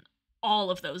put in all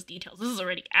of those details. This is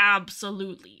already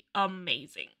absolutely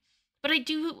amazing. But I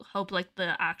do hope, like,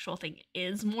 the actual thing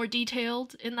is more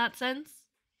detailed in that sense.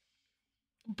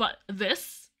 But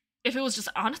this, if it was just,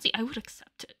 honestly, I would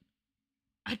accept it.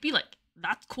 I'd be like,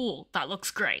 that's cool. That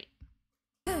looks great.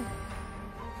 I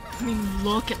mean,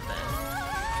 look at this.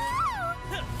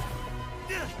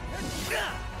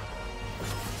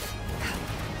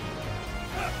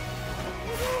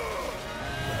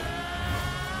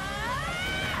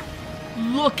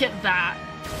 Look at that.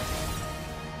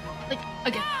 Like,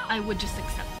 again, I would just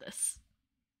accept this.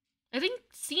 I think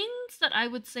scenes that I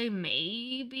would say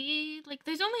maybe, like,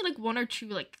 there's only, like, one or two,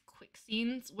 like, quick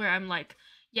scenes where I'm like,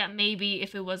 yeah, maybe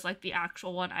if it was, like, the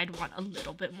actual one, I'd want a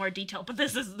little bit more detail. But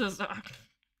this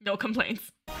no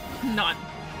complaints. None.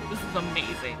 This is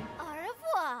amazing. Au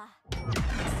revoir.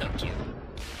 So cute.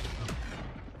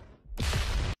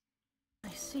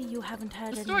 I see you haven't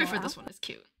had The any story more for this one is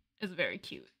cute. It's very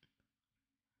cute.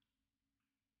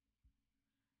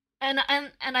 And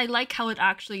I like how it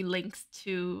actually links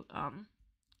to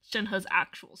Shinha's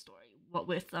actual story. What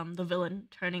with the villain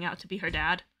turning out to be her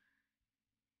dad.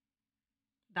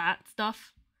 That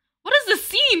stuff. What is this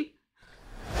scene?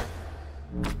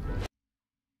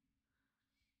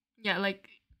 Yeah, like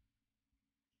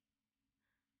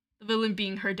the villain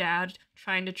being her dad,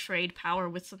 trying to trade power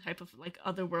with some type of like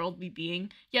otherworldly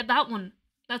being. Yeah, that one,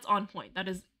 that's on point. That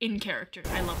is in character.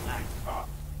 I love that.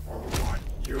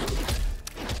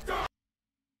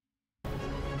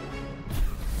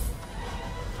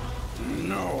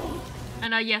 No.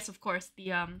 And yes, of course,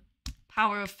 the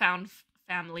power of found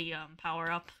family power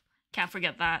up. Can't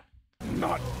forget that.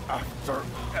 Not after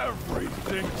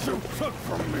everything you took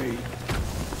from me.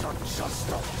 Such a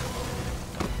stuff.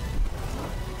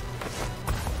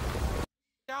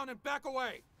 Down and back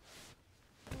away.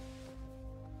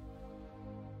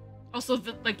 Also,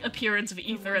 the like appearance of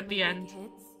Ether at the end.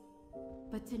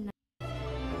 But tonight,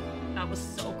 that was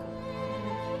so cool.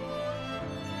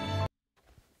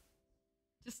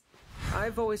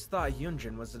 I've always thought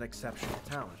Yunjin was an exceptional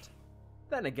talent.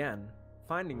 Then again,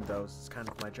 finding those is kind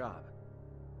of my job.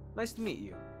 Nice to meet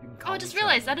you. You can call I me just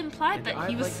realized that Traveler. implied And that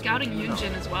he I'd was like to scouting make you know,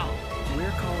 Yunjin as well.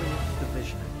 We're calling it the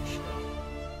Vision Initiative.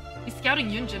 He's scouting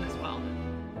Yunjin as well.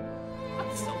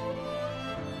 That's so cool.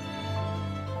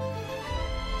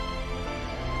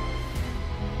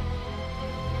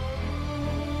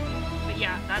 But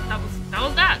yeah, that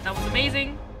was that. That was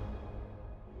amazing.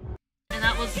 And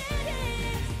that was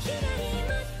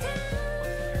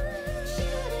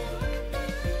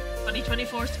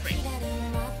 2024 spring.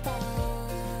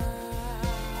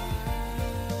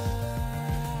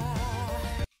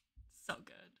 So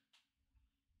good.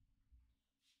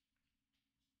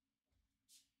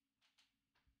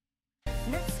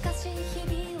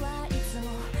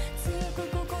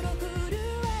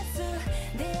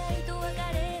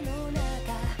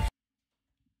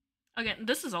 Again,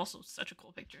 this is also such a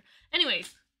cool picture.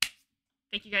 Anyways,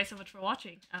 thank you guys so much for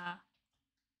watching.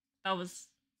 That was,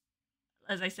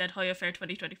 as I said, HoYoFair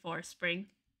 2024 spring.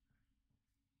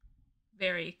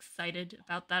 Very excited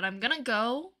about that. I'm gonna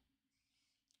go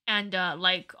and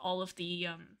like all of the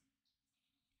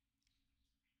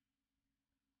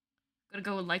gonna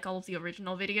go and like all of the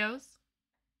original videos.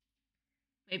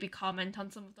 Maybe comment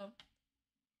on some of them.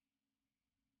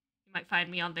 You might find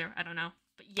me on there, I don't know.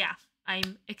 But yeah,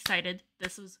 I'm excited.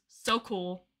 This was so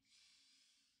cool.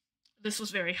 This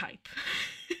was very hype.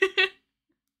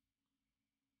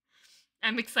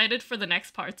 I'm excited for the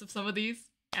next parts of some of these.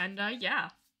 And yeah.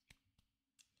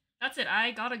 That's it.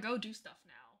 I gotta go do stuff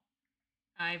now.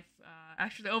 I've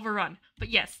actually overrun. But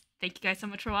yes, thank you guys so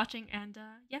much for watching. And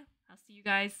yeah, I'll see you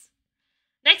guys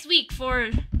next week for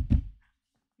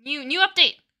new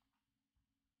update.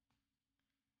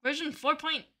 Version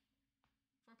 4.6,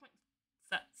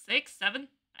 7?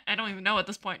 I don't even know at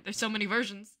this point. There's so many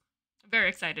versions. I'm very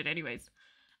excited anyways.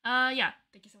 Yeah,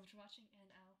 thank you so much for watching, and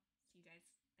I'll see you guys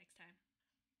next time.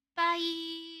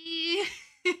 Bye!